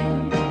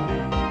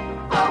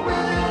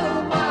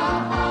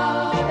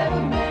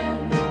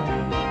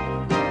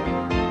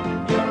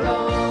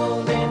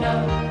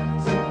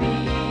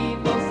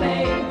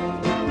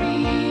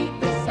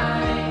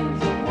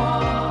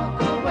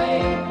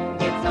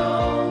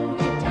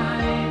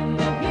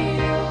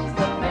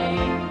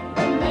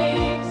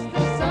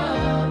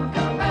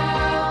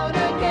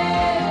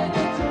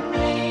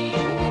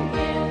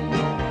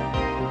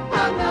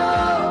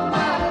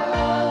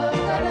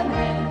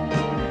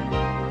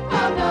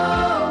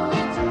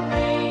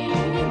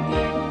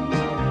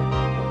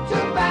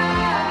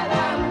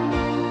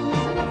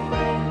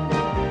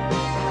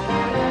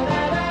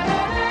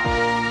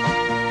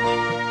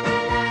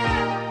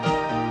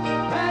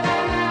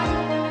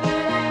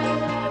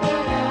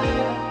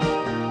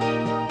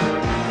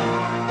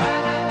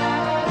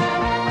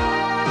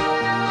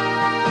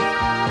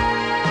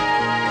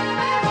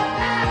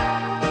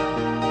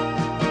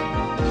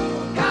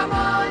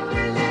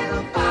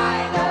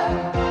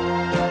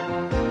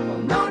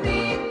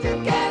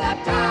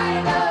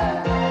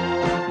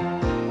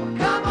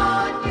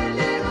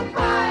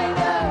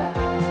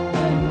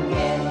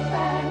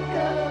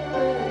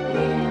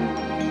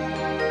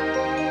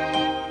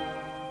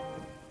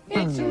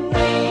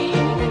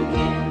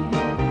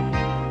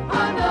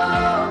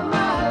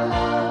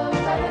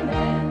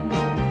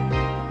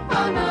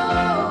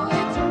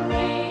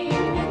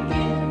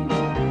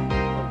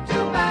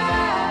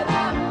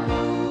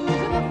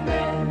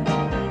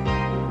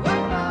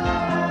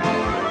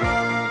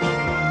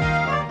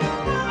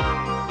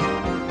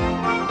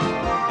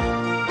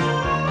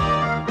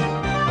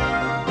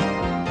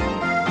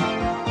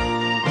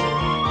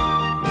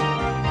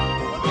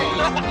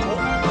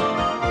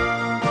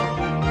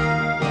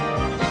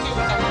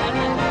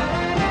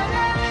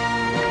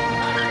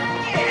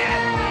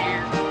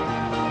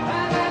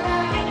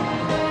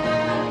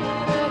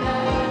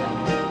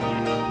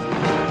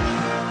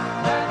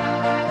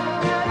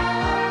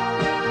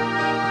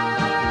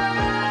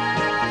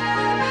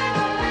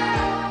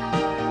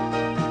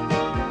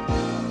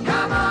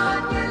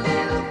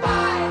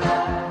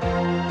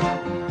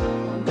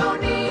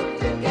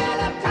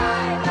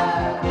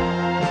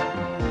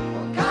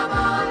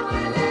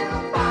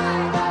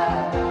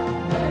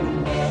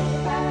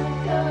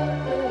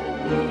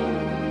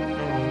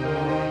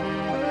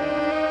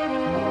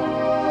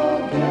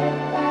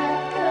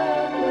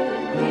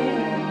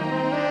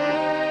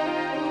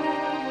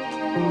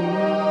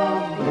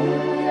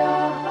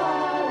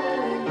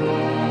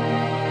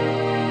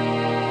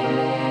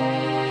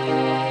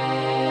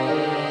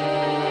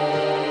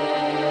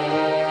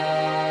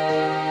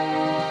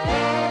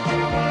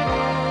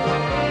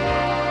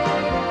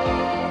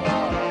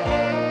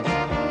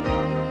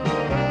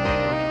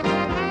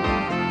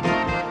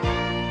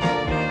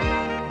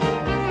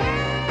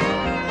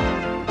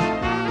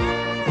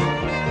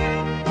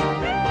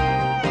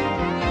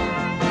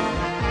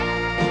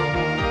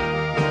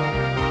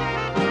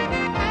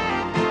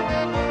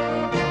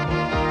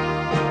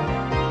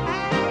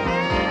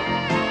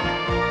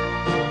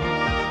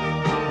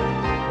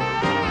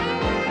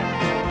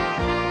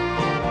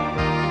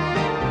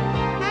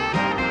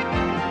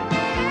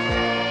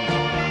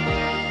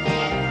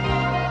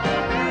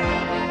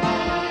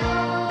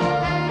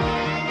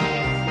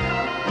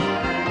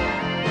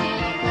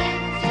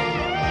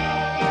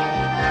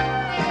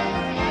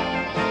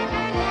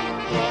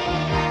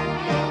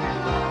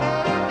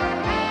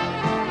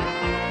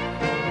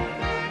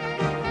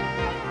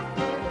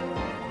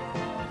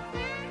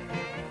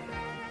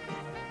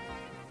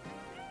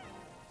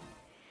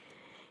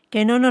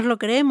 que no nos lo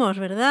creemos,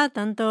 ¿verdad?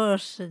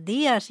 Tantos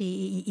días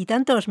y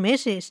tantos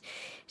meses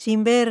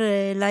sin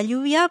ver la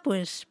lluvia,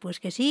 pues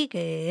que sí,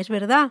 que es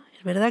verdad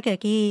que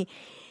aquí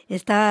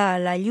está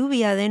la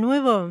lluvia de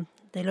nuevo,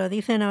 te lo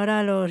dicen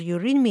ahora los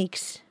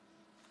Eurythmics.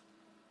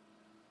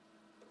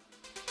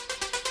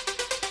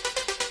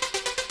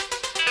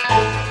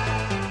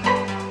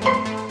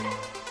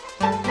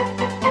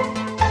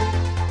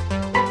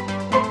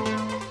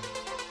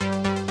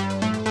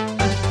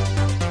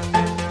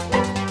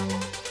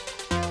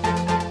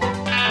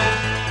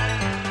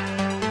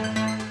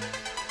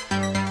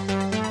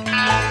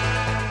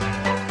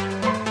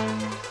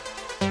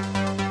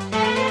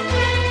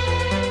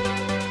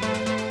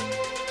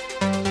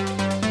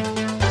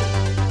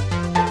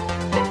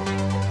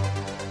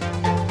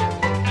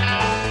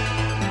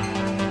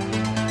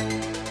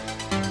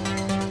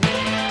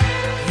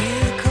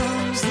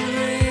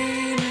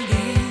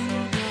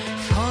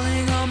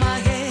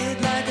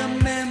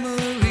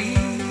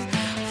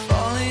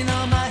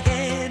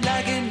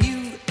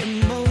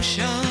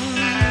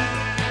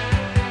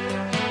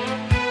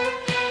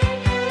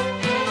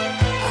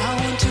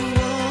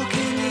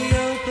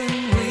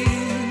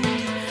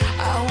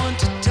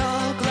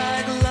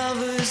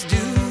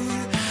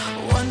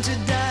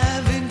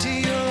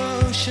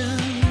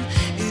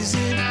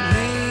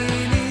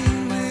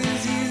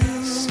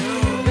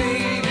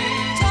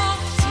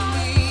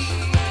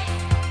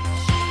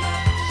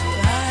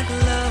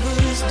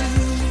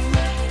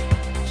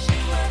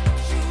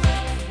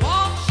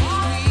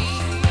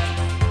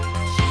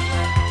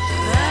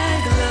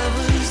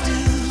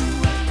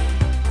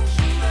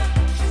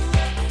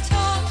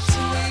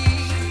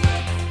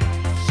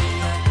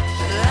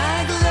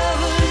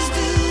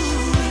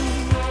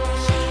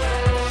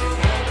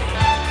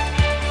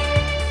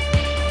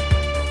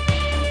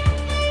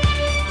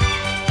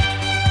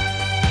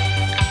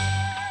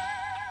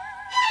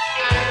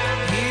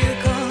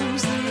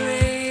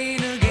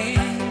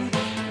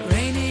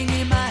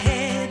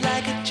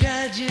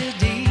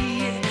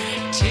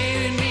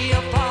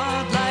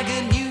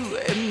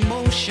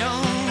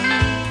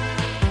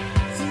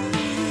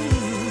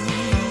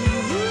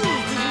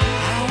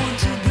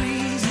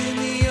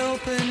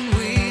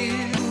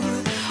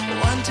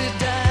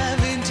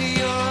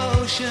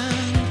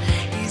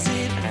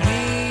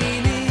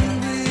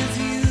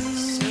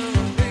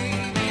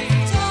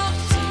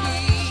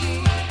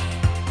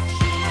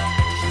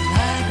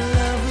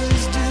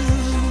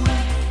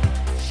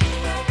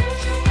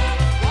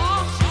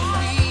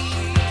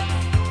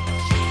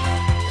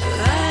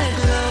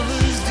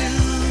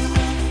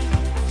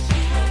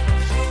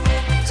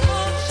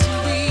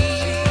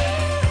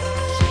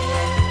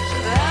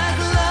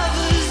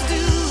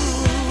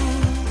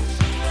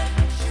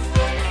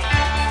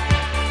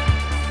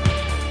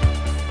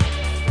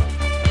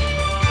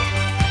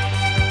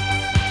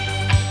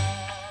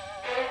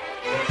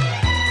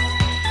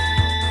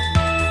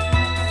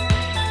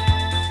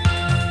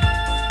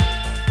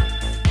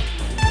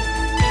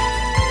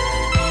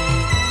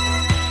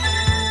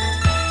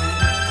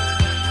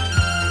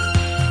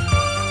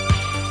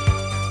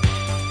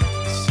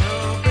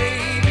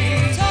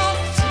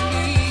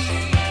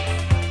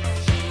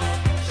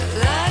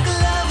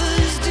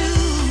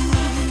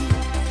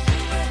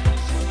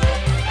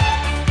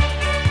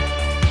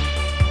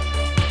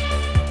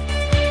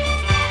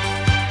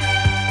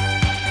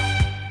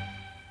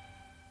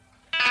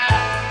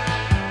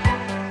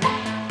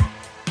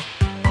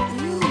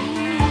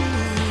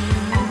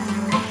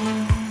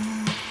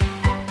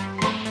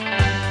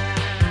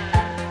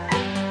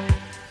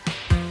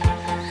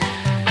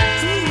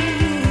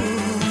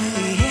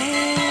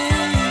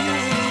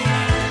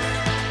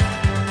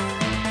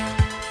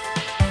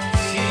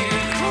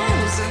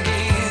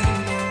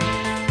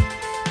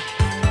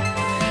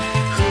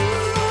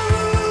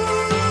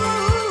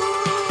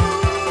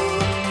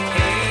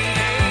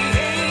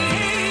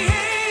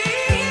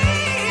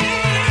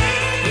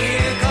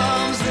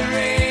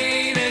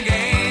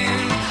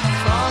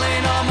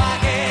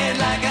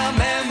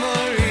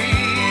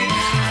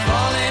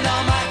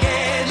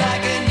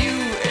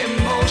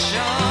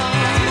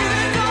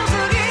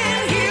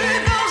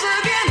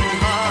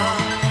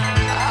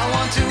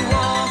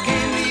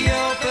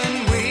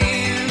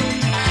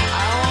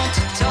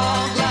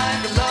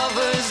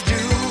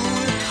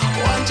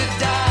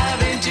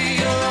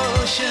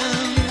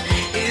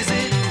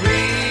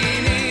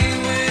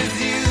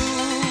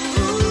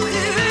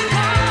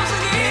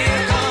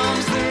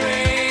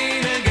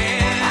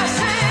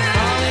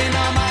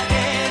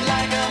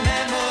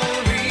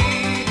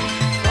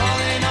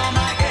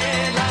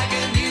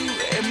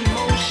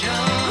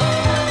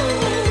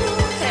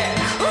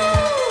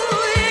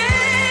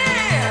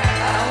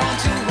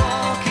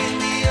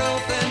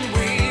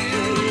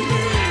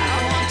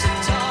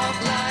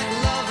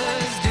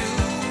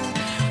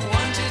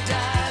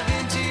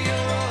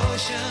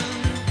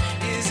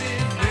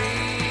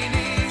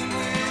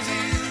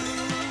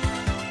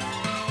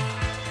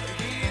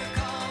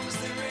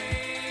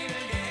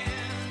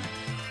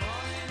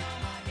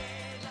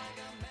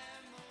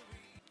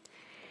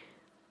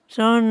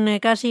 Son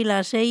casi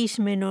las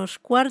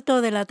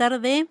 6:15 de la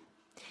tarde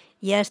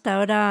y a esta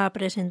hora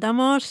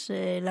presentamos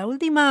la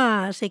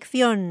última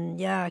sección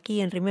ya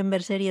aquí en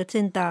Remember Serie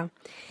 80.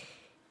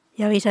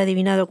 ¿Ya habéis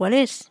adivinado cuál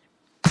es?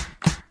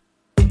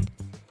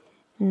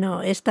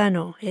 No, esta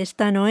no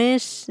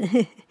es.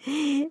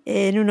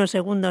 En unos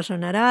segundos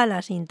sonará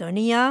la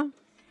sintonía.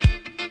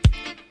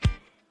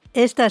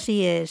 Esta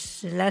sí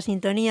es la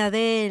sintonía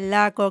de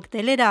La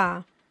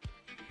Coctelera.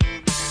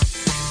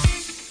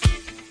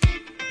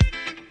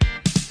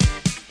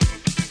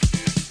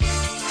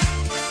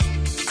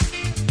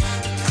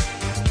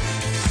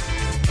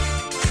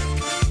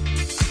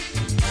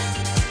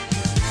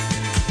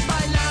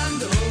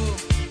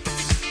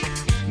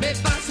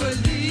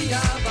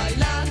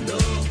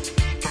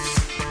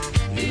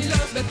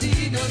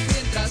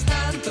 Mientras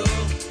tanto,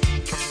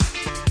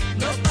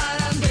 no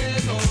paran de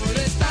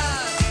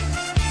molestar.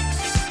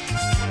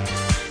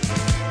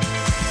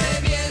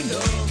 Bebiendo,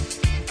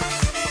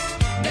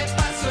 me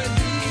paso el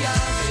día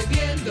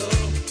bebiendo.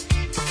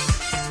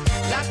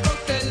 La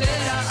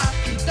coctelera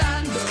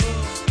agitando.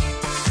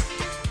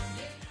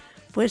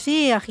 Pues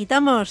sí,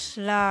 agitamos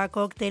la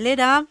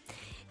coctelera.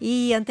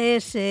 Y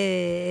antes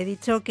he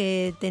dicho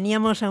que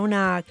teníamos a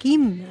una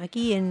Kim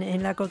aquí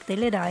en la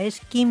coctelera. Es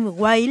Kim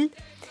Wilde,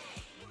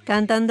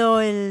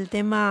 cantando el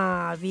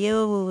tema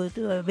View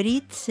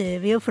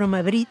from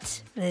a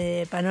Bridge,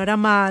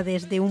 panorama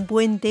desde un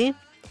puente.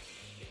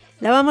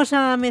 La vamos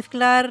a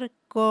mezclar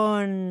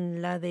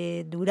con la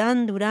de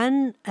Duran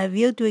Duran, A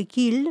View to a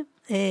Kill,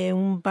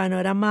 un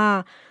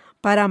panorama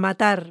para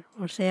matar,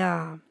 o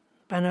sea,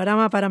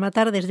 panorama para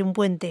matar desde un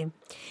puente.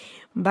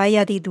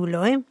 Vaya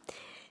título, ¿eh?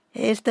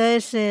 Esta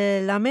es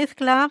la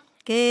mezcla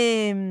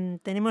que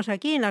tenemos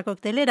aquí en la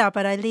coctelera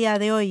para el día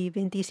de hoy,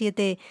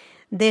 27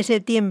 de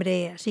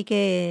septiembre. Así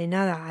que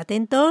nada,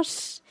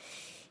 atentos,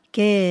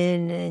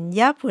 que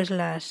ya pues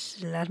las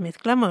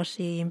mezclamos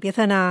y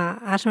empiezan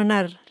a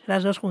sonar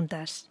las dos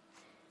juntas.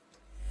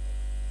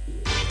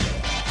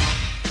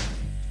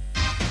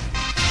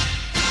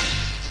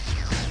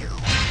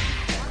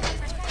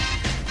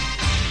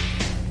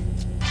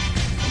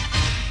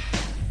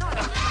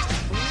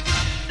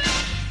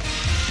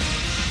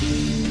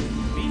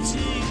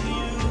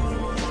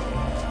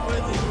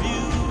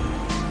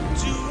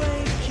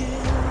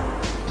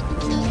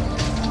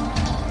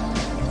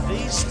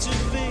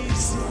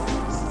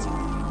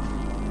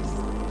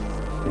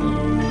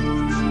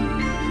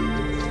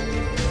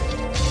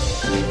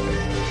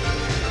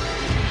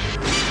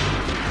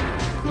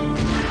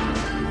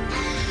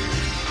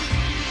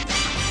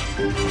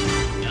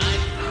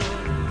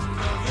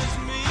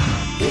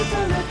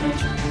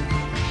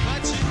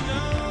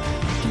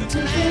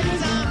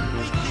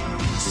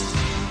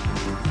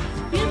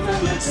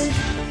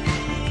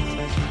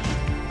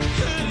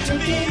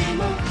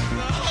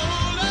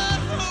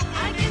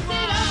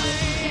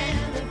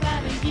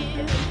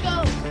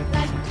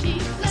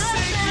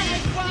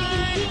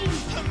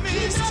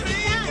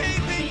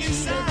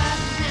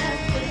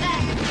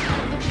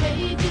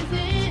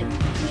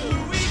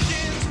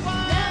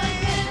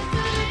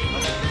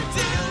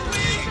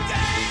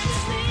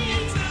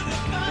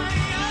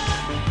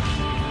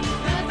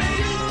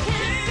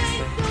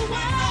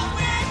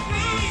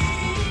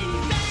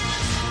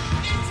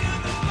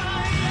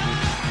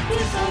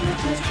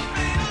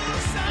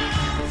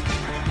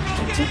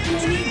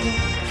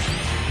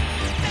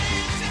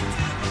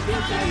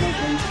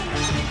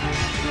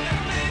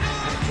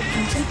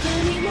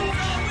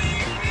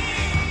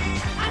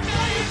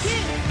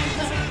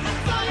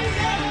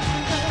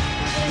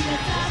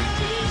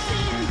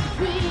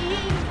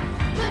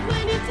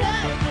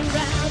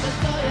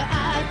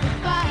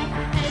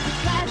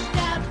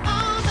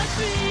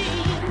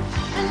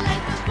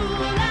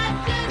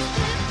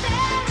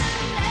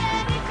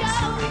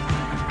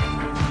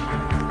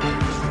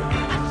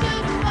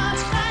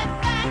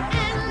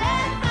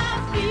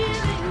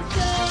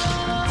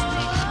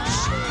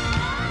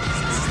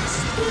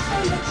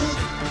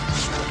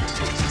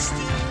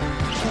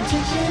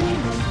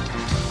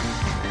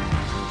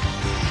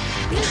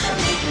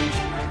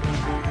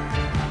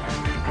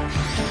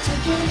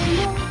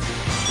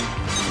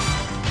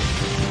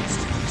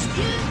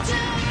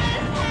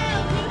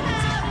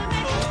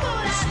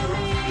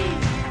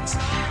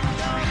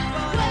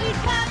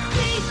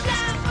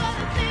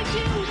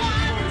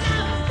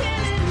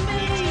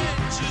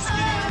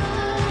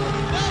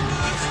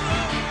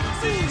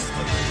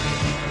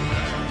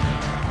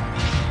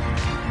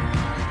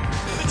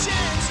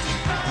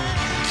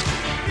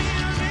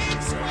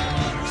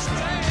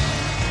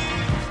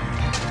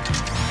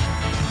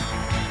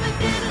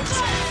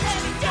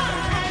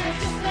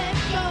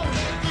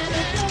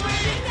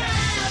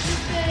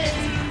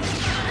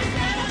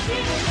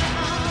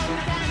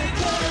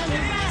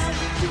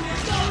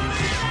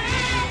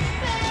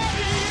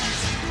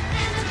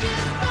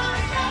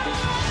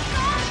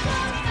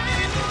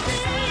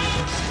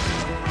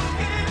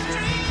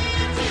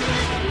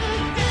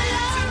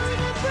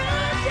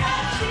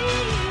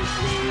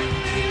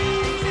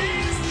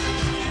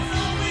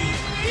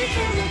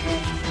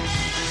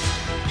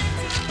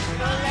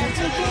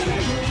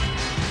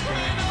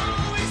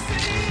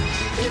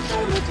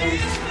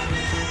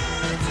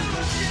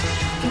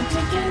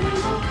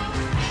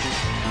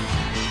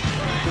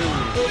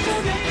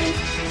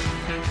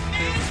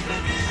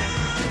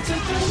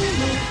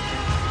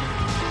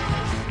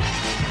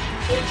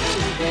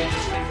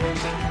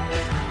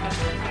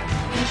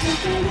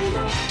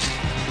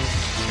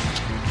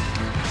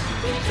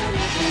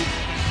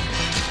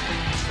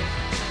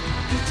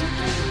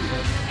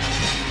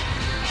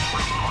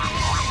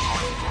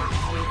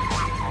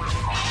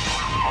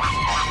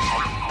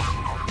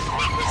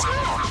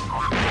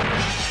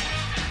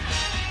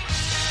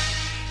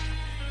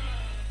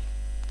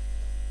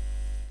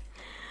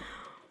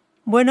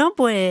 Bueno,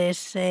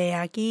 pues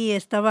aquí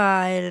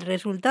estaba el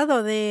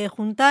resultado de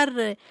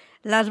juntar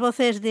las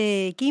voces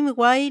de Kim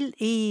Wilde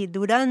y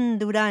Duran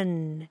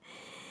Duran.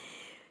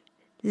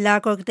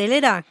 La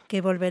coctelera,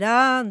 que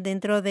volverá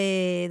dentro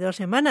de 2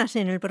 semanas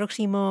en el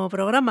próximo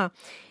programa.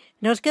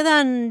 Nos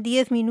quedan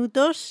 10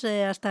 minutos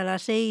hasta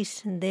las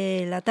 6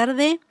 de la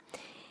tarde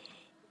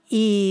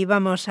y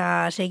vamos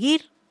a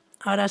seguir.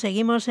 Ahora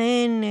seguimos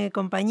en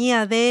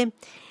compañía de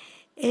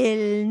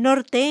El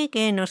Norte,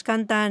 que nos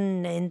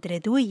cantan Entre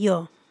tú y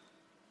yo.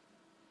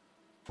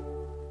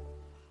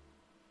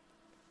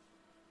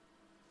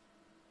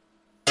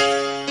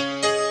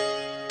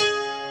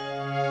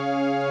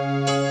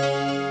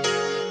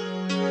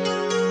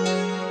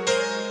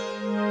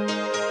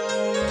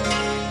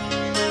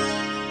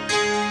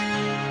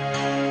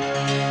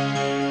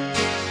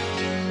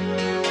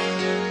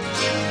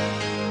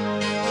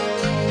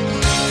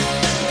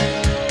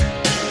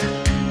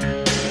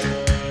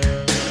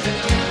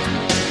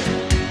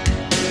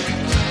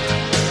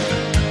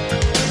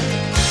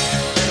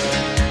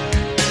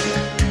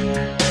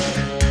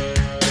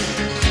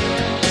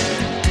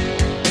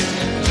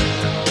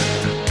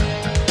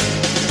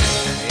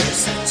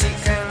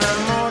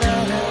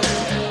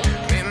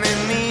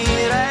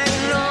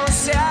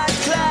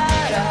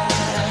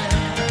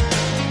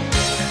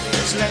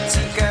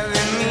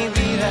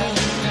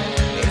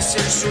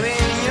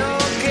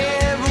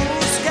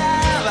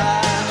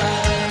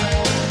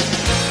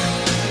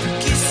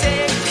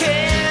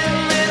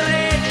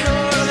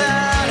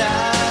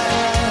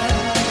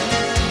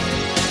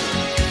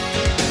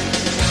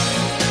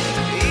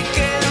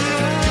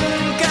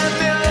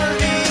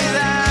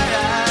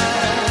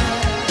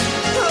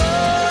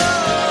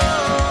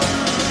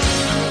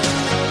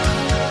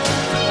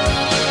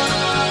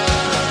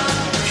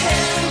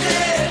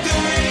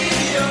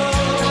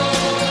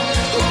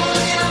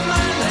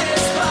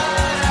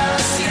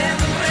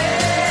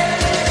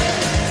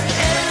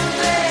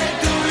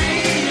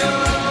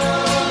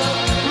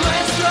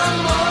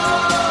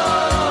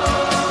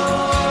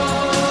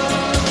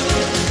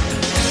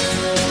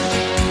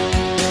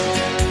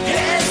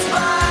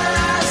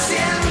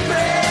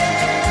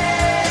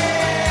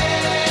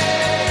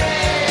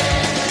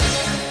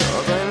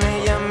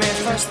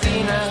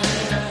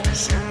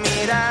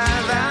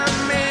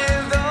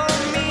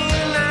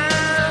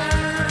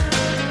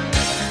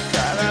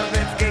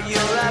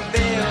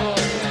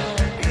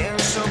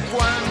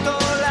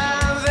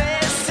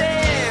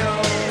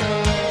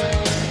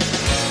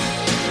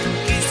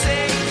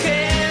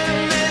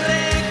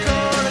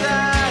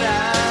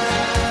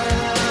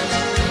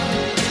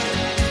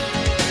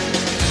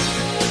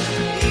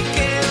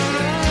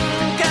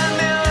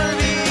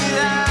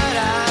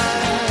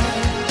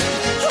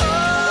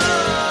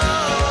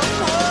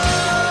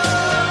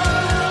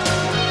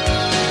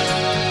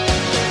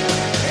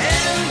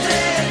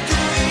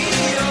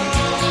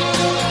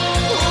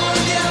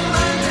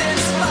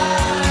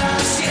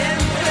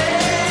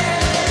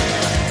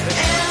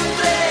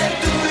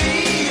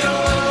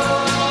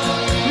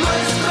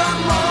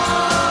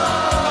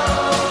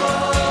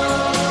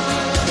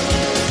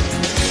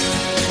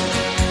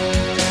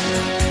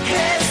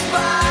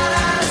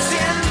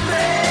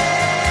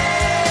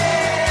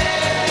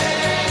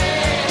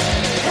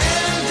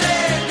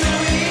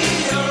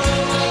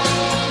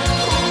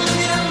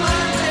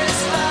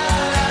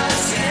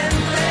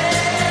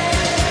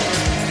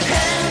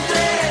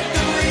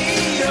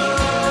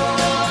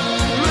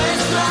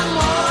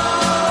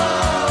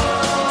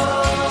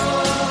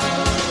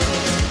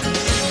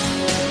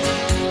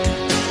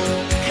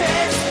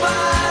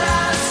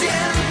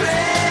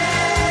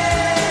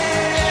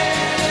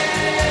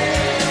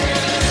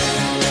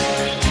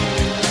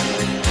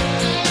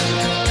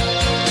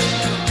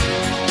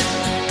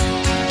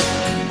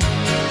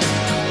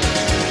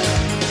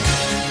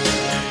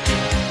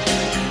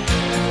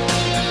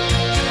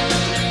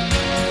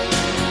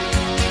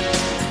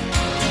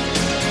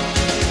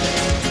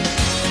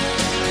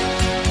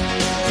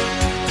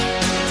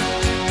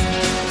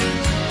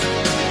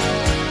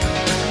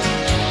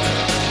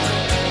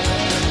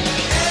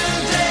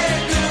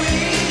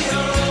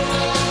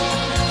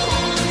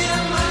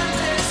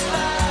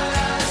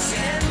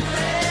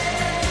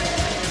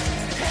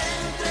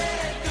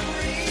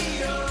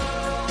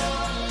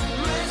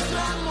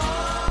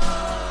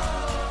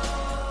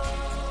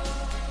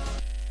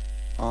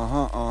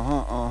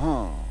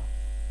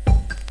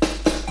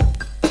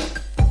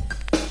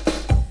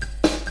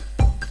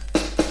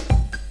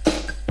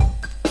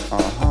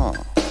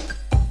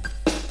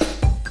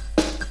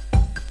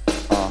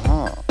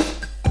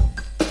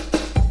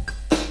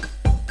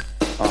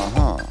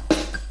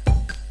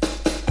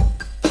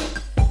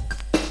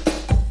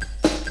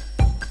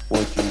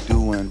 what you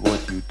do and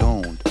what you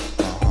don't,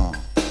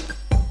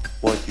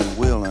 what you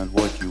will and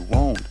what you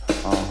won't,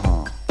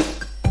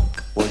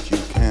 what you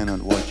can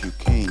and what you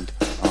can't,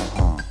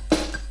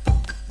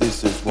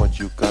 this is what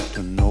you got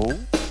to know.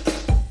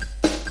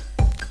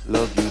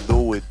 Love you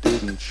though it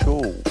didn't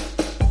show.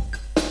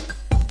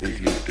 Ich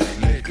lieb dich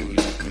nicht, du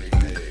liebst mich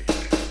nicht.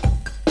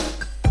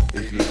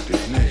 Ich lieb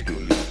dich nicht, du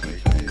liebst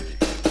mich nicht.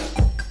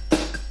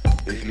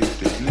 Ich lieb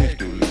dich nicht,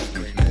 du liebst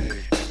mich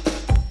nicht.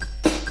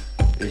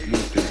 Ich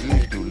lieb dich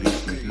nicht, du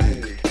liebst mich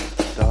nicht.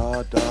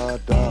 Da, da,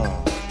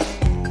 da.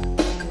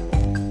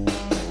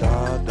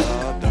 Da,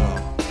 da,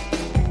 da.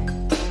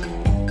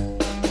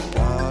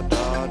 Da,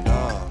 da, da.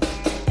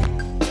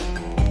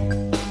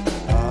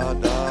 Da,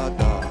 da,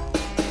 da.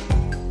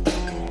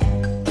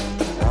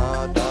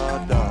 Da, da,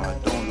 da.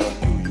 Don't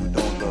love you, you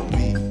don't love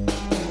me.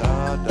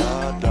 Da, da,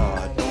 da.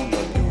 Don't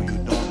love you, you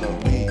don't love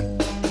me.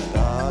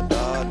 Da,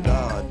 da, da.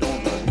 Don't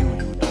love you,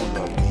 you don't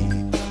love me.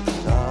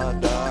 Da,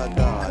 da,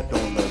 da.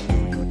 Don't love you,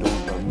 you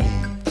don't love me.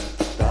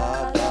 Da,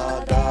 da,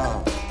 da.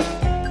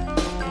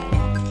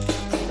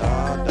 Da,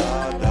 da,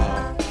 da.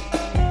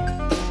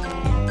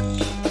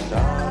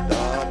 Da,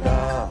 da, da.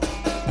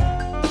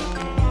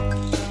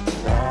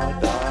 Da,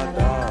 da,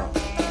 da.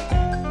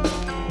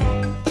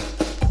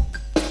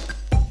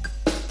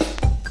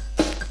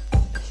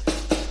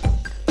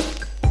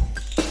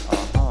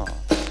 Uh-huh.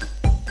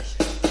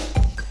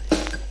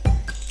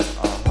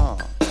 Uh-huh.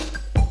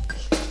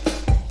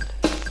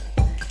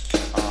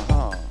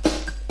 Uh-huh.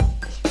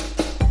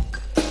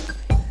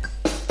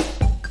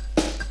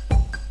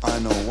 I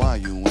know why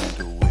you went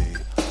away.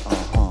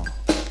 Uh-huh.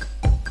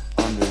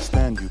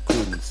 Understand you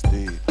couldn't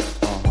stay.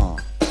 Uh-huh.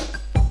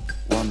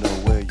 Wonder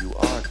where you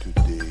are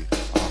today.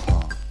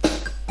 Uh-huh.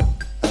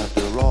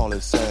 After all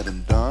is said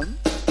and done,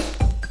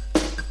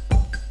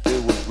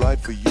 it was right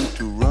for you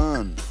to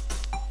run.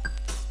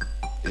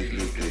 Ich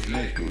lieb dich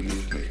nicht, du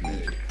liebst mich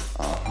nicht.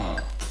 Aha.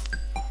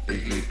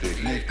 Ich lieb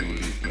dich nicht, du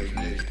liebst mich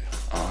nicht.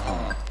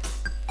 Aha.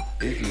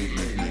 Ich lieb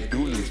mich nicht,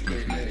 du liebst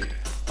mich nicht.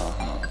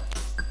 Aha.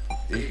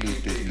 Ich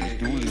lieb dich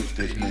nicht, du liebst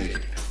dich nicht.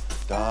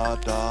 Da,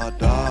 da,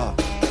 da.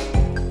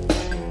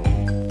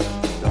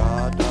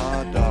 Da,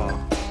 da, da.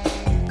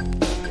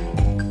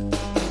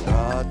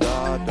 Da,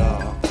 da,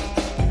 da.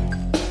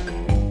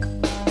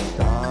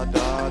 Da,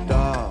 da,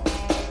 da.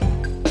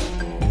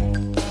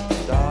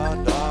 Da,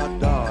 da,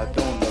 da.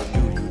 Don't love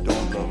you, you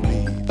don't love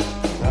me.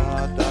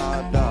 Da, da,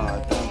 da.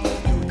 Don't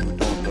love you, you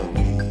don't love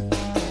me.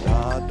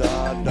 Da,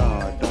 da, da.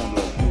 Don't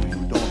love you,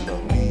 you don't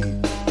love me.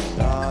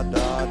 Da,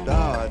 da, da.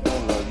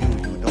 Don't love you,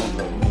 you don't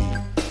love me.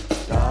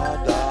 Da,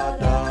 da,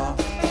 da.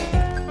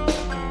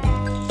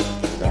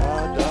 Da,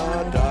 da,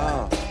 da.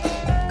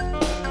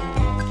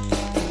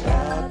 Da,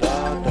 da,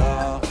 da.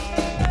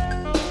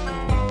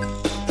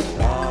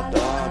 Da,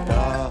 da,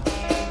 da.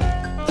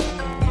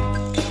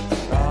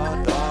 Da,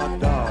 da,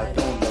 da.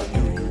 Don't love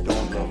you, you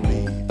don't love me.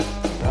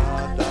 Da,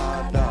 da,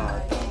 da.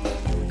 Don't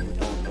love you, you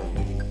don't love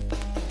me.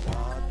 Da,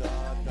 da,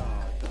 da.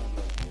 Don't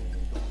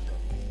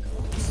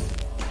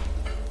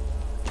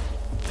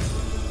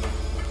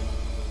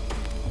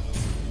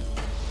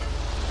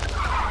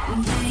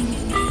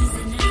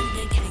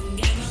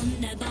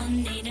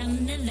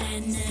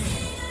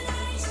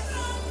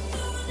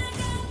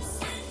love you,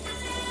 you don't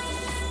love me.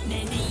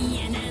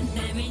 Many an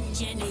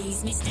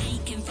aborigines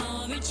mistaken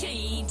for a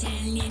tree till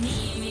you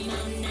near him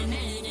on the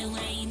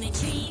motorway, the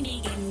tree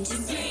begin to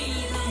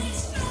breathe.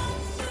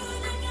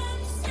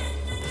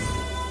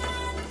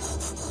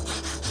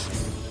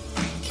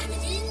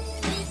 Coming in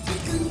with the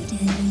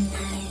golden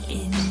light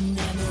in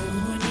the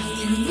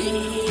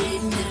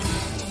morning.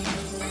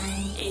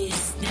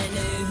 It's the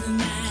new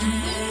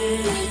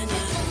man.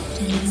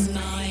 It's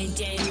my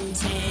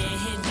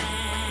dented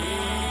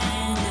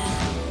van.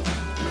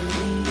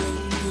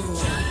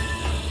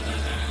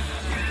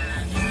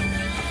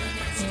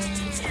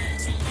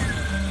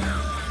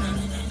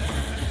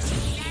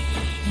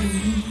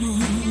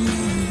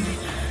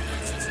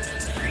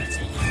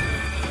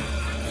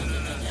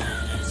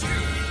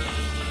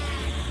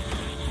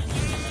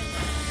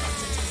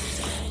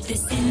 The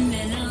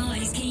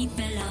symbolize keep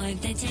alive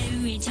the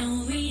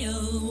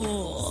territorial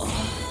war.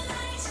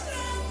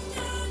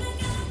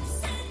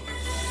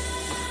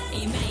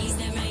 Erase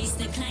the race,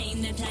 the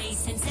claim the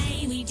place, and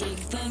say we dig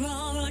for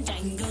ore or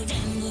dangle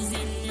dangles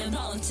in the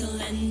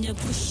bottle and a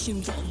push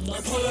him from the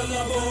pull of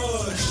the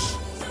bush.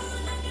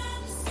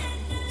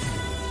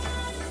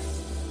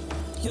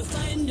 You'll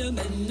find them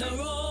in the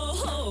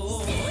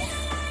road.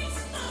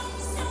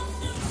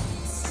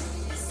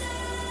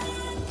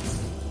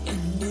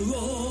 In the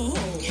road.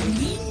 Come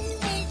in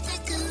with the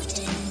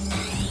golden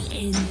light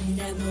in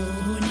the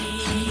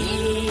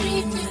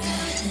morning.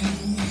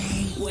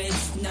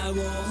 With no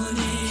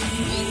warning,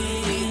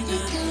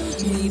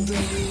 we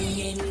bring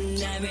in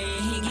the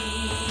rigging.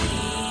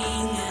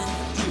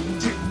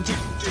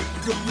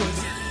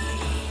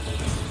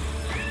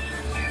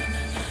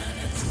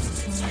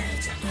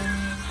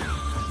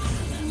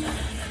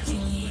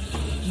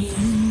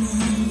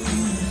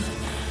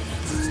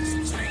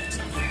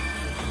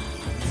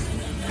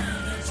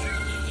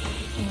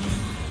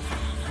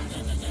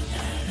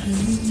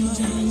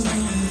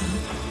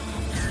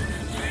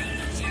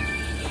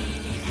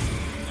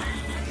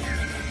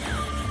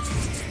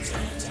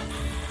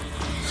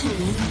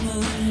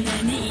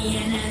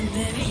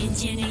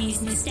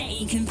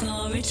 Mistaken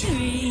for a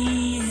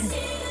tree.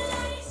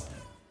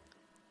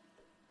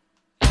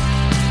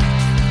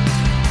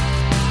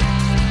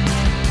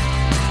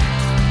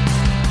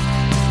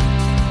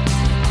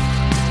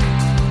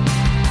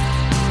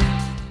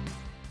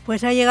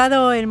 Pues ha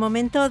llegado el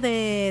momento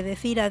de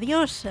decir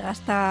adiós.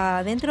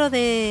 Hasta dentro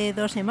de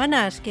 2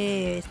 semanas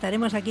que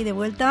estaremos aquí de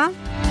vuelta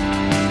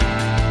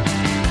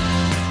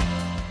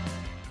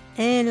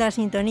en la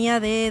sintonía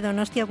de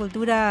Donostia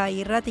Kultura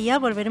Irratia.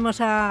 Volveremos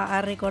a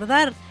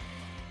recordar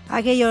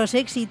aquellos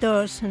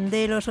éxitos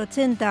de los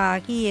 80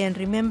 aquí en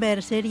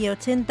Remember Serie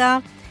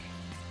 80.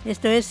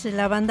 Esto es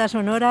la banda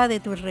sonora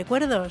de tus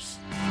recuerdos.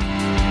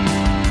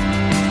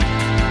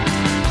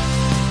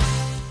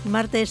 Un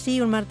martes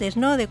sí, un martes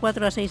no, de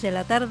 4 a 6 de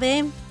la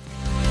tarde.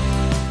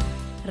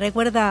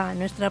 Recuerda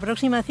nuestra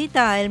próxima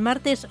cita, el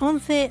martes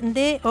 11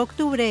 de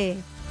octubre.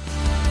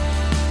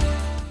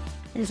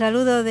 El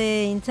saludo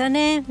de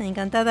Inchane,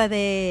 encantada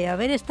de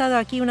haber estado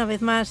aquí una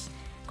vez más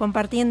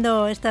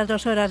compartiendo estas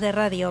 2 horas de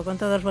radio con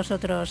todos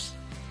vosotros.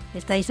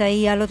 Estáis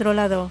ahí al otro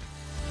lado.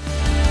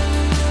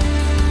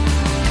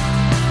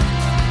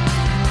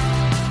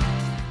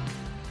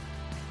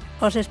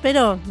 Os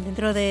espero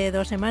dentro de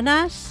 2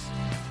 semanas.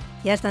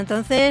 Y hasta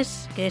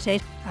entonces, que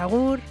seáis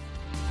agur.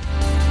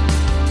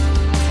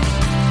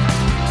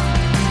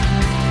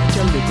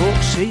 Txaldeko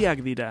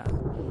 6 dira.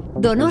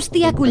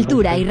 Donostia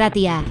Kultura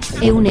Irratia,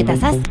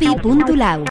 107.4.